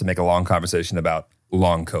deal to make a long conversation about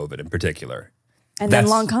long COVID in particular. And then That's-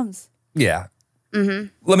 long comes. Yeah.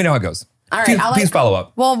 Let me know how it goes. All right, Please follow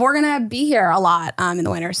up. Well, we're gonna be here a lot in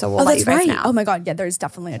the winter, so we'll let you guys know. Oh my God. Yeah, there's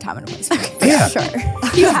definitely a time and a place. Yeah. Sure.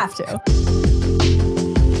 You have to.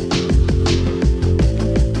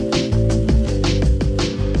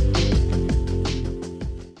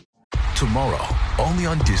 Tomorrow, only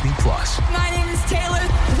on Disney Plus. My name is Taylor.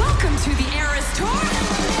 Welcome to the Eras Tour.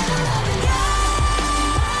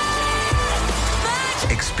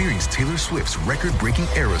 Experience Taylor Swift's record-breaking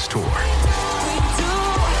Eras Tour.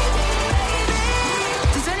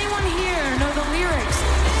 Does anyone here know the lyrics?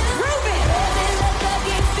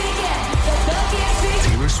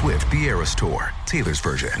 Taylor Swift, the Eras Tour, Taylor's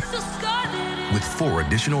version, with 4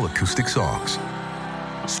 additional acoustic songs.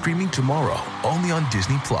 Streaming tomorrow, only on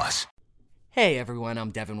Disney Plus. Hey everyone,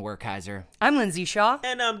 I'm Devin Werkheiser. I'm Lindsay Shaw.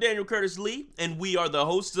 And I'm Daniel Curtis Lee, and we are the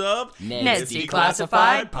hosts of Ned's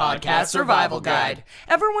Declassified Podcast Survival Guide.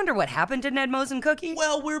 Ever wonder what happened to Ned Mose and Cookie?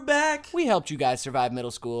 Well, we're back. We helped you guys survive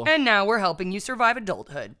middle school. And now we're helping you survive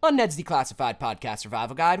adulthood. On Ned's Declassified Podcast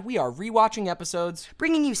Survival Guide, we are rewatching episodes,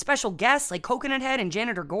 Bringing you special guests like Coconut Head and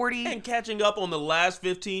Janitor Gordy. And catching up on the last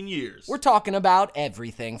 15 years. we're talking about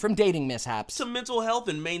everything from dating mishaps. to mental health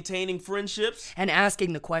and maintaining friendships. And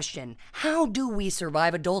asking the question, how do we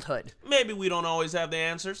survive adulthood? Maybe we don't always have the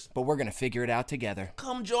answers. But we're gonna figure it out together.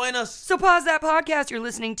 Come join us. So pause that podcast you're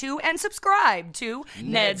listening to and subscribe to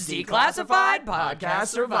Ned's Declassified Podcast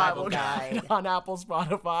Survival Guide. on Apple,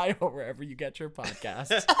 Spotify, or wherever you get your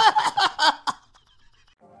podcasts.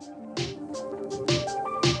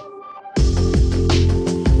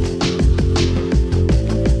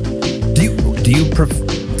 Do you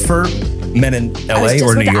prefer men in I was LA just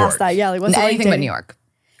or about New to York? ask that. Yeah, like what's it like Anything but dating? New York.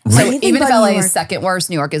 So Anything even if but LA New York. is second worst,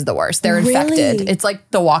 New York is the worst. They're Really? infected. It's like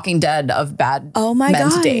the Walking Dead of bad Oh my men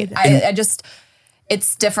to God. date. I just,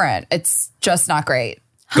 it's different. It's just not great.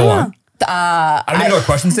 Go on. I don't even know what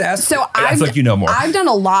questions to ask. So I feel like you know more. I've done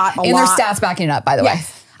a lot. And there's stats backing it up, by the way.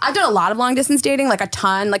 Yes. I've done a lot of long distance dating, like a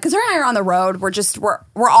ton. Like, because her and I are on the road.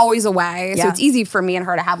 We're always away, so Yeah. it's easy for me and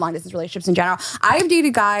her to have long distance relationships in general. I've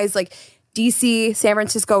dated guys like DC, San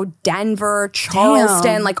Francisco, Denver,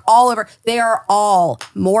 Charleston, Damn. like all over. They are all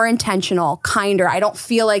more intentional, kinder. I don't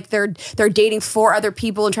feel like they're dating 4 other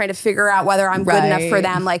people and trying to figure out whether I'm good enough for Right.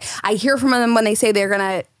 them. Like, I hear from them when they say they're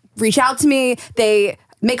gonna reach out to me. They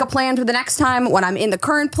make a plan for the next time when I'm in the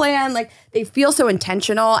current plan. Like, they feel so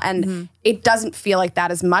intentional, and it doesn't feel like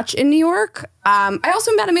that as much in New York. I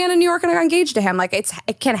also met a man in New York and I got engaged to him. Like,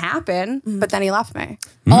 it can happen, but then he left me.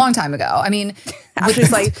 A long time ago. I mean,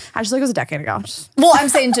 Actually, it was a decade ago. well, I'm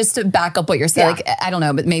saying just to back up what you're saying, Yeah. like, I don't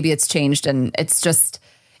know, but maybe it's changed and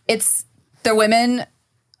the women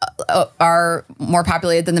are more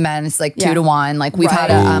populated than the men. It's like 2 to 1. Like we've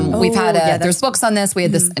had there's books on this. We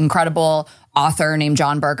had this incredible author named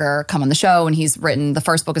John Berger come on the show, and he's written, the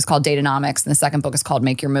first book is called Datanomics and the second book is called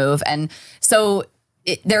Make Your Move. And so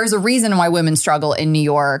there's a reason why women struggle in New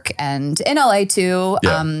York and in LA too.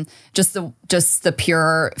 Yeah. Just the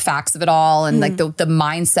pure facts of it all, and like the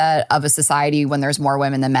mindset of a society when there's more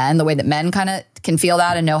women than men, the way that men kind of can feel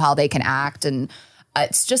that and know how they can act, and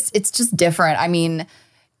it's just different. I mean,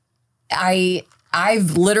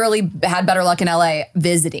 I've literally had better luck in LA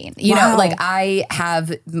visiting. You know, like I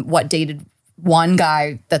have dated one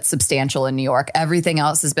guy that's substantial in New York. Everything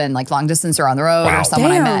else has been like long distance or on the road or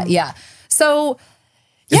someone I met. Yeah. So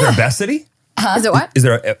Is there a best city? Is it what? Is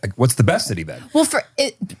there what's the best city then? Well,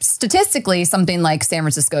 statistically, something like San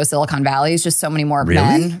Francisco, Silicon Valley is just so many more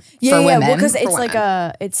men for women. Well, because it's like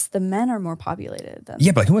it's the men are more populated than.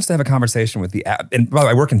 Yeah, but who wants to have a conversation with the app? And by the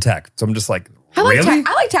way, I work in tech, so I'm just like, I like really? tech.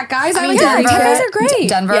 I like tech guys. I mean, Denver. tech guys are great.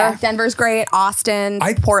 Denver. Yeah, Denver's great. Austin,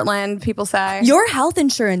 Portland, people say. Your health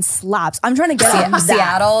insurance slaps. I'm trying to get on that.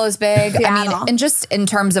 Seattle is big. I Seattle. mean, and just in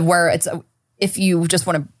terms of where it's, if you just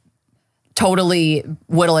want to totally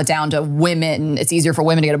whittle it down to women, it's easier for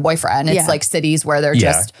women to get a boyfriend. It's like cities where there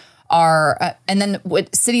just are, and then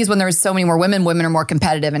with cities when there's so many more women are more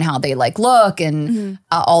competitive in how they like look and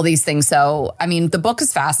all these things. So, I mean, the book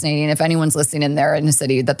is fascinating. If anyone's listening in there in a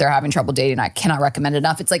city that they're having trouble dating, I cannot recommend it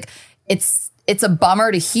enough. It's like, it's a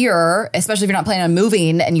bummer to hear, especially if you're not planning on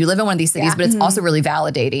moving and you live in one of these cities, but it's also really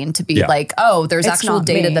validating to be like, oh, there's actual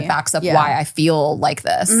data that backs up why I feel like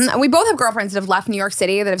this. And we both have girlfriends that have left New York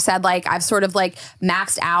City that have said like, I've sort of like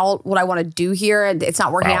maxed out what I want to do here. And it's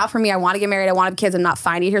not working out for me. I want to get married. I want to have kids. I'm not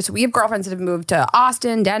finding it here. So we have girlfriends that have moved to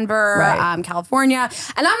Austin, Denver, California.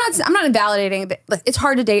 And I'm not invalidating that. Like, it's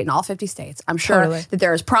hard to date in all 50 states. I'm sure that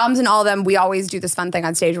there's problems in all of them. We always do this fun thing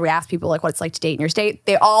on stage where we ask people like what it's like to date in your state.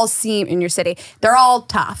 They all seem in your city. They're all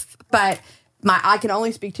tough, but I can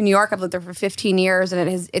only speak to New York. I've lived there for 15 years,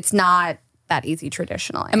 and it's not that easy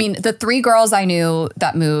traditionally. I mean, the 3 girls I knew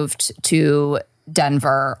that moved to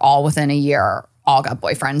Denver all within a year all got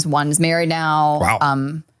boyfriends. One's married now.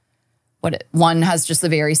 Wow. One has just a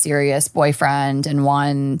very serious boyfriend,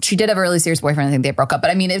 and she did have a really serious boyfriend. I think they broke up,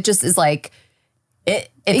 but I mean, it just is like if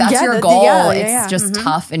that's your goal, it's just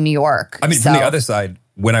tough in New York. I mean, from the other side,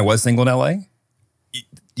 when I was single in LA,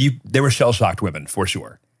 they were shell-shocked women for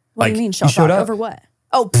sure. What do you mean shell-shocked? Over what?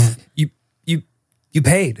 Oh, you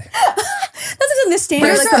paid. That doesn't the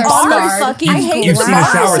standards Like the they're bar scarred. is fucking You've seen a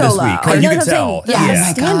shower this week. Like, you know could what I'm tell. saying? Yeah,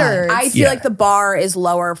 Yeah. standards. I feel like the bar is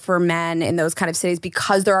lower for men in those kind of cities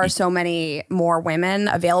because there are so many more women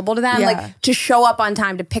available to them. Yeah. Like to show up on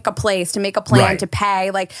time, to pick a place, to make a plan, to pay.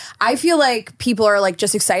 Like I feel like people are like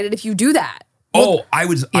just excited if you do that. I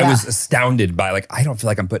was astounded by like, I don't feel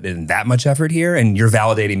like I'm putting in that much effort here, and you're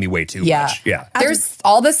validating me way too much. Yeah. There's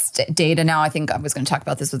all this data now. I think I was going to talk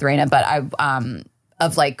about this with Raina, but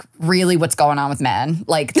of like really what's going on with men.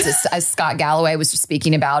 Like as Scott Galloway was just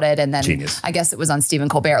speaking about it, and then I guess it was on Stephen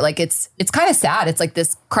Colbert. Like it's kind of sad. It's like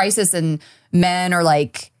this crisis, and men are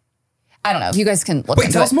like, I don't know. If you guys can look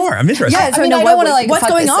into tell us more. I'm interested. Yeah, I mean, I don't want to like what's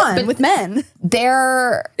going this, on with men.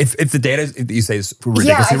 They're if the data that you say is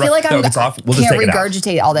ridiculously I feel like it's off. We'll just can't take it out.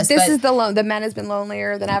 regurgitate all this. This but is the men has been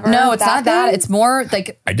lonelier than ever. no, it's not that. It's more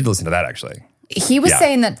like I did listen to that actually. he was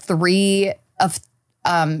saying that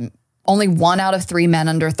only 1 out of 3 men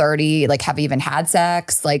under 30 like have even had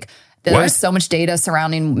sex. Like there's so much data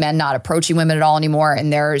surrounding men not approaching women at all anymore,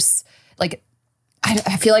 and there's like.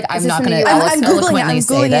 I feel like I'm not going to eloquently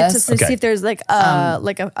say this. to see if there's like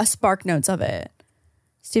a spark notes of it.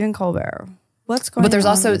 Stephen Colbert. What's going on? But there's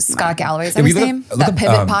also Scott Galloway. Is that his name? That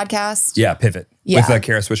Pivot podcast? Yeah, Pivot. Yeah. With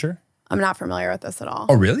Kara Swisher? I'm not familiar with this at all.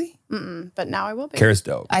 Oh, really? But now I will be. Kara's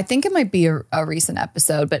dope. I think it might be a recent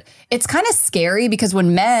episode, but it's kind of scary because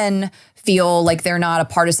when men feel like they're not a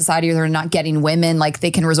part of society or they're not getting women, like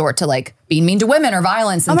they can resort to like being mean to women or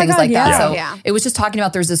violence and things like that. So it was just talking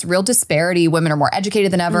about there's this real disparity. Women are more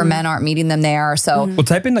educated than ever. Men aren't meeting them there. So well,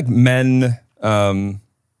 type in like men.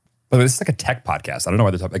 But this is like a tech podcast. I don't know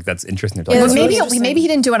why they're talking. Like that's interesting. Yeah, well, maybe he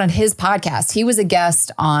didn't do it on his podcast. He was a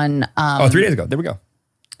guest on. 3 days ago. There we go.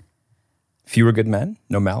 Fewer good men,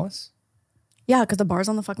 no malice. Yeah, because the bar's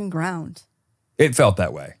on the fucking ground. It felt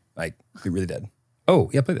that way. Like it really did. Oh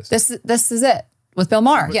yeah, play this. This is it with Bill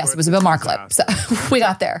Maher. Yes, it was a Bill Maher clip. So we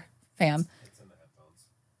got there, fam.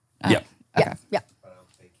 Yeah. Okay. Yeah.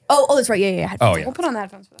 Oh, that's right. Yeah. Oh yeah. We'll put on the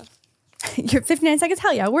headphones for this. You're 59 seconds.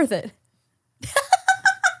 Hell yeah, worth it.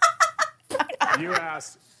 You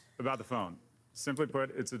asked about the phone. Simply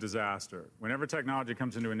put, it's a disaster. Whenever technology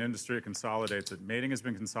comes into an industry, it consolidates it. Mating has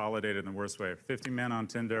been consolidated in the worst way. 50 men on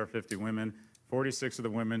Tinder, 50 women. 46 of the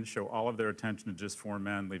women show all of their attention to just 4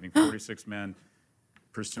 men, leaving 46 men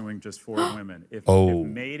pursuing just 4 women. If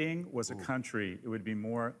mating was a country, it would be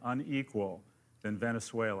more unequal than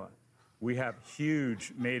Venezuela. We have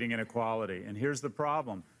huge mating inequality. And here's the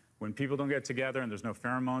problem. When people don't get together and there's no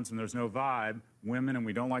pheromones and there's no vibe, women, and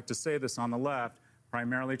we don't like to say this on the left,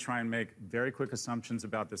 primarily try and make very quick assumptions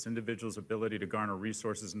about this individual's ability to garner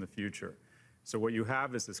resources in the future. So what you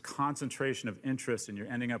have is this concentration of interest, and you're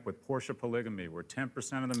ending up with Porsche polygamy, where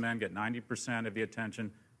 10% of the men get 90% of the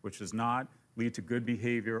attention, which does not lead to good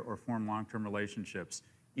behavior or form long-term relationships.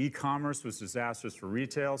 E-commerce was disastrous for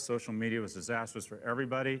retail. Social media was disastrous for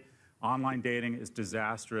everybody. Online dating is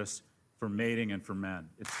disastrous for mating and for men.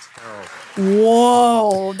 It's terrible.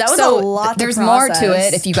 Whoa, that was a lot. There's more to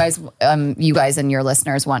it. If you guys and your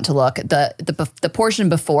listeners want to look, the portion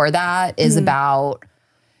before that is about.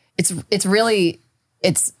 It's really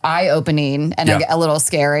eye-opening and a little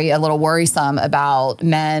scary, a little worrisome about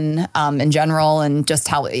men in general, and just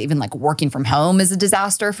how even like working from home is a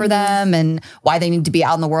disaster for them, and why they need to be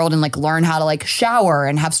out in the world and like learn how to like shower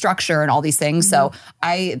and have structure and all these things. So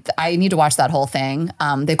I need to watch that whole thing. They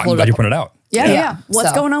I'm pulled glad it up. you pointed it out. Yeah.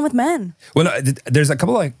 What's going on with men? Well, no, there's a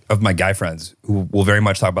couple of my guy friends who will very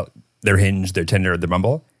much talk about their Hinge, their Tinder, their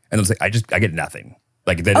Bumble, and they'll say, I get nothing.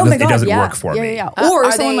 Like it doesn't work for me. Yeah. Or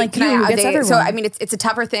Are someone they- like can you I- who are gets they- everyone. So I mean, it's a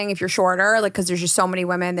tougher thing if you're shorter, like because there's just so many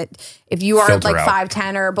women that if you are Filter like out.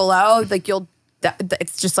 5'10" or below, like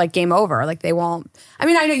it's just like game over. Like they won't. I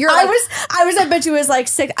mean, I know you're. I Like, was. I bet you was like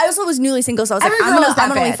 6. I also was newly single, so I was like, Every I'm girl is that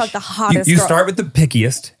gonna only bitch. fuck the hottest. You girl. start with the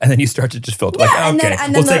pickiest, and then you start to just filter. Like, and okay,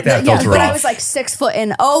 then we'll take that filter but off. I was like 6 foot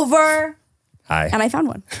and over, Hi, and I found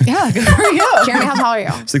one. Yeah, good for you. Jeremy, how tall are you?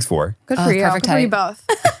 6'4". Good for you. perfect Good for you height.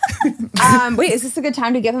 both. Wait, is this a good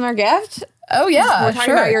time to give them our gift? Oh yeah, We're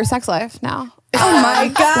talking about your sex life now. Oh my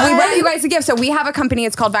god! We brought you guys a gift. So we have a company.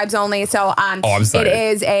 It's called Vibes Only. So I'm excited. it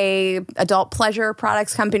is a adult pleasure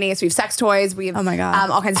products company. So we have sex toys. We have Oh my God.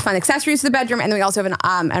 all kinds of fun accessories for the bedroom, and then we also have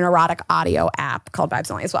an erotic audio app called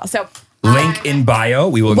Vibes Only as well. So Link in bio.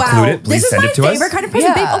 We will include it. Please this send is it to my us. favorite kind of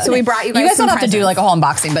present. Yeah. so we brought you guys. You guys some don't have to do presents. like a whole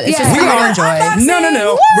unboxing, but it's Yeah. just We we are enjoy.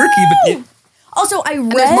 No. We're keeping it. Also, I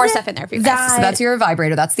read there's more stuff in there for you guys. So that's your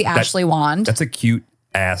vibrator. That's the Ashley wand. That's a cute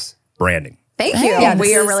ass branding. Thank you. Yeah, we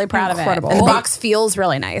this are is really proud incredible. of it. And the box feels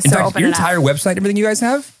really nice. In So fact, open your it up. entire website, everything you guys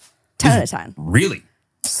have, 10 out of 10. really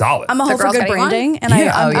solid. I'm a The hoe for girls good getting one? branding, and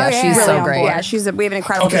Yeah. I'm Oh, yeah, she's really so on great. board. Yeah, we have an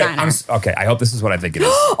incredible designer. Okay. I hope this is what I think it is.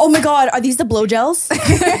 Oh my god, are these the blow gels?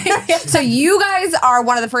 So you guys are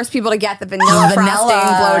one of the first people to get the vanilla frosting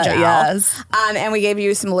blow gel. yes. And we gave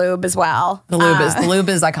you some lube as well. The lube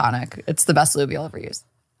is iconic. It's the best lube you'll ever use.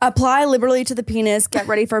 Apply liberally to the penis. Get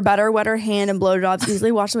ready for better, wetter hand and blowjobs.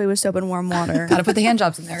 Easily wash away with soap and warm water. Got to put the hand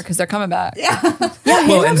jobs in there because they're coming back.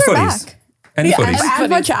 Well, and footies. And footies.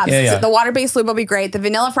 And foot jobs. Yeah. So the water-based lube will be great. The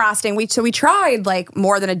vanilla frosting, we tried like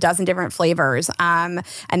more than a dozen different flavors. And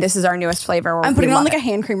this is our newest flavor. I'm putting it on like a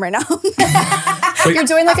hand cream right now. You're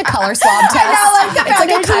doing like a color swab test. It's like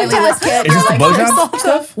a Kylie lip kit. Is this the blowjob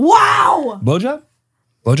stuff? Wow. Blowjob?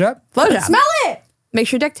 blowjob. Smell it.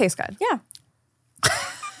 Makes your dick taste good. Yeah.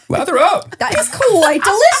 Lather up. That is quite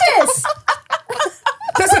delicious.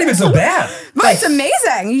 That's not even so bad. But it's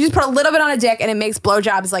amazing. You just put a little bit on a dick and it makes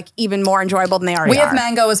blowjobs like even more enjoyable than they already We are. have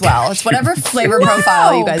mango as well. It's whatever flavor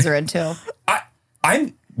profile you guys are into.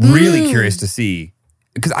 I'm really curious to see,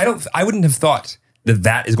 because I wouldn't have thought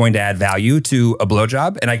that is going to add value to a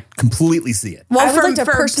blowjob, and I completely see it. Well, I would like to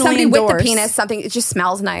for personally somebody with endorse. the penis, it just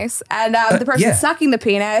smells nice. And the person yeah. sucking the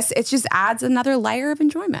penis, it just adds another layer of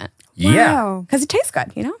enjoyment. Yeah. Wow. Because it tastes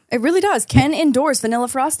good, you know? It really does. Ken endorse vanilla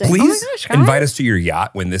frosting. Please gosh, guys. invite us to your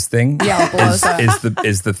yacht when this thing blows up.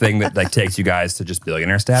 is the thing that like takes you guys to just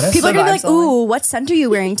billionaire status. People are gonna be like, Vibes only. "Ooh, what scent are you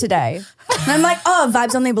wearing today?" And I'm like, "Oh,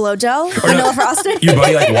 Vibes Only blow gel, vanilla frosting." Your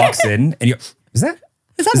buddy like walks in and you go, is that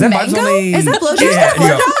Vibes Vibes Only? Is that blowjob? Yeah. And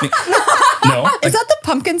you go, no. Is that the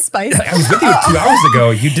pumpkin spice? I was with you 2 hours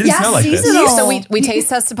ago. You didn't Yeah, smell like this. seasonal. So we taste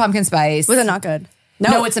tested pumpkin spice. Was it not good?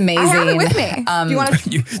 No, it's amazing. I have it with me. Do you want to?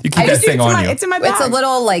 You keep that thing on you. It's in my bag. It's a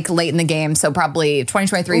little like late in the game, so probably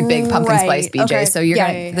 2023 big pumpkin spice BJ. Okay. So you're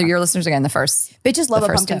Yeah, gonna, your listeners are getting the first. Bitches love the a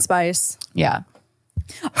first pumpkin tip. spice. Yeah.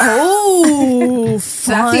 Oh,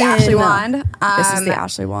 So that's the Ashley wand. This is the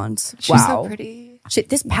Ashley wand. She's Wow. so pretty. Shit,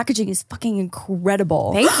 this packaging is fucking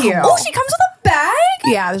incredible. Thank you. Oh, she comes with a bag?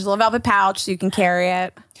 Yeah, there's a little velvet pouch so you can carry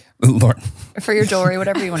it. Lauren. For your jewelry,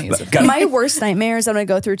 whatever you want to use it for. Got it. My worst nightmare is I'm going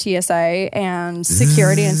to go through TSA and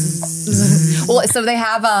security and Well, so they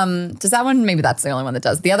have does that one, maybe that's the only one that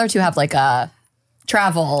does. The other two have like a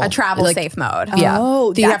travel like, safe mode. Yeah.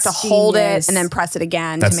 Oh, So you have to that's hold genius. it and then press it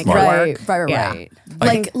again That's to make smart. it work. Right.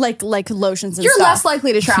 Yeah. Like lotions and You're stuff. less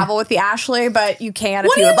likely to travel with the Ashley, but you can if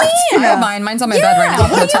What do you you would like to. mean? I have mine. Mine's on my bed right now at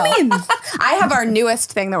the What do hotel. you mean? I have our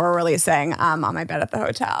newest thing that we're releasing on my bed at the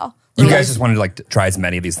hotel. You guys just wanted to like try as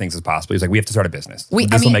many of these things as possible. He's like, we have to start a business.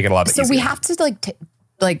 This will make it a lot bit so easier. we have to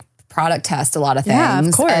like product test a lot of things. Yeah,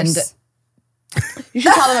 of course. And You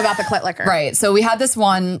should tell them about the clit liquor. right. So we had this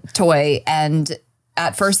one toy and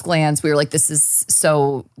at first glance, we were like, this is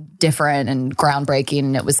so different and groundbreaking.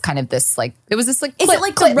 And it was kind of this like, is it like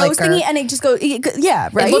the rose thingy and it just goes, yeah,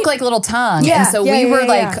 right? It looked like a little tongue. Yeah, and so we were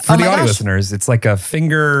like, For the audio listeners, it's like a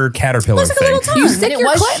finger caterpillar thing. Like a little tongue. You stick your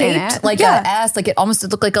was clit in shaped it. Like an S, like it almost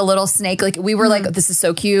looked like a little snake. Like we were like, this is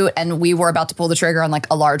so cute. And we were about to pull the trigger on like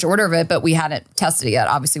a large order of it, but we hadn't tested it yet.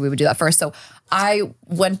 Obviously we would do that first. So I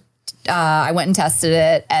went and tested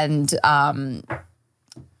it and,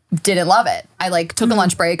 didn't love it. I like took a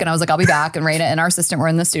lunch break and I was like, I'll be back. And Raina and our assistant were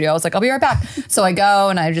in the studio. I was like, I'll be right back. So I go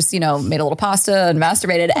and I just, made a little pasta and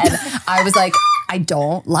masturbated. And I was like, I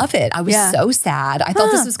don't love it. I was so sad. I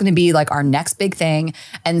thought this was going to be like our next big thing.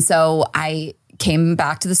 And so I came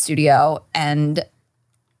back to the studio and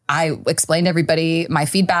I explained to everybody my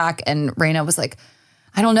feedback. And Raina was like,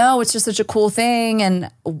 I don't know. It's just such a cool thing.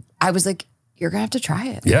 And I was like, you're going to have to try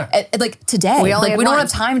it. Yeah. Like today. We don't have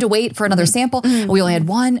time to wait for another sample. We only had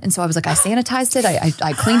one. And so I was like, I sanitized it.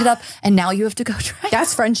 I cleaned it up. And now you have to go try it.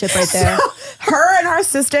 That's friendship right there. So, her and our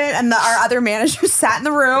assistant and our other manager sat in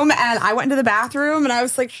the room, and I went into the bathroom, and I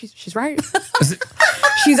was like, she's right.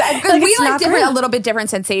 She's like, we like a little bit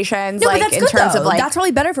different sensations, like in terms of like that's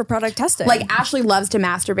probably better for product testing. Like Ashley loves to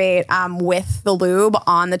masturbate with the lube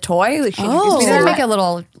on the toy. Like, she make it a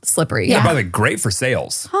little slippery. Yeah, by the way, great for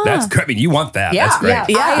sales. That's good. I mean, you want that. That's great.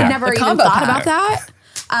 I had never even thought about that.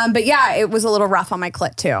 But yeah, it was a little rough on my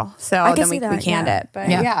clit too. So then we canned it.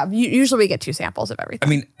 But usually we get 2 samples of everything. I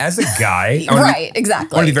mean, as a guy,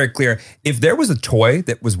 exactly. I want to be very clear. If there was a toy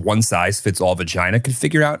that was one size fits all vagina could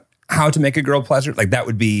figure out how to make a girl pleasure, like that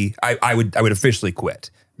would be, I would officially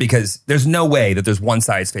quit. Because there's no way that there's one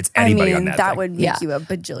size fits anybody on that that thing. would make you a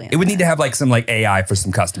bajillion. It would need to have like some like AI for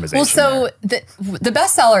some customization. Well, so the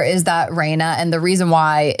best seller is that Raina, and the reason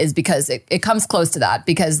why is because it comes close to that,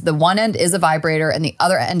 because the one end is a vibrator and the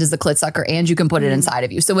other end is the clit sucker, and you can put it inside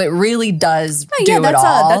of you. So it really does do it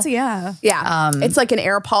all. Yeah. It's like an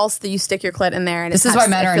air pulse that you stick your clit in there. And this is why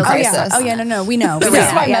men are in crisis. No, we know. This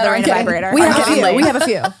is why men are in a vibrator. We have a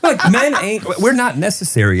few. Look, we're not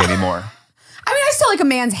necessary anymore. I mean, I still like a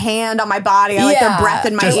man's hand on my body. I like their breath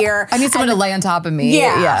in my ear. I need someone to lay on top of me.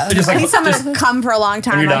 Yeah. I need someone to come for a long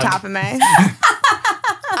time on top of me.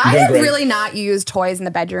 I have really not used toys in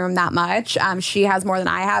the bedroom that much. She has more than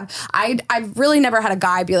I have. I've really never had a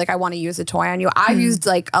guy be like, I want to use a toy on you. I've used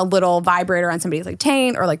like a little vibrator on somebody's like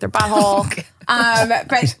taint or like their butthole.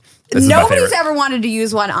 But nobody's ever wanted to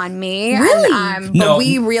use one on me. Really? And, but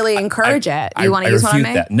we really encourage it. You want to use one on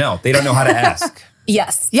me? That. No, they don't know how to ask.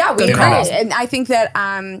 Yes. Yeah, we encourage it. And I think that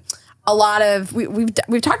a lot of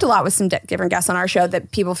we've talked a lot with some different guests on our show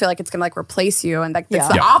that people feel like it's gonna like replace you, and like it's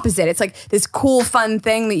the opposite. It's like this cool, fun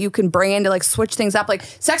thing that you can bring in to like switch things up. Like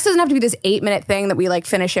sex doesn't have to be this 8-minute thing that we like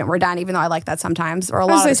finish it and we're done. Even though I like that sometimes, or a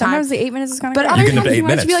lot of the time. Sometimes the 8 minutes is kind of. But other times you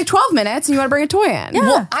want it to be like 12 minutes and you want to bring a toy in. Yeah.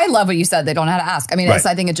 Well, I love what you said. They don't know how to ask. I mean, I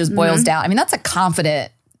think it just boils down. I mean, that's a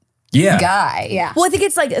confident. Guy. Yeah. Well, I think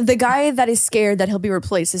it's like the guy that is scared that he'll be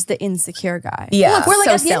replaced is the insecure guy. Yeah. Look, we're like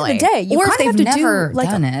at the end of the day, you or if kind of they've have to never do like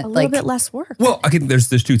done a little bit less work. Well, okay, there's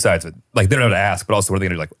 2 sides of it. Like they don't know how to ask, but also what are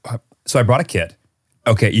they gonna do? Like, so I brought a kit.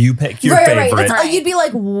 Okay, you pick your favorite. Right. You'd be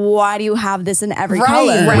like, why do you have this in every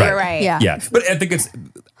color? Right. Yeah. But I think it's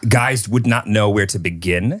guys would not know where to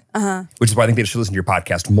begin, which is why I think they should listen to your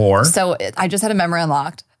podcast more. So I just had a memory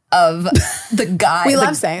unlocked of the guy. We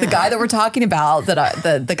love saying the guy that we're talking about,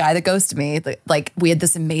 that the guy that goes to me. Like we had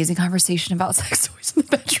this amazing conversation about sex toys in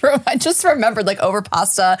the bedroom. I just remembered like over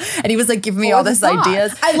pasta, and he was like giving me all these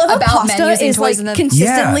ideas. I love about how pasta men using is toys like in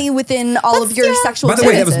consistently within all of your sexual. By the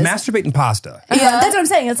way, that was experiences. masturbating pasta. Yeah, that's what I'm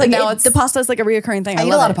saying. It's like now the pasta is like a reoccurring thing. I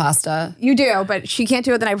eat a lot of pasta. You do, but she can't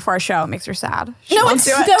do it the night before a show. It makes her sad. No, it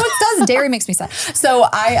doesn't. Dairy makes me sad. So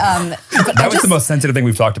that was the most sensitive thing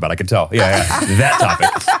we've talked about. I can tell. Yeah. That topic.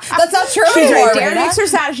 That's not true. She's right. Dairy makes her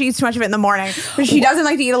sad if she eats too much of it in the morning. But she doesn't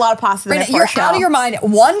like to eat a lot of pasta the night before a show. You're out of your mind.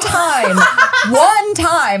 One time,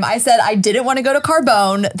 I said I didn't want to go to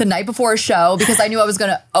Carbone the night before a show because I knew I was going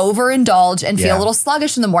to overindulge and feel a little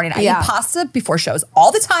sluggish in the morning. I eat pasta before shows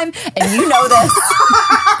all the time, and you know this.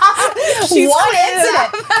 One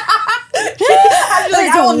incident.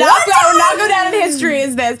 I will not go down in history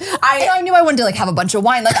as this. I knew I wanted to like have a bunch of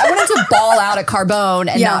wine. Like I wanted to ball out at Carbone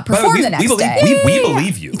and not perform the next day. We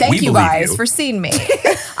believe you. Thank you guys for seeing me.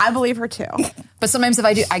 I believe her too. But sometimes if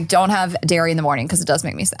I don't have dairy in the morning because it does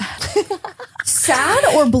make me sad.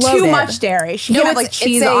 Sad or bloated? Too much dairy. She can have like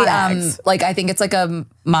cheese on eggs. Like I think it's like a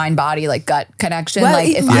mind body like gut connection. Well, like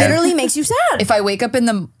it literally makes you sad. If I wake up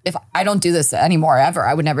if I don't do this anymore ever,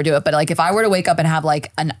 I would never do it. But like if I were to wake up and have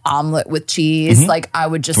like an omelet with cheese, like I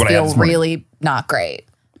would just feel really not great.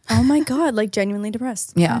 Oh my God, like genuinely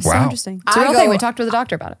depressed. Yeah. That's so Wow. interesting. It's a real thing. We talked to the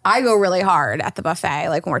doctor about it. I go really hard at the buffet,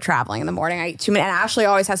 like when we're traveling in the morning. I eat too many, and Ashley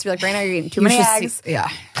always has to be like, Raina, you're eating too many eggs. Yeah.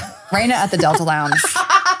 Raina at the Delta Lounge,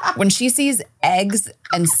 when she sees eggs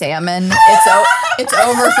and salmon, it's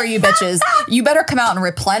over for you bitches. You better come out and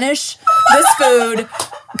replenish this food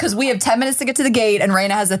because we have 10 minutes to get to the gate and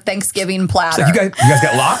Raina has a Thanksgiving platter. So you guys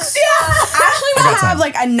got locks? Yeah. Ashley will have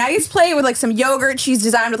like a nice plate with like some yogurt. She's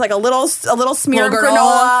designed with like a little smear of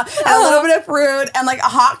granola and a little bit of fruit and like a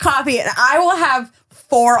hot coffee. And I will have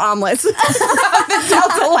 4 omelets at the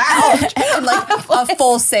Delta Lounge. And like a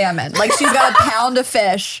full salmon. Like she's got a pound of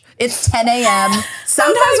fish. It's 10 a.m.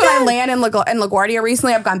 Sometimes when I land in LaGuardia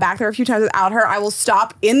recently, I've gone back there a few times without her. I will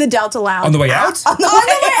stop in the Delta Lounge. On the way out? On the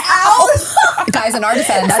way out. Guys, in our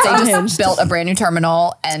defense, they just built a brand new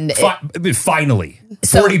terminal and Finally,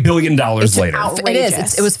 $40 billion later.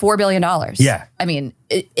 Outrageous. It was $4 billion. Yeah. I mean,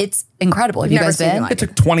 it's incredible. Have you guys been? It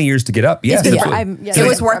took 20 years to get up. Yes. It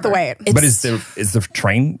was worth the wait. But is the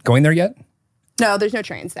train going there yet? No, there's no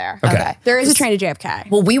trains there. Okay. There is a train to JFK.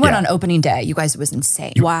 Well, we went on opening day. You guys, it was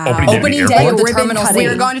insane. Wow. Opening day of the terminal. We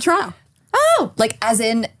were going to Toronto. Oh, like as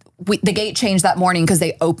in the gate changed that morning because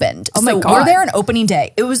they opened. Oh my God. We're there on opening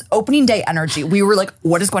day. It was opening day energy. We were like,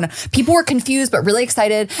 what is going on? People were confused but really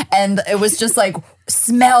excited. And it was just like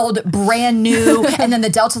smelled brand new. And then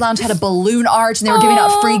the Delta Lounge had a balloon arch and they were giving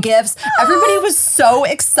out free gifts. Everybody was so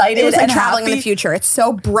excited. It was like and traveling in the future. It's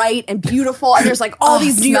so bright and beautiful. And there's like all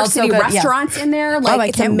these New York City restaurants in there. Like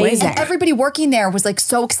it's amazing. And everybody working there was like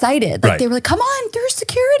so excited. Like they were like, come on, there's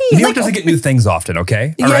security. New York doesn't get new things often,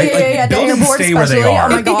 okay? All right? Yeah. Buildings stay where they are.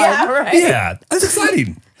 Oh my God. Yeah, right. Yeah, that's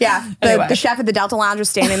exciting. Yeah, the chef at the Delta Lounge was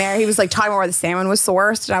standing there. He was like talking about where the salmon was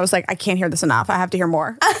sourced. And I was like, I can't hear this enough. I have to hear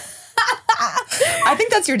more. I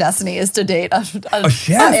think that's your destiny is to date a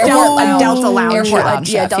chef. A Delta Lounge. Airport lounge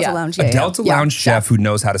Yeah, chef, Delta Lounge. A Delta Lounge chef who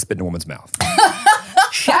knows how to spit in a woman's mouth.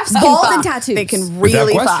 Chefs Bald can and fuck. tattoos. They can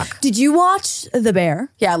really Without question. fuck. Did you watch The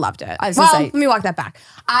Bear? Yeah, I loved it. I was gonna say- let me walk that back.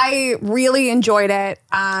 I really enjoyed it.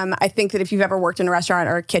 I think that if you've ever worked in a restaurant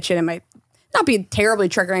or a kitchen, it might not be terribly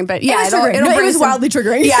triggering, but yeah, it was wildly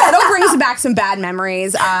triggering. Yeah, it'll bring back some bad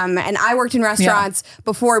memories. And I worked in restaurants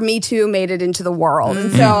before Me Too made it into the world.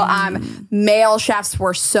 And so male chefs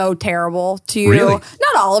were so terrible to Really?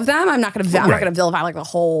 not all of them. I'm not going to vilify like the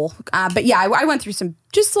whole. But yeah, I went through some,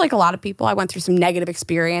 just like a lot of people, I went through some negative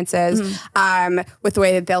experiences with the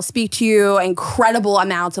way that they'll speak to you, incredible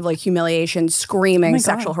amounts of like humiliation, screaming,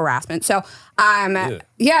 sexual harassment. So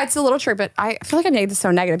yeah, it's a little true, but I feel like I made this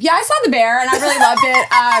so negative. Yeah, I saw The Bear and I really loved it.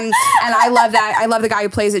 And I love that. I love the guy who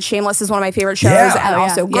plays it. Shameless is one of my favorite shows. Yeah. And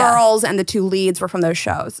also Girls, and the 2 leads were from those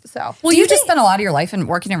shows. So well, you just spent a lot of your life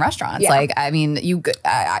working in restaurants. Yeah. Like, I mean,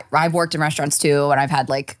 I've worked in restaurants too, and I've had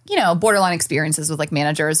like, borderline experiences with like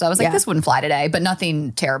managers. So I was like, this wouldn't fly today, but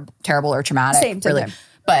nothing terrible or traumatic. Same.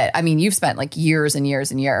 But I mean, you've spent like years and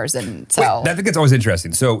years and years, and so I think it's always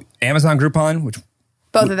interesting. So Amazon Groupon, which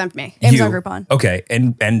both of them for me. Amazon Groupon. Okay,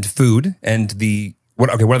 and food and what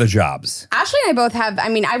are the jobs? Ashley and I both have,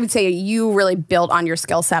 I would say you really built on your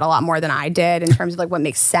skill set a lot more than I did in terms of like what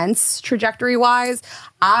makes sense trajectory wise.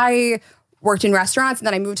 I worked in restaurants and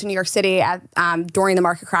then I moved to New York City during the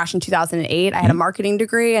market crash in 2008. I had a marketing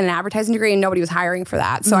degree and an advertising degree and nobody was hiring for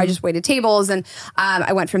that. So I just waited tables and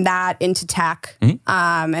I went from that into tech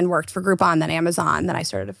and worked for Groupon, then Amazon. Then I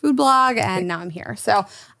started a food blog and now I'm here. So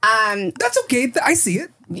that's okay. I see it.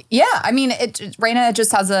 Yeah, I mean, Raina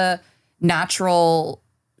just has a natural.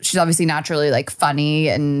 She's obviously naturally like funny,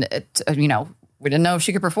 and we didn't know if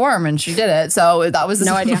she could perform, and she did it. So that was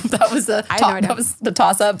no idea. That was the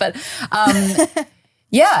toss up. But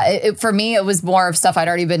yeah, for me, it was more of stuff I'd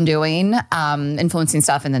already been doing, influencing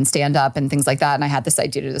stuff, and then stand up and things like that. And I had this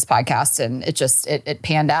idea to do this podcast, and it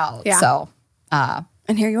panned out. Yeah. So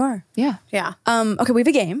And here you are. yeah. Okay, we have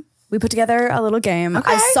a game. We put together a little game.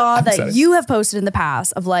 Okay. I saw that excited. you have posted in the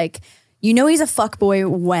past of like, he's a fuckboy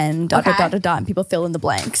when ... and people fill in the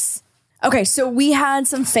blanks. Okay, so we had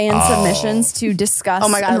some fan submissions to discuss Oh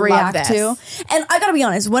my God, I and love react to. this. And I gotta be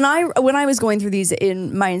honest, when I was going through these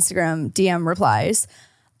in my Instagram DM replies,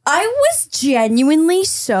 I was genuinely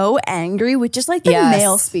so angry with just like the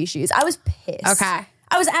male species. I was pissed. Okay.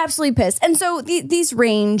 I was absolutely pissed. And so these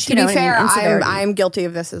range, to be fair, I'm guilty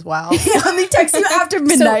of this as well. Let me text you after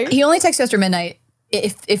midnight. So he only texts you after midnight.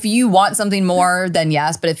 If you want something more, then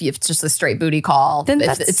yes. But if it's just a straight booty call, then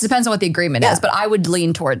it depends on what the agreement is. But I would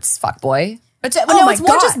lean towards fuckboy. But Oh no, my it's more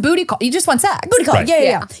God. just booty call. You just want sex. Booty call, Right.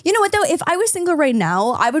 yeah. You know what though? If I was single right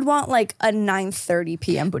now, I would want like a 9:30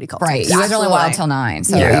 p.m. booty call. Right. text. You guys are only wild till 9.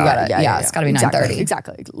 So you gotta, it's gotta be 9:30.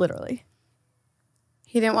 Exactly. Literally.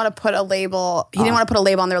 He didn't want to put a label. He didn't want to put a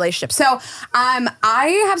label on the relationship. So,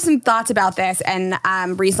 I have some thoughts about this. And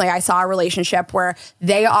recently, I saw a relationship where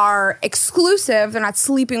they are exclusive. They're not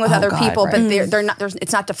sleeping with other people, but they're not.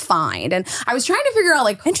 It's not defined. And I was trying to figure out,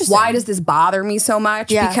 like, why does this bother me so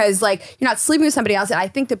much? Yeah. Because, like, you're not sleeping with somebody else, and I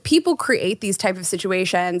think that people create these type of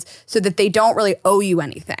situations so that they don't really owe you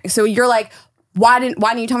anything. So you're like, why didn't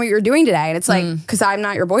you tell me what you were doing today? And it's like, because I'm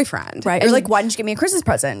not your boyfriend. Right. And or like, why didn't you give me a Christmas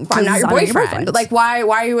present? I'm not your boyfriend. Like, why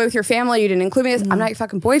are you with your family? You didn't include me. I'm not your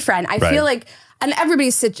fucking boyfriend. I feel like, and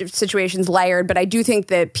everybody's situation's layered, but I do think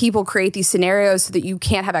that people create these scenarios so that you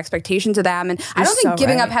can't have expectations of them. And I don't think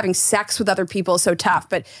giving up having sex with other people is so tough,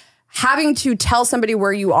 but having to tell somebody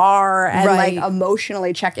where you are and like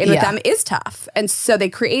emotionally check in with them is tough. And so they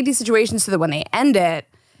create these situations so that when they end it,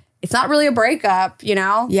 it's not really a breakup, you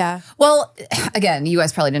know? Yeah. Well, again, you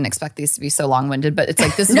guys probably didn't expect these to be so long-winded, but it's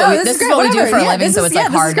like, this is what we do for a living, so it's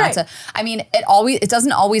like hard not to. I mean, it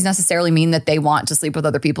doesn't always necessarily mean that they want to sleep with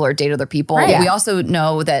other people or date other people. Right. We also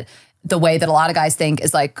know that the way that a lot of guys think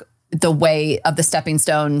is like the way of the stepping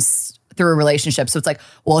stones through a relationship. So it's like,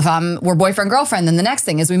 well, if we're boyfriend, girlfriend, then the next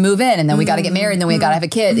thing is we move in and then we got to get married and then we got to have a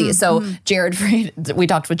kid. So Jared Fried, we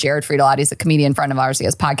talked with Jared Fried a lot. He's a comedian friend of ours. He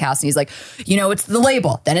has podcasts and he's like, it's the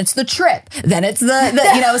label, then it's the trip, then it's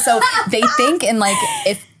the so they think in like,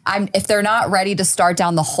 if they're not ready to start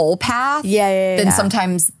down the whole path, then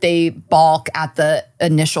sometimes they balk at the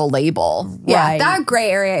initial label. Yeah, that gray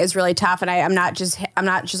area is really tough, and I'm not just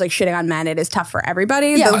like shitting on men. It is tough for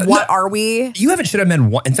everybody. Yeah, what are we? You haven't shit on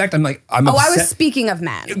men. In fact, I'm upset. I was speaking of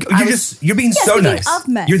men. You're being so nice. Of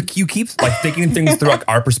men. You keep like thinking things through like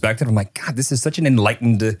our perspective. I'm like, God, this is such an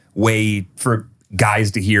enlightened way for guys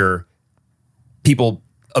to hear people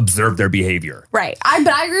observe their behavior. Right.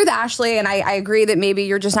 But I agree with Ashley, and I agree that maybe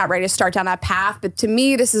you're just not ready to start down that path. But to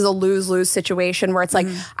me, this is a lose-lose situation where it's like,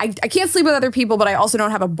 I can't sleep with other people, but I also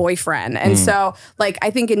don't have a boyfriend. And so, like,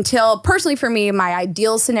 I think personally for me, my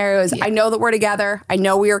ideal scenario is I know that we're together, I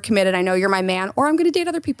know we are committed, I know you're my man, or I'm going to date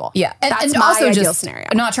other people. Yeah. That's my also ideal scenario.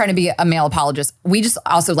 I'm not trying to be a male apologist. We just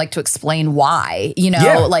also like to explain why,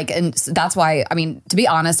 and so that's why, I mean, to be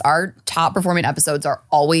honest, our top performing episodes are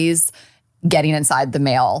always getting inside the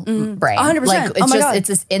male brain. 100%. Like, it's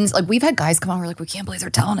just this, like, we've had guys come on, we're like, we can't believe they're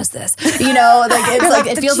telling us this. Like, it's like,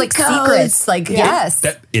 it feels like secrets. Like, yes.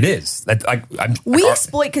 It is. We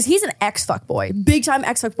exploit, because he's an ex-fuckboy. Big time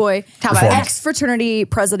ex-fuckboy. Ex-fraternity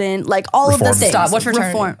president. Like, all of the things. Stop. What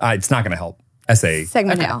fraternity? It's not going to help. SA.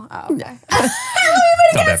 Segment now. Oh, okay.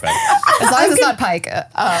 It's not that bad. As long as it's not Pike.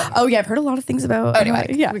 I've heard a lot of things about. Anyway.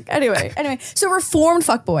 Anyway. So reformed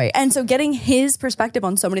fuckboy. And so getting his perspective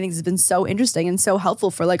on so many things has been so interesting and so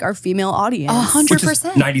helpful for like our female audience. 100%. Which is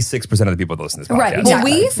 96% of the people that listen to this podcast. Right.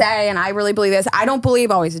 Exactly. Well, we say, and I really believe this, I don't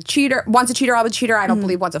believe always a cheater, once a cheater, always a cheater. I don't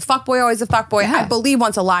believe once a fuckboy, always a fuckboy. I believe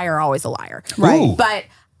once a liar, always a liar. Right. Ooh. But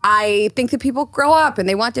I think that people grow up and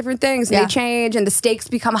they want different things and they change, and the stakes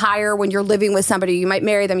become higher when you're living with somebody. You might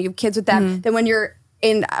marry them, you have kids with them, than when you're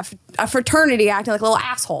in a fraternity acting like a little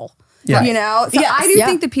asshole. Yeah. You know? So I do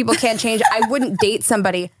think that people can change. I wouldn't date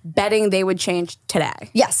somebody betting they would change today.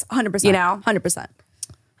 Yes, 100%. You know? 100%.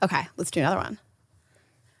 Okay, let's do another one.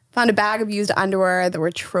 Found a bag of used underwear that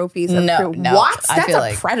were trophies of No. What? I That's feel a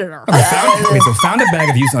like- predator. Found a bag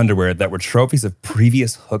of used underwear that were trophies of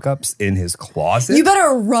previous hookups in his closet. You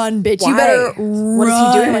better run, bitch. You better run. What is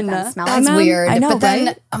he doing with them? Smelling That's them? weird. I know, but then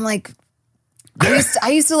right? I'm like, I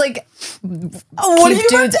used to like what keep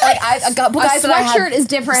dudes. Like, a couple A guys that I had, sweatshirt is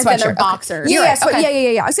different than their Sweatshirt. boxers. Okay. Yeah,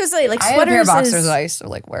 Right. yeah. I was gonna say like I had a pair of sweaters boxers is, that I used to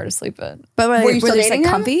like wear to sleep in. but Were you were still they just dating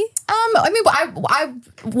like them? comfy? I mean, I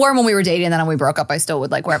wore them when we were dating, and then when we broke up, I still would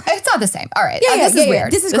like wear them. It's not the same. All right. This is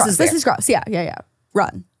weird. This is gross. This is gross. Yeah.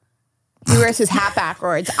 Run. He wears his hat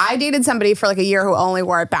backwards. I dated somebody for like a year who only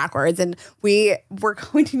wore it backwards, and we were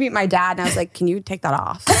going to meet my dad, and I was like, "Can you take that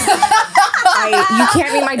off? You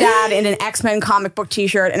can't meet my dad in an X-Men comic book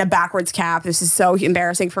T-shirt and a backwards cap. This is so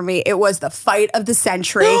embarrassing for me." It was the fight of the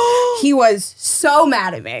century. He was so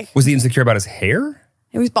mad at me. Was he insecure about his hair?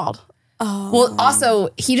 He was bald. Well, also,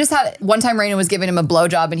 he just had one time Raina was giving him a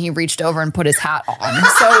blowjob and he reached over and put his hat on.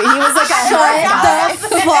 So he was like a hat guy.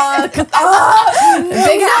 Fuck.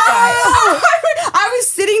 Big hat guy. I was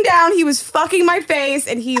sitting down. He was fucking my face,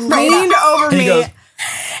 and he leaned over And he me. goes,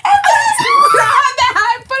 And grabbed the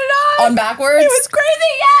hat and put it on. On backwards? It was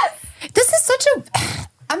crazy, yes. This is such a...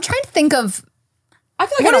 I'm trying to think of... I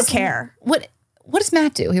feel like I don't care. What does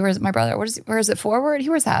Matt do? He wears, my brother, where is it forward? He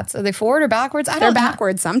wears hats. Are they forward or backwards? I They're don't know.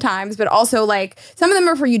 backwards sometimes, but also like some of them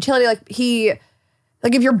are for utility. Like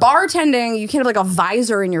if you're bartending, you can't have like a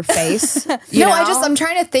visor in your face. I'm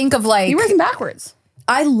trying to think of like... He wears them backwards.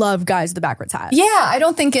 I love guys with the backwards hat. Yeah, I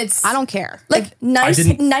don't think it's. I don't care. Like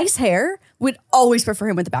nice hair. Would always prefer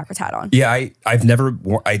him with the backwards hat on. Yeah, I've never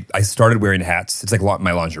worn, I started wearing hats. It's like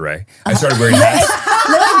my lingerie. I started wearing hats.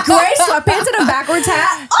 Like gray sweatpants and a backwards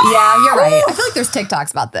hat. Yeah, you're right. I feel like there's TikToks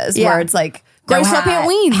about this where it's like gray no sweatpant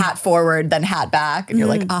ween. hat forward, then hat back, and you're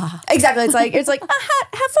like, Exactly. It's like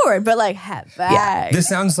hat forward, but like hat back. Yeah. This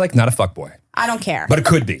sounds like not a fuckboy, I don't care. but it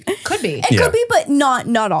could be. could be. It could be, but not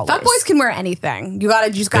always. Fuckboys can wear anything. You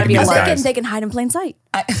just gotta They be can be alert. disguised. They can hide in plain sight.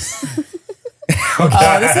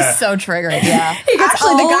 Oh, this is so triggering. Yeah.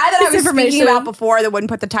 Actually, the guy that I was information speaking about before that wouldn't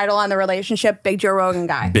put the title on the relationship, big Joe Rogan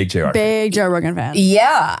guy. Big JR. Big Joe Rogan fan.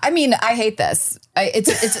 Yeah. I mean, I hate this. I think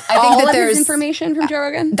All that of there's his information from Joe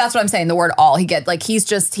Rogan. That's what I'm saying. The word all he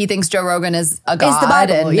thinks Joe Rogan is a god. the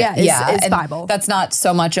Bible. And, Is and Bible. That's not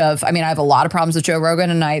so much of, I mean, I have a lot of problems with Joe Rogan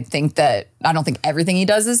and I don't think everything he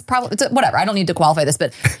does is probably, whatever. I don't need to qualify this,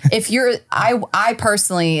 but if I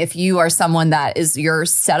personally, if you are someone that is your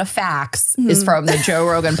set of facts is from the Joe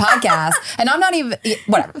Rogan podcast, and I'm not even,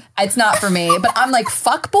 whatever, it's not for me, but I'm like,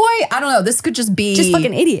 fuck boy. I don't know. This could just be. Just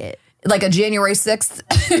fucking idiot. Like a January 6th.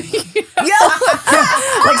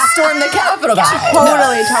 Like storm the Capitol guy.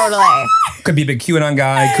 Totally. Could be a big QAnon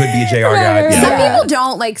guy. Could be a JR guy. Some Yeah. people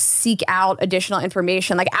don't like seek out additional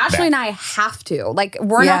information. Like Ashley and I have to. Like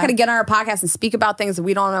we're not going to get on our podcast and speak about things that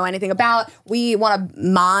we don't know anything about. We want to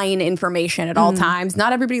mine information at all times.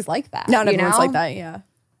 Not everybody's like that. Not everyone's like that, yeah.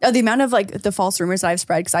 The amount of like the false rumors that I've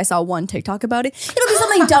spread because I saw one TikTok about it. It'll be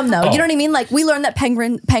something dumb though. You know what I mean? Like we learned that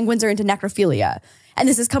penguins are into necrophilia. And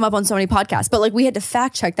this has come up on so many podcasts, but like we had to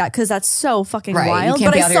fact check that because that's so fucking wild.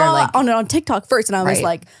 But I saw it on TikTok first, and I was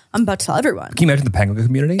like, I'm about to tell everyone. Can you imagine the penguin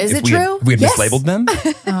community? Is if it we true? If we had Yes. mislabeled them.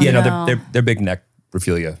 No, they're big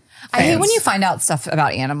necrophilia. I hate when you find out stuff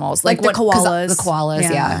about animals, Like the koalas. The koalas,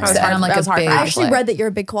 yeah. That was And hard- I'm like that was a hard big. for I actually Ashley. read that you're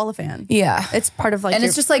a big koala fan. Yeah. It's part of like, And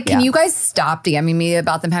it's just like, can you guys stop DMing me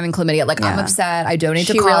about them having chlamydia? Like, I'm upset. I donate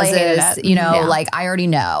to She really causes. hated it. You know, like I already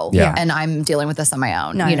know. Yeah. And I'm dealing with this on my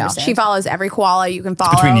own. No, I you know, understand. She follows every koala you can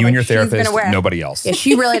follow. Between you and your Like, she's therapist, gonna wear- nobody else. Yeah,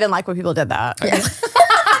 she really didn't like when people did that. I think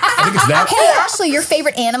it's that. Hey, Ashley, your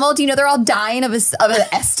favorite animal? Do you know they're all dying of an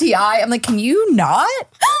STI? I'm like, can you not?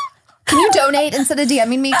 Can you donate instead of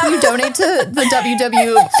DMing me? Can you donate to the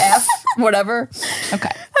WWF, whatever?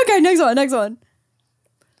 Okay, next one.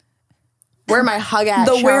 Where my hug at?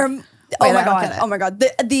 The shirt. where? Wait, Oh I my don't get god! it. Oh my god!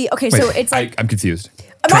 The okay, so it's like. I'm confused. Am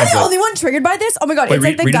I the Translate. only one triggered by this? Oh my god! Wait, It's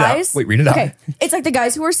like the read it out. guys. Wait, read it out. Okay, it's like the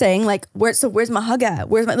guys who are saying like, where's my hug at?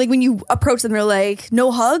 Where's my, like when you approach them, they're like,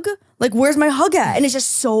 no hug. Like, where's my hug at? And it's just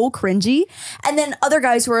so cringy. And then other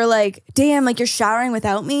guys who are like, damn, like you're showering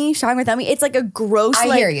without me. It's like a gross. I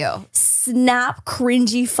like, hear you. Snap,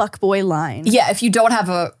 cringy fuckboy line. Yeah, if you don't have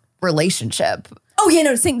a relationship. Oh yeah,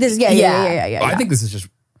 no, think this. Yeah. Oh, I think this is just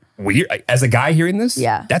weird. As a guy hearing this,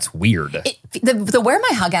 that's weird. The where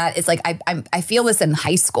my hug at is like I feel this in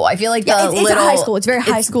high school. I feel like it's in high school. It's very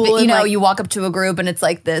high school. You and, know, like, you walk up to a group and it's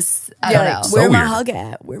like this. I don't know. Where my weird. hug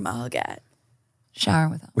at? Where my hug at? Shower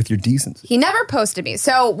with them. With your decency. He never posted me.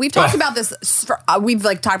 So we've talked about this. We've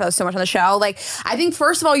like talked about this so much on the show. Like, I think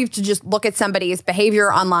first of all, you have to just look at somebody's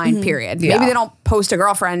behavior online, period. Yeah. Maybe they don't post a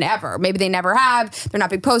girlfriend ever. Maybe they never have. They're not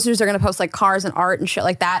big posters. They're going to post like cars and art and shit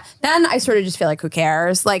like that. Then I sort of just feel like, who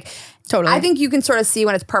cares? Like, Totally. I think you can sort of see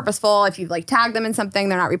when it's purposeful. If you like tag them in something,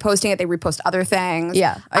 they're not reposting it. They repost other things.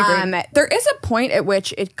 Yeah, I agree. There is a point at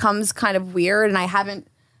which it comes kind of weird, and I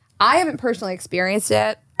haven't personally experienced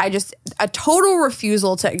it. A total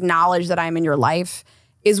refusal to acknowledge that I'm in your life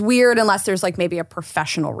is weird unless there's like maybe a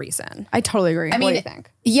professional reason. I totally agree. What do you think?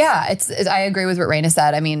 Yeah, I agree with what Raina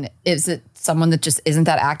said. I mean, is it someone that just isn't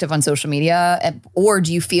that active on social media? Or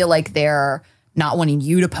do you feel like they're not wanting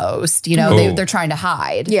you to post? You know, they're trying to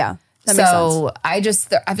hide. Yeah, that makes So I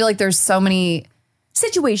feel like there's so many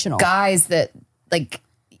situational guys that like,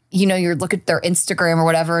 you know, you look at their Instagram or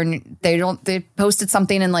whatever, and they posted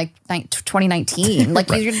something in like 2019. Like,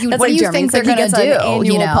 what do you think they're going to do?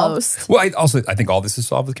 You know, post. Well, I think all this is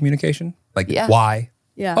solved with communication. Like, why?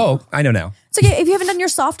 Yeah. Oh, I know now. It's okay if you haven't done your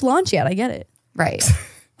soft launch yet. I get it. right?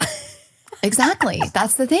 Exactly.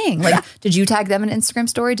 That's the thing. Like, did you tag them in an Instagram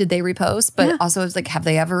story? Did they repost? But also, it's like, have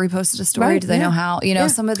they ever reposted a story? Right, Do they know how? You know,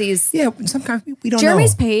 some of these. Yeah, sometimes we don't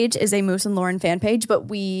Jeremy's know. page is a Moose and Lauren fan page, but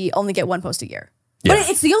we only get one post a year. Yeah. But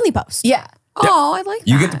it's the only post. Yeah. Oh, I like that.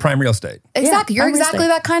 You get the prime real estate. Exactly. You're I'm exactly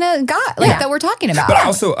listening. that kind of guy that we're talking about. But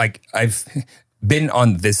also, like, I've been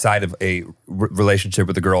on this side of a relationship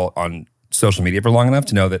with a girl on social media for long enough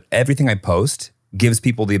to know that everything I post gives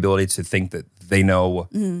people the ability to think that they know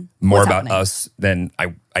more about us than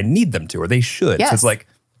I need them to, or they should. Yes. So it's like,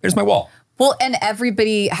 here's my wall. Well, and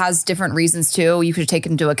everybody has different reasons too. You could take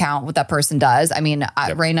into account what that person does. I mean,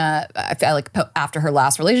 Raina, I feel like after her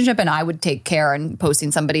last relationship, and I would take care in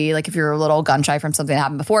posting somebody, like if you're a little gun shy from something that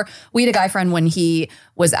happened before. We had a guy friend when he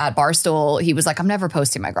was at Barstool, he was like, I'm never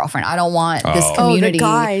posting my girlfriend. I don't want this community the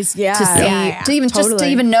guys, to see, to even just to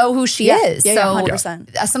even know who she is. Yeah, so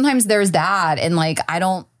 100%. Sometimes there's that. And like,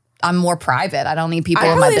 I'm more private. I don't need people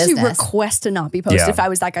in my I business. would request to not be posted if I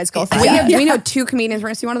was that guy's girlfriend. We know 2 comedians. We're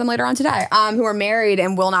going to see one of them later on today who are married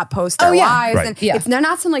and will not post their wives. Right. And they're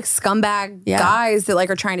not some like scumbag guys that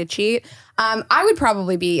like are trying to cheat. I would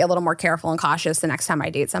probably be a little more careful and cautious the next time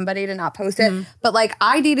I date somebody to not post it. But like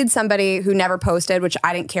I dated somebody who never posted, which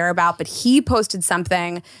I didn't care about, but he posted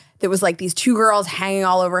something that was like these 2 girls hanging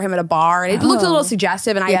all over him at a bar. And it looked a little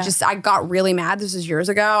suggestive. And I got really mad. This was years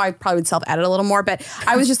ago. I probably would self-edit a little more. But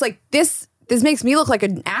I was just like, this makes me look like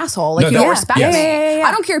an asshole. Like you don't respect me.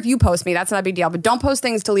 I don't care if you post me. That's not a big deal. But don't post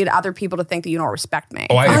things to lead other people to think that you don't respect me.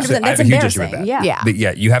 Oh, I have That's a huge issue with embarrassing. that. Yeah.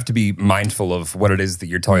 Yeah, you have to be mindful of what it is that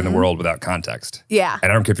you're telling the world without context. Yeah.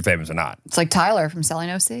 And I don't care if you're famous or not. It's like Tyler from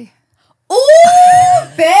Selling OC. Ooh,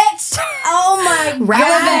 bitch. Oh my God.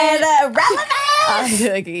 Relevant.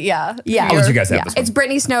 Yeah. I'll let you guys have this one. It's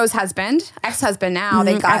Brittany Snow's husband, ex-husband now.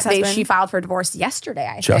 She filed for divorce yesterday,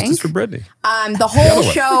 I think. Justice for Brittany. The whole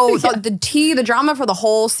show, the drama for the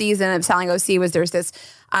whole season of Selling OC was there's this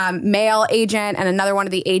male agent and another one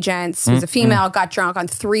of the agents who's a female got drunk on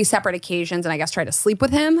 3 separate occasions and I guess tried to sleep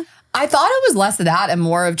with him. I thought it was less of that and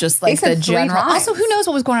more of just like the general. Also, who knows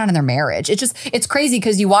what was going on in their marriage? It's crazy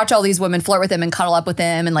because you watch all these women flirt with him and cuddle up with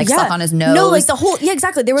him and like suck on his nose. No, like the whole,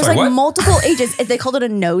 exactly. There was Sorry, like what? multiple agents. They called it a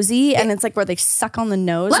nosy and it's like where they suck on the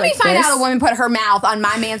nose. Let me like find this. out a woman put her mouth on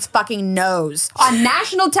my man's fucking nose on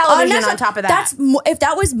national television on top of that. If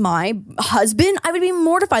that was my husband, I would be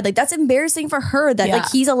mortified. Like that's embarrassing for her that like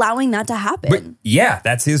he's allowing that to happen. But yeah,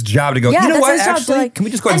 that's his job to go, Yeah, you know that's what, his job to, actually, like- can we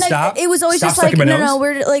just go ahead and stop? It was always Stop just like, sucking my no,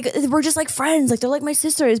 nose? we're just like friends. Like they're like my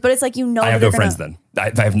sisters. But it's like, you know, I have that no they're friends gonna-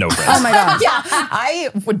 then. I have no friends. Oh my God. Yeah, I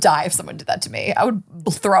would die if someone did that to me. I would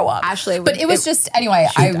throw up. Ashley would- but it was just anyway.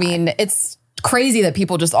 I mean, it's crazy that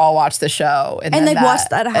people just all watch the show and And then they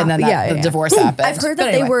watched that happen. and then the divorce happened. I've heard But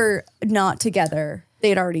that anyway. they were not together. They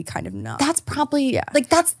had already kind of not. That's probably like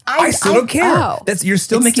that's. I still don't care. You're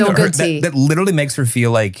still It's making still her good tea. that literally makes her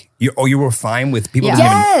feel like you were fine with people.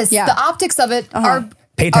 Yes, the optics of it are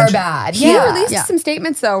Pay attention. bad. She released some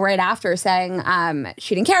statements though right after saying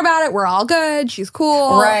she didn't care about it. We're all good. She's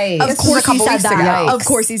cool. Right. Of This was course a couple he said weeks that. ago. Of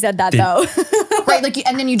course he said that though. Right, like,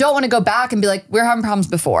 and then you don't want to go back and be like, we're having problems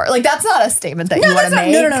before. Like, that's not a statement that you want to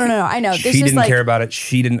make. No. I know. She didn't care about it.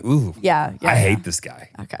 She didn't. Ooh. Yeah. I hate this guy.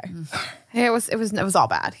 Okay. It was all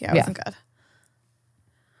bad. Yeah, it wasn't good.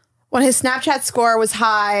 When his Snapchat score was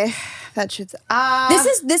high, that should.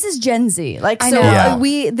 This is Gen Z. Like, I so know.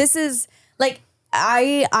 Yeah. this is like,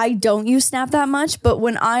 I don't use Snap that much, but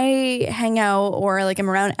when I hang out or like I'm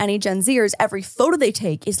around any Gen Zers, every photo they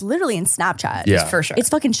take is literally in Snapchat. Yeah. For sure. It's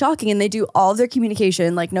fucking shocking. And they do all of their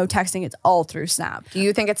communication, like no texting, it's all through Snap. Do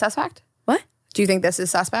you think it's suspect? What? Do you think this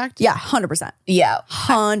is suspect? Yeah, 100%. Yeah.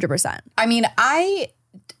 100%. I mean, I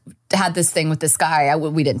had this thing with this guy.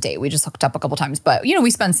 We didn't date. We just hooked up a couple times. But, you know,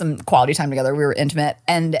 we spent some quality time together. We were intimate.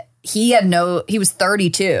 And he was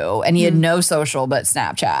 32 and he had no social but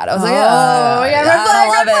Snapchat. I was like, oh,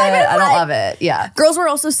 yeah, I don't love it. Yeah. Girls were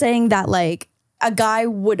also saying that like a guy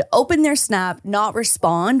would open their Snap, not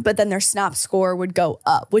respond, but then their Snap score would go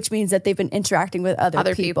up, which means that they've been interacting with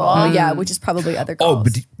other people. Yeah, which is probably other girls. Oh,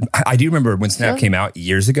 but I do remember when Snap came out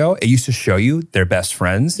years ago, it used to show you their best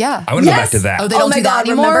friends. Yeah. I want to go back to that. Oh, they don't do that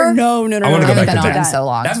anymore? Remember? No. I want to go back to been on that. in so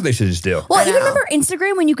long. That's what they should just do. Well, even remember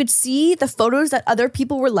Instagram when you could see the photos that other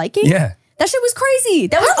people were liking? Yeah. That shit was crazy.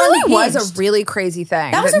 That That really unhinged. was a really crazy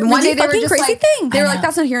thing. That was a One really day they were fucking just crazy like, thing. They were I like, know.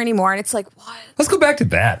 that's not here anymore. And it's like, what? Let's go back to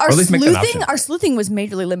that. Our or at least make that an option. sleuthing was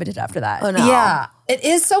majorly limited after that. Oh, no. Yeah. It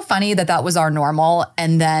is so funny that was our normal.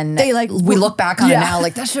 And then They, like, we look back on it yeah. now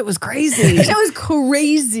like that shit was crazy. That was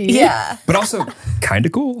crazy. Yeah. But also kind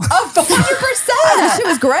of cool. 100%. That shit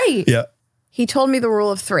was great. Yeah. He told me the rule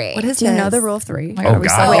of 3. What is Do you know this? the rule of 3? Oh, God,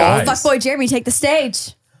 guys. Fuckboy Jeremy, take the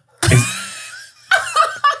stage.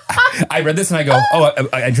 I read this and I go,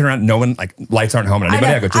 I turn around, no one, like, lights aren't home on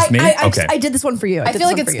anybody. I go, just me? Okay. I did this one for you. I feel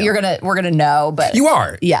like we're gonna know, but You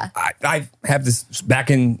are. Yeah. I have this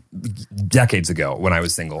back in decades ago when I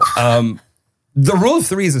was single. The rule of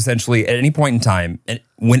 3 is essentially at any point in time, and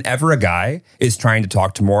whenever a guy is trying to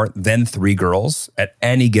talk to more than 3 girls at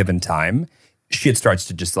any given time, shit starts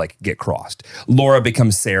to just like get crossed. Laura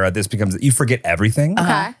becomes Sarah. This becomes, you forget everything.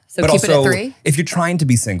 Okay. So But keep it also, at 3. if you're trying to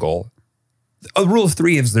be single, A rule of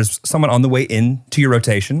 3 is there's someone on the way in to your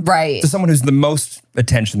rotation. Right. To someone who's the most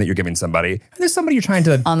attention that you're giving somebody. And there's somebody you're trying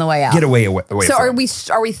to on the way out. Get away So from.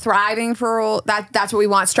 are we thriving for rule that's what we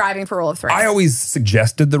want, striving for rule of 3? I always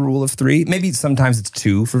suggested the rule of 3. Maybe sometimes it's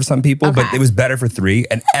 2 for some people, but it was better for 3.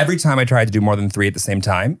 And every time I tried to do more than 3 at the same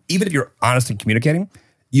time, even if you're honest and communicating,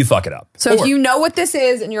 you fuck it up. So if you know what this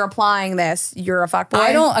is and you're applying this, you're a fuckboy?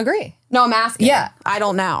 I don't agree. No, I'm asking. Yeah. I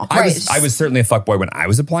don't know. I was certainly a fuckboy when I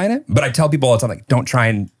was applying it, but I tell people all the time, like, don't try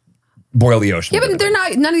and boil the ocean. Yeah, but they're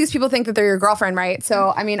not. None of these people think that they're your girlfriend, right?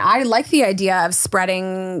 So, I mean, I like the idea of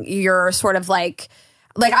spreading your sort of like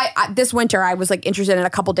I this winter I was like interested in a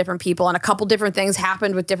couple different people, and a couple different things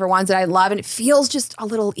happened with different ones that I love, and it feels just a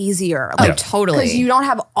little easier. Like, totally. Because you don't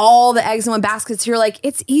have all the eggs in one basket. So you're like,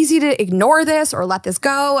 it's easy to ignore this or let this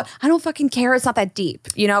go. I don't fucking care. It's not that deep,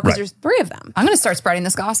 you know, because there's 3 of them. I'm going to start spreading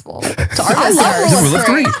this gospel to our I listeners. love The rule of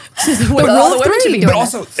 3. All the women should be doing But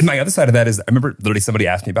also, and my other side of that is, I remember literally somebody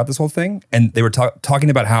asked me about this whole thing, and they were talking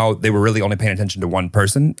about how they were really only paying attention to one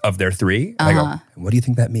person of their 3. And I go, what do you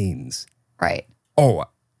think that means? Right. Oh,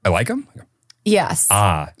 I like him? I go, yes.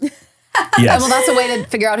 Yes. Well, that's a way to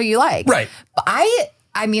figure out who you like. Right. But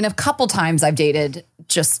I mean, a couple times I've dated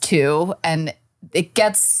just 2, and it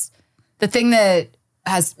gets, the thing that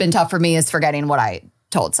has been tough for me is forgetting what I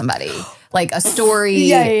told somebody. Like a story.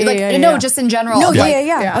 Just in general. No, of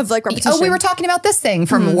like, of like repetition. oh, we were talking about this thing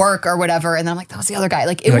from work or whatever. And then I'm like, that was the other guy.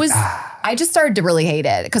 Like it was, I just started to really hate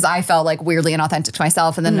it because I felt like weirdly inauthentic to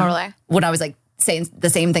myself. And then when I was like saying the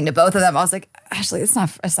same thing to both of them, I was like, Ashley, it's not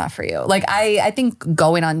for you. Like I think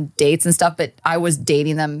going on dates and stuff, but I was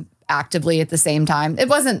dating them actively at the same time. It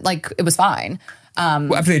wasn't like, it was fine.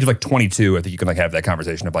 Well, after the age of like 22, I think you can like have that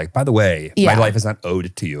conversation of like, by the way, my life is not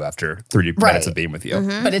owed to you after 30 minutes of being with you.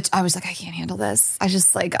 But I was like, I can't handle this. I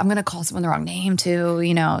just like, I'm going to call someone the wrong name too.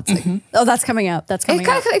 You know, it's like, oh, that's coming up. That's coming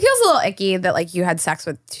up. It feels a little icky that like you had sex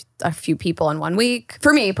with a few people in 1 week.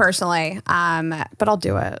 For me personally, but I'll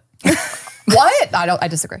do it. What? I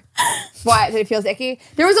disagree. Why? It feels icky?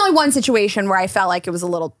 There was only one situation where I felt like it was a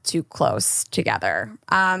little too close together.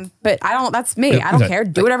 But that's me. I don't care.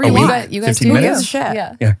 Do whatever you want. You guys 15 do minutes? Who gives a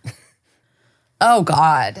shit? Yeah. Oh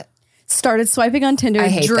God. Started swiping on Tinder I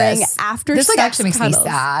hate during this. after this sex like actually makes cuddles.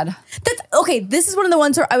 me sad. That's okay. This is one of the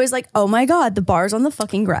ones where I was like, oh my God, the bar's on the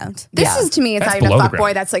fucking ground. This is to me, it's That's not even a below the fuckboy.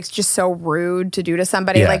 ground. That's like just so rude to do to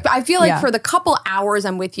somebody. Yeah. Like, I feel like Yeah. for the couple hours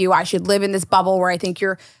I'm with you, I should live in this bubble where I think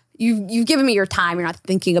you've given me your time. You're not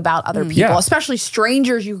thinking about other people, Yeah. especially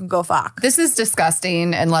strangers. You can go fuck. This is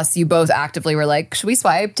disgusting unless you both actively were like, should we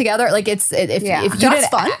swipe together? Like if you That's didn't,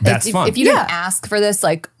 fun. That's fun. If you didn't ask for this,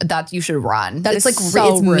 like that you should run. That it's is like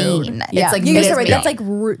so it's rude. mean. Yeah. It's like You guys are right. mean. That's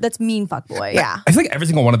like that's mean fuckboy. Yeah. I feel like every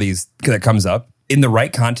single one of these that comes up in the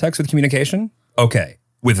right context with communication, okay.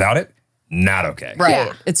 Without it, not okay. Right.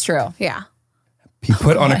 Yeah. It's true. Yeah. He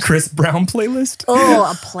put on a Chris Brown playlist.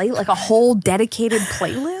 Oh, like a whole dedicated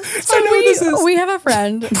playlist. So we have a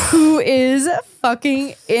friend who is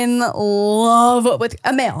fucking in love with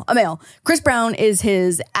a male. Chris Brown is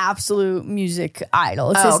his absolute music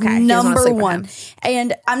idol. It's his okay. He doesn't wanna number sleep with one. him.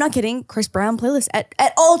 And I'm not kidding. Chris Brown playlist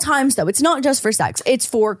at all times though. It's not just for sex. It's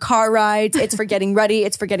for car rides. It's for getting ready.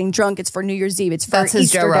 It's for getting drunk. It's for New Year's Eve. It's for That's his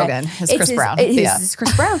Easter Joe Day. Rogan, his It's Chris Brown. It's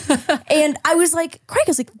Chris Brown. And I was like, Craig,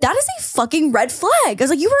 I was like, that is a fucking red flag. I was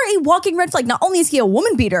like, you are a walking red flag. Not only is he a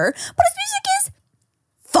woman beater, but his music is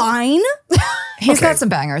fine. He's got some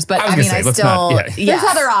bangers, but I was I gonna mean, say, I let's still, not- yeah. There's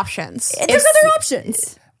other options. There's other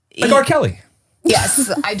options. Like R. Kelly.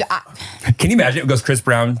 Yes, Can you imagine? It goes Chris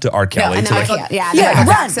Brown to R. Kelly. and to I like, can't. Yeah. Yeah, Michael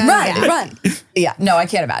run, Jackson, run. Yeah, no, I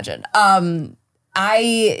can't imagine.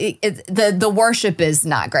 The worship is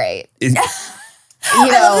not great.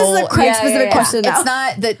 You know, this is a Craig specific question now. It's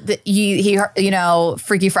not that he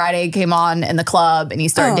Freaky Friday came on in the club and he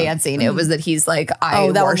started dancing. It was that he's like,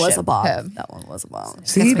 I that one worship was a bomb. him. That one was a bomb.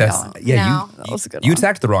 See, that's going. that was a good you one.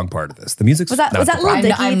 attacked the wrong part of this. The music's Was that not the Lil problem.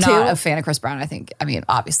 Dicky I'm too? not a fan of Chris Brown. I mean,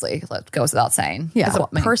 obviously, it goes without saying. Yeah. As As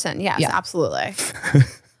a person, yes, Yeah. absolutely.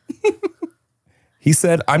 He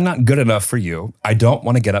said, "I'm not good enough for you. I don't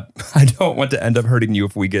want to get up. I don't want to end up hurting you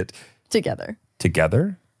if we get Together.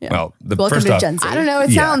 together." Yeah. Well, the Welcome first to off, Gen Z. I don't know. It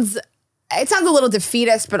Yeah. sounds a little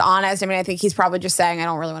defeatist, but honest. I mean, I think he's probably just saying, I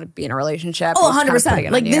don't really want to be in a relationship. Oh, He's kind of 100%. putting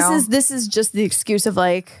it Like on you. this is just the excuse of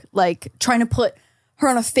like trying to put her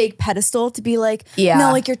on a fake pedestal to be like, Yeah.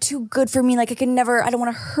 no, like you're too good for me. Like I don't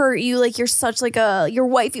want to hurt you. Like you're such like you're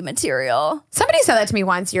wifey material. Somebody said that to me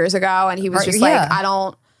once years ago, and he was Right, just yeah.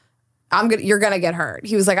 like, you're gonna get hurt.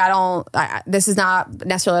 He was like, this is not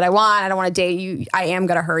necessarily what I want. I don't want to date you. I am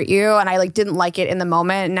gonna hurt you. And I like didn't like it in the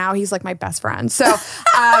moment. And now he's like my best friend. So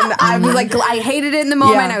I was like, I hated it in the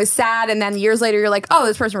moment. Yeah. I was sad. And then years later, you're like, oh,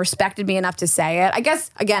 this person respected me enough to say it. I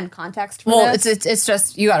guess again, context. For Well, this. it's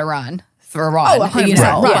just you got to run for a run. 100%. You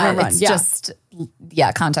know, Run. it's just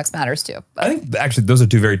context matters too. I think actually those are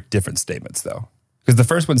two very different statements though, because the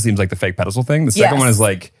first one seems like the fake pedestal thing. The second one is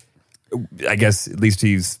like, I guess at least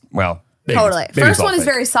he's totally. First one is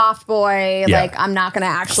very soft boy. Yeah. Like I'm not gonna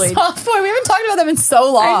actually Soft boy. We haven't talked about them in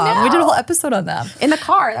so long. We did a whole episode on them in the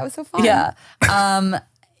car. That was so fun. Yeah.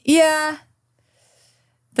 Yeah.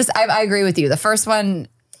 I agree with you. The first one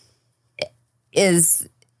is,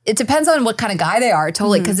 it depends on what kind of guy they are,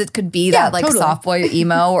 totally, because it could be that like soft boy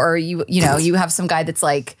emo, or you have some guy that's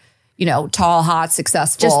like, tall, hot,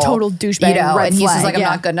 successful, Just total douchebag, red and he's just flag, like, I'm yeah.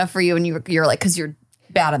 not good enough for you, and you're like, because you're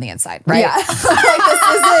bad on the inside, right? Yeah. Like this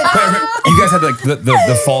isn't. You guys had like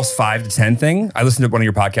the false 5 to 10 thing. I listened to one of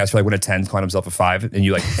your podcasts where like when a 10 calling himself a 5 and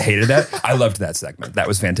you like hated that. I loved that segment. That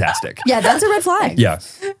was fantastic. Yeah, that's a red flag. Yeah.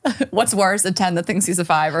 What's worse, a 10 that thinks he's a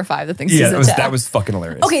 5 or a 5 that thinks he's a 10? That was fucking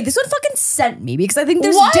hilarious. Okay, this one fucking sent me because I think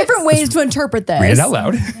there's What? different ways to interpret this. Read it out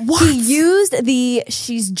loud. He used the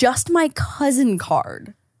 "she's just my cousin"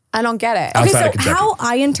 card. I don't get it. Okay, Outside so of Kentucky. how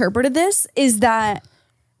I interpreted this is that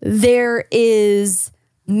there is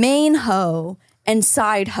main hoe and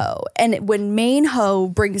side hoe. And when main hoe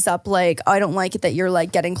brings up like, I don't like it that you're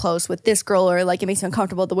like getting close with this girl, or like it makes me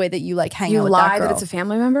uncomfortable the way that you like hang You out with lie that girl. that it's a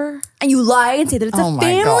family member? And you lie and say that it's Oh a my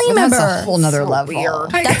family God. member. That's a whole nother level.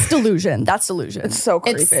 weird. That's delusion. That's delusion. It's so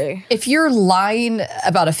It's- creepy. if you're lying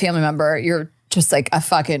about a family member, you're just like a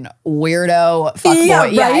fucking weirdo fuckboy. Yeah,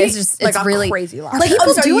 Yeah, right? it's just, Like it's a really crazy lie. Like,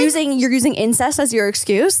 people so doing- you're using incest as your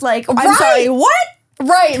excuse? Like, I'm Right. sorry, what?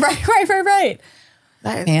 Right.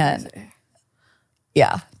 That is Man. crazy.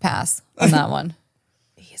 Yeah, pass on that one.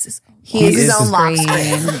 He is his own lock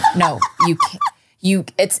screen. Screen. No, you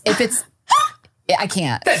can't. I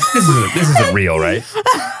can't. This isn't real, right?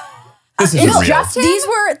 This isn't real. just him?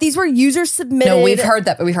 These were user submitted. No, we've heard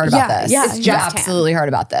that. We've heard about Yeah, this. yeah, it's We've just him. absolutely heard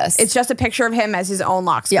about this. It's just a picture of him as his own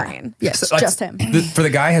lock screen. Yes, So, like, just him. For the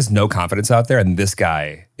guy has no confidence out there, and this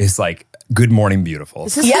guy is like, good morning, beautiful.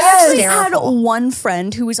 This is I actually had hysterical. one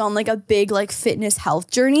friend who was on like a big like fitness health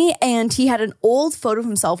journey, and he had an old photo of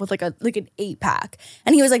himself with like an 8-pack,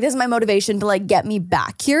 and he was like, "This is my motivation to like get me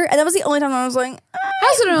back here." And that was the only time I was like, I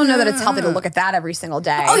also don't know that it's healthy to look at that every single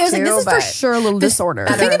day. "Oh, yeah," I was like, too, "This is for but- sure a little disorder."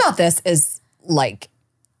 The thing about this is like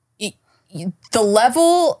the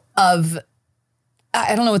level of,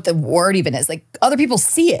 I don't know what the word even is. Like other people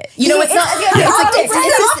see it. You know, it's not. It's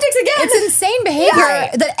optics again. It's insane behavior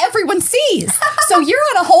that everyone sees. So you're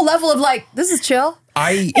on a whole level of like, this is chill.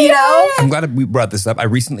 I'm glad we brought this up. I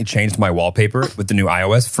recently changed my wallpaper with the new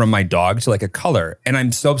iOS from my dog to like a color, and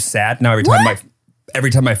I'm so sad now every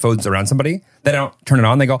time my phone's around somebody that I don't turn it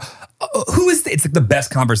on. They go, oh, "Who is this?" It's like the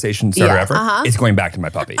best conversation starter ever. It's going back to my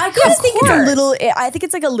puppy. I kind of think it's a little. I think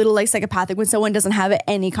it's like a little like psychopathic when someone doesn't have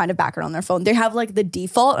any kind of background on their phone. They have like the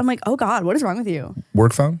default. I'm like, oh God, what is wrong with you?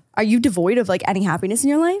 Work phone. Are you devoid of like any happiness in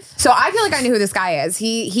your life? So I feel like I knew who this guy is.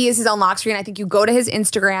 He is his own lock screen. I think you go to his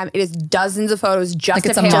Instagram. It is dozens of photos just Like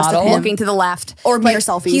it's of a him model? looking to the left. Or mirror Like,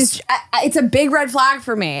 selfies. It's a big red flag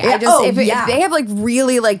for me. Yeah. I just Oh, if they have like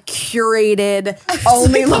really like curated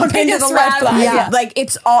only looking to the biggest red left. flag. Yeah. Yeah. Like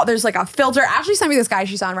it's all there's like a filter. Ashley sent me this guy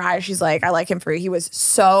she's on Rise. She's like, I like him for he was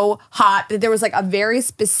so hot. But there was like a very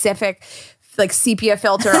specific like sepia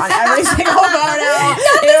filter on every single photo.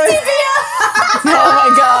 Oh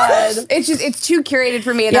my God. It's too curated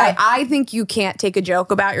for me. And Yeah. I think you can't take a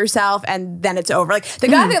joke about yourself and then it's over. Like the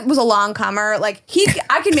guy that was a long comer, like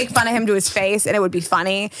I could make fun of him to his face and it would be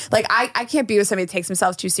funny. Like I can't be with somebody that takes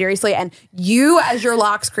themselves too seriously. And you as your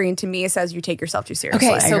lock screen to me says you take yourself too seriously.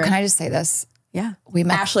 Okay, so can I just say this? Yeah. We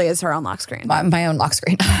met Ashley is her own lock screen. my own lock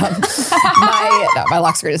screen. My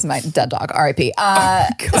lock screen is my dead dog. R.I.P.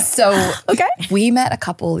 So Okay. we met a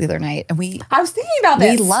couple the other night, and I was thinking about we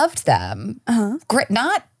this. loved them. Great,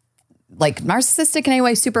 not like narcissistic in any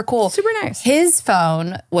way. Super cool, Super nice. His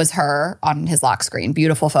phone was her on his lock screen.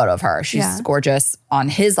 Beautiful photo of her. She's Yeah. gorgeous on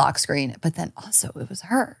his lock screen, but then also it was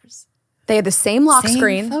hers. They had the same lock Same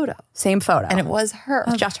screen. photo. Same photo. And it was her.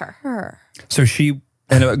 just her. So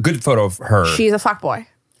and a good photo of her. She's a fuckboy.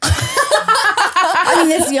 I mean,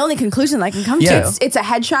 that's the only conclusion I can come Yeah. to. It's a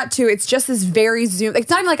headshot too. It's just this very zoom. It's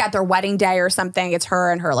not even like at their wedding day or something. It's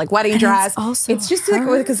her and her like wedding dress. also just like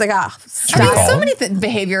because like I style. mean, so many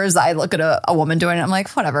behaviors I look at a woman doing it, I'm like,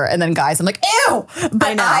 whatever. And then guys, I'm like, ew.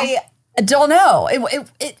 But I don't know.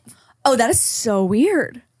 Oh, that is so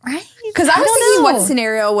weird. Right? Because I was thinking, know. what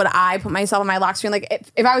scenario would I put myself on my lock screen? Like,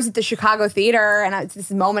 if I was at the Chicago theater and it's this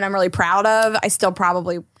moment I'm really proud of, I still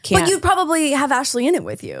probably can't. But you'd probably have Ashley in it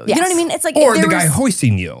with you. Yes. You know what I mean? It's like Or if the there guy was-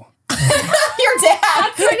 hoisting you. Your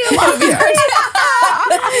dad.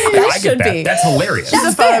 I get that. That's hilarious.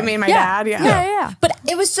 There's a photo of me and my dad. Yeah. But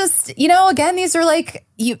it was just, again, these are like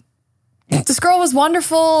this girl was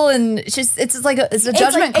wonderful, and it's just it's a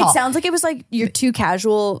judgment call. It sounds like it was like you're too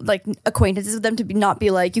casual, like acquaintances with them to not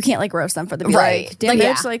be like you can't like roast them for the Right. Like, damn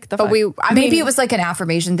bitch, like the But fuck. maybe it was like an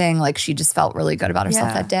affirmation thing. Like she just felt really good about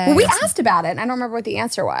herself that day. Well, we asked about it, and I don't remember what the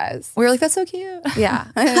answer was. We were like, that's so cute. Yeah.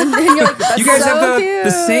 And you're like, that's You guys so have cute.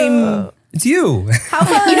 the same. It's you.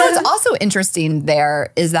 What's also interesting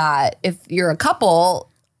there is that if you're a couple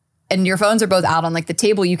and your phones are both out on like the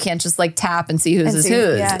table, you can't just like tap and see whose is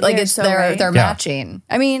whose. Yeah, like you're it's so they're right. matching.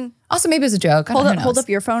 I mean, Also, maybe it's a joke. hold Who up knows?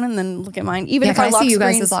 your phone and then look at mine. Even Yeah, if can our I lock see you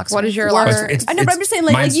screens, guys' lock What is screen? your lock? I know, but I'm just saying,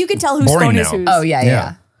 like you can tell whose boring phone is now. whose. Oh yeah.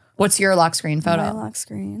 Yeah. What's your lock screen photo? My lock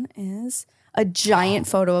screen is a giant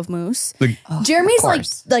photo of Moose. Like, Jeremy's of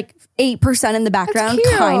course. like 8% in the background,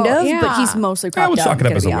 cute. kind of, Yeah. but he's mostly cropped we'll out. chalk it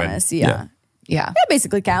up I'm as gonna a be win. honest. Yeah. Yeah. That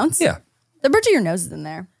basically counts. yeah. The bridge of your nose is in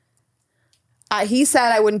there. He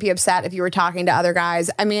said I wouldn't be upset if you were talking to other guys.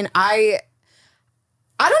 I mean, I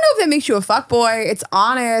don't know if that makes you a fuckboy. It's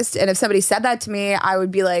honest. And if somebody said that to me, I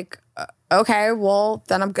would be like, okay, well,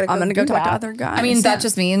 then I'm gonna go do talk to that. other guys. I mean, that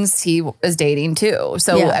just means he is dating too.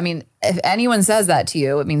 So, Yeah. I mean, if anyone says that to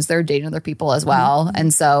you, it means they're dating other people as well.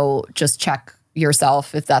 And so just check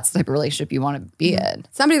yourself if that's the type of relationship you want to be in.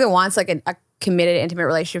 Somebody that wants like a committed, intimate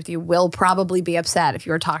relationship with you will probably be upset if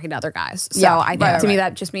you were talking to other guys. So Yeah, I think right, to me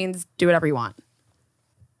right. that just means do whatever you want.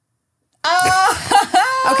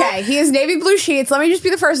 Okay, he has navy blue sheets. Let me just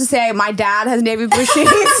be the first to say my dad has navy blue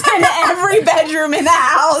sheets in every bedroom in the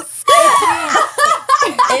house.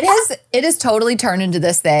 It has totally turned into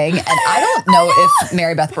this thing. And I don't know if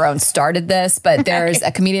Mary Beth Barone started this, but there's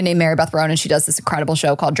a comedian named Mary Beth Barone, and she does this incredible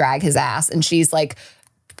show called Drag His Ass. And she's like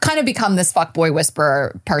kind of become this fuckboy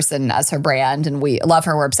whisperer person as her brand. And we love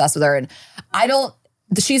her. We're obsessed with her. And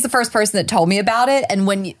she's the first person that told me about it.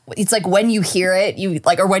 And it's like when you hear it, you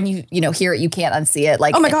like, or when you hear it, you can't unsee it.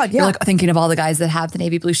 Like, Oh my God, you're yeah. like thinking of all the guys that have the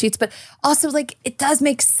navy blue sheets, but also like it does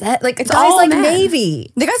make sense. Like guys all like men.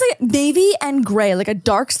 navy. The guys like navy and gray, like a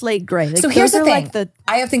dark slate gray. Like, So here's those the are thing. Like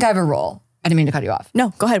I think I have a rule. I didn't mean to cut you off.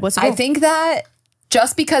 no, go ahead. What's the I rule? think that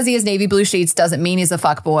just because he has navy blue sheets doesn't mean he's a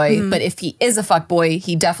fuckboy. But if he is a fuckboy,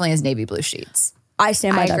 he definitely has navy blue sheets. I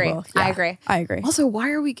stand by I that agree. rule. I Yeah, agree. I agree. Also, why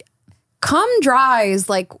are we cum dry is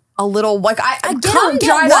like a little like I Get cum them, get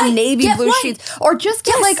dry white, on navy get blue white. sheets or just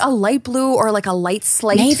get like a light blue or like a light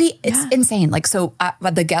slate. Navy, it's insane. Like, so at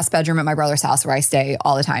the guest bedroom at my brother's house where I stay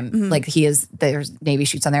all the time, like there's navy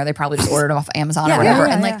sheets on there. They probably just ordered them off Amazon Yeah, or whatever.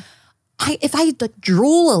 yeah, and yeah. like, if I like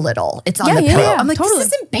drool a little, it's on Yeah, the yeah, pillow. yeah, I'm like, totally.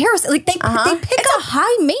 this is embarrassing. Like they pick It's up. a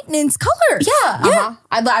high maintenance color. Yeah.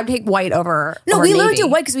 I'd take white over. No, over we literally navy. do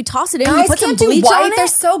white because we toss it in. Guys we put some can't do bleach white. on it. They're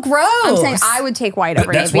so gross. I'm saying I would take white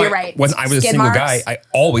over That's navy. why You're right. when I was a Skin single marks. guy, I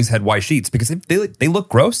always had white sheets because if they look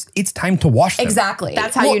gross, it's time to wash them. Exactly.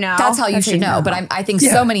 That's how you know. That's how you That's how should you know. know. But I think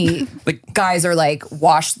so many guys are like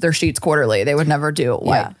wash their sheets quarterly. They would never do it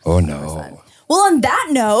white. Yeah. Oh no. Well, on that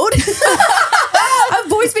note, of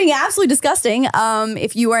boys being absolutely disgusting,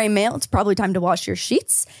 if you are a male, it's probably time to wash your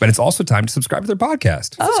sheets. But it's also time to subscribe to their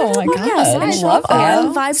podcast. Oh my Yes, god! I and love that.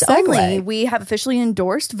 on Vibes Segue. Only, we have officially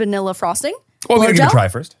endorsed vanilla frosting. Well, we're gonna give it a Blowjob? try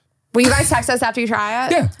first. Will you guys text us after you try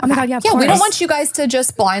it? Yeah. Oh my god, yeah, of Yeah, we course. don't want you guys to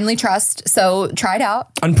just blindly trust. So try it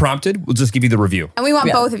out. Unprompted, we'll just give you the review. And we want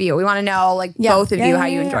both of you. We want to know, like, both of you how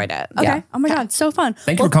you enjoyed it. Okay. Yeah. Oh my god, so fun.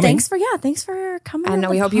 Thank you for coming. Thanks for coming. And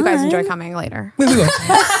on we the hope you guys enjoy pod. coming later. Thank you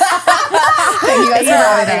guys for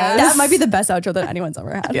having us. That might be the best outro that anyone's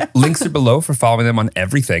ever had. Links are below for following them on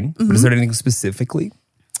everything. But is there anything specifically?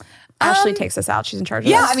 Ashley takes us out. She's in charge of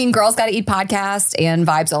Yeah, this. I mean, Girls Gotta Eat Podcast and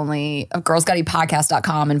Vibes Only,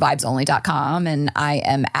 girlsgottaeatpodcast.com and vibesonly.com. And I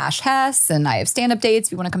am Ash Hess, and I have stand-up dates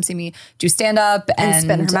if you want to come see me do stand-up. And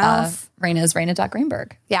spin her mouth. Raina's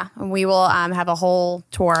Raina.Greenberg. Yeah. And we will have a whole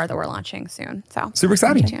tour that we're launching soon. So Super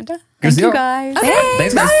exciting. stay tuned. Good to Thank see you y'all. guys.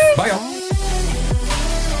 Thanks, guys. Bye, y'all.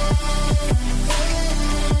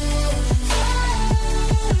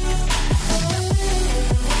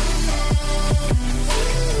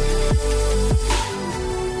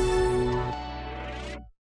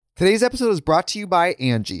 Today's episode is brought to you by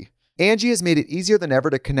Angie. Angie has made it easier than ever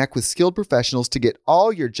to connect with skilled professionals to get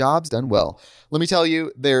all your jobs done well. Let me tell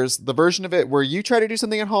you, there's the version of it where you try to do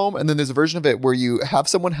something at home, and then there's a version of it where you have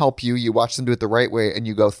someone help you, you watch them do it the right way, and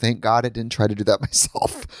you go, thank God I didn't try to do that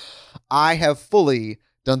myself. I have fully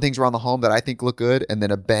done things around the home that I think look good, and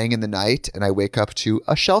then a bang in the night, and I wake up to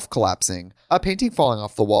a shelf collapsing, a painting falling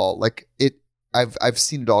off the wall. I've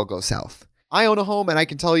seen it all go south. I own a home, and I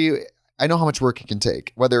can tell you, I know how much work it can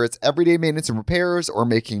take. Whether it's everyday maintenance and repairs or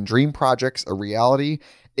making dream projects a reality,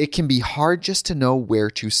 it can be hard just to know where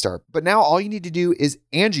to start. But now all you need to do is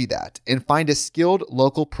Angie that and find a skilled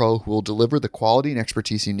local pro who will deliver the quality and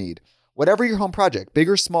expertise you need. Whatever your home project, big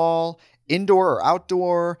or small, indoor or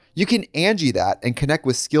outdoor, you can Angie that and connect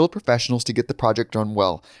with skilled professionals to get the project done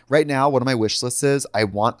well. Right now, one of my wish lists is I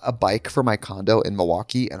want a bike for my condo in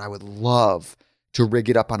Milwaukee, and I would love to rig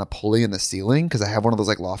it up on a pulley in the ceiling because I have one of those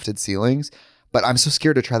like lofted ceilings, but I'm so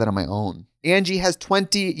scared to try that on my own. Angie has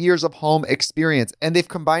 20 years of home experience, and they've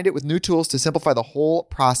combined it with new tools to simplify the whole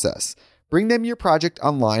process. Bring them your project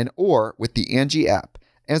online or with the Angie app.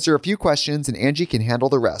 Answer a few questions and Angie can handle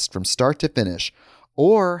the rest from start to finish,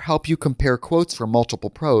 or help you compare quotes from multiple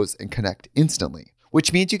pros and connect instantly,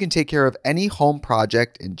 which means you can take care of any home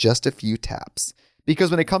project in just a few taps. Because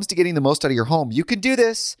when it comes to getting the most out of your home, you can do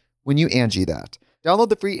this when you Angie that. Download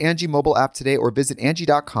the free Angie mobile app today or visit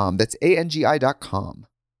Angie.com. That's ANGI.com.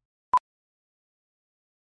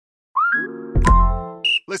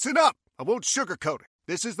 Listen up. I won't sugarcoat it.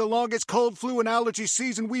 This is the longest cold, flu, and allergy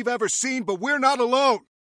season we've ever seen, but we're not alone.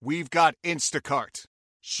 We've got Instacart.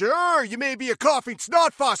 Sure, you may be a coughing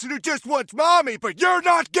snot faucet who just wants mommy, but you're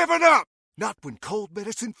not giving up. Not when cold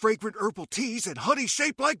medicine, fragrant herbal teas, and honey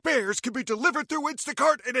shaped like bears can be delivered through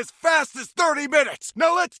Instacart in as fast as 30 minutes.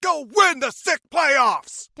 Now let's go win the sick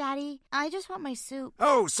playoffs. Daddy, I just want my soup.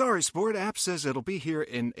 Oh, sorry, Sport. App says it'll be here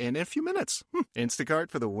in a few minutes. Instacart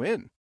for the win.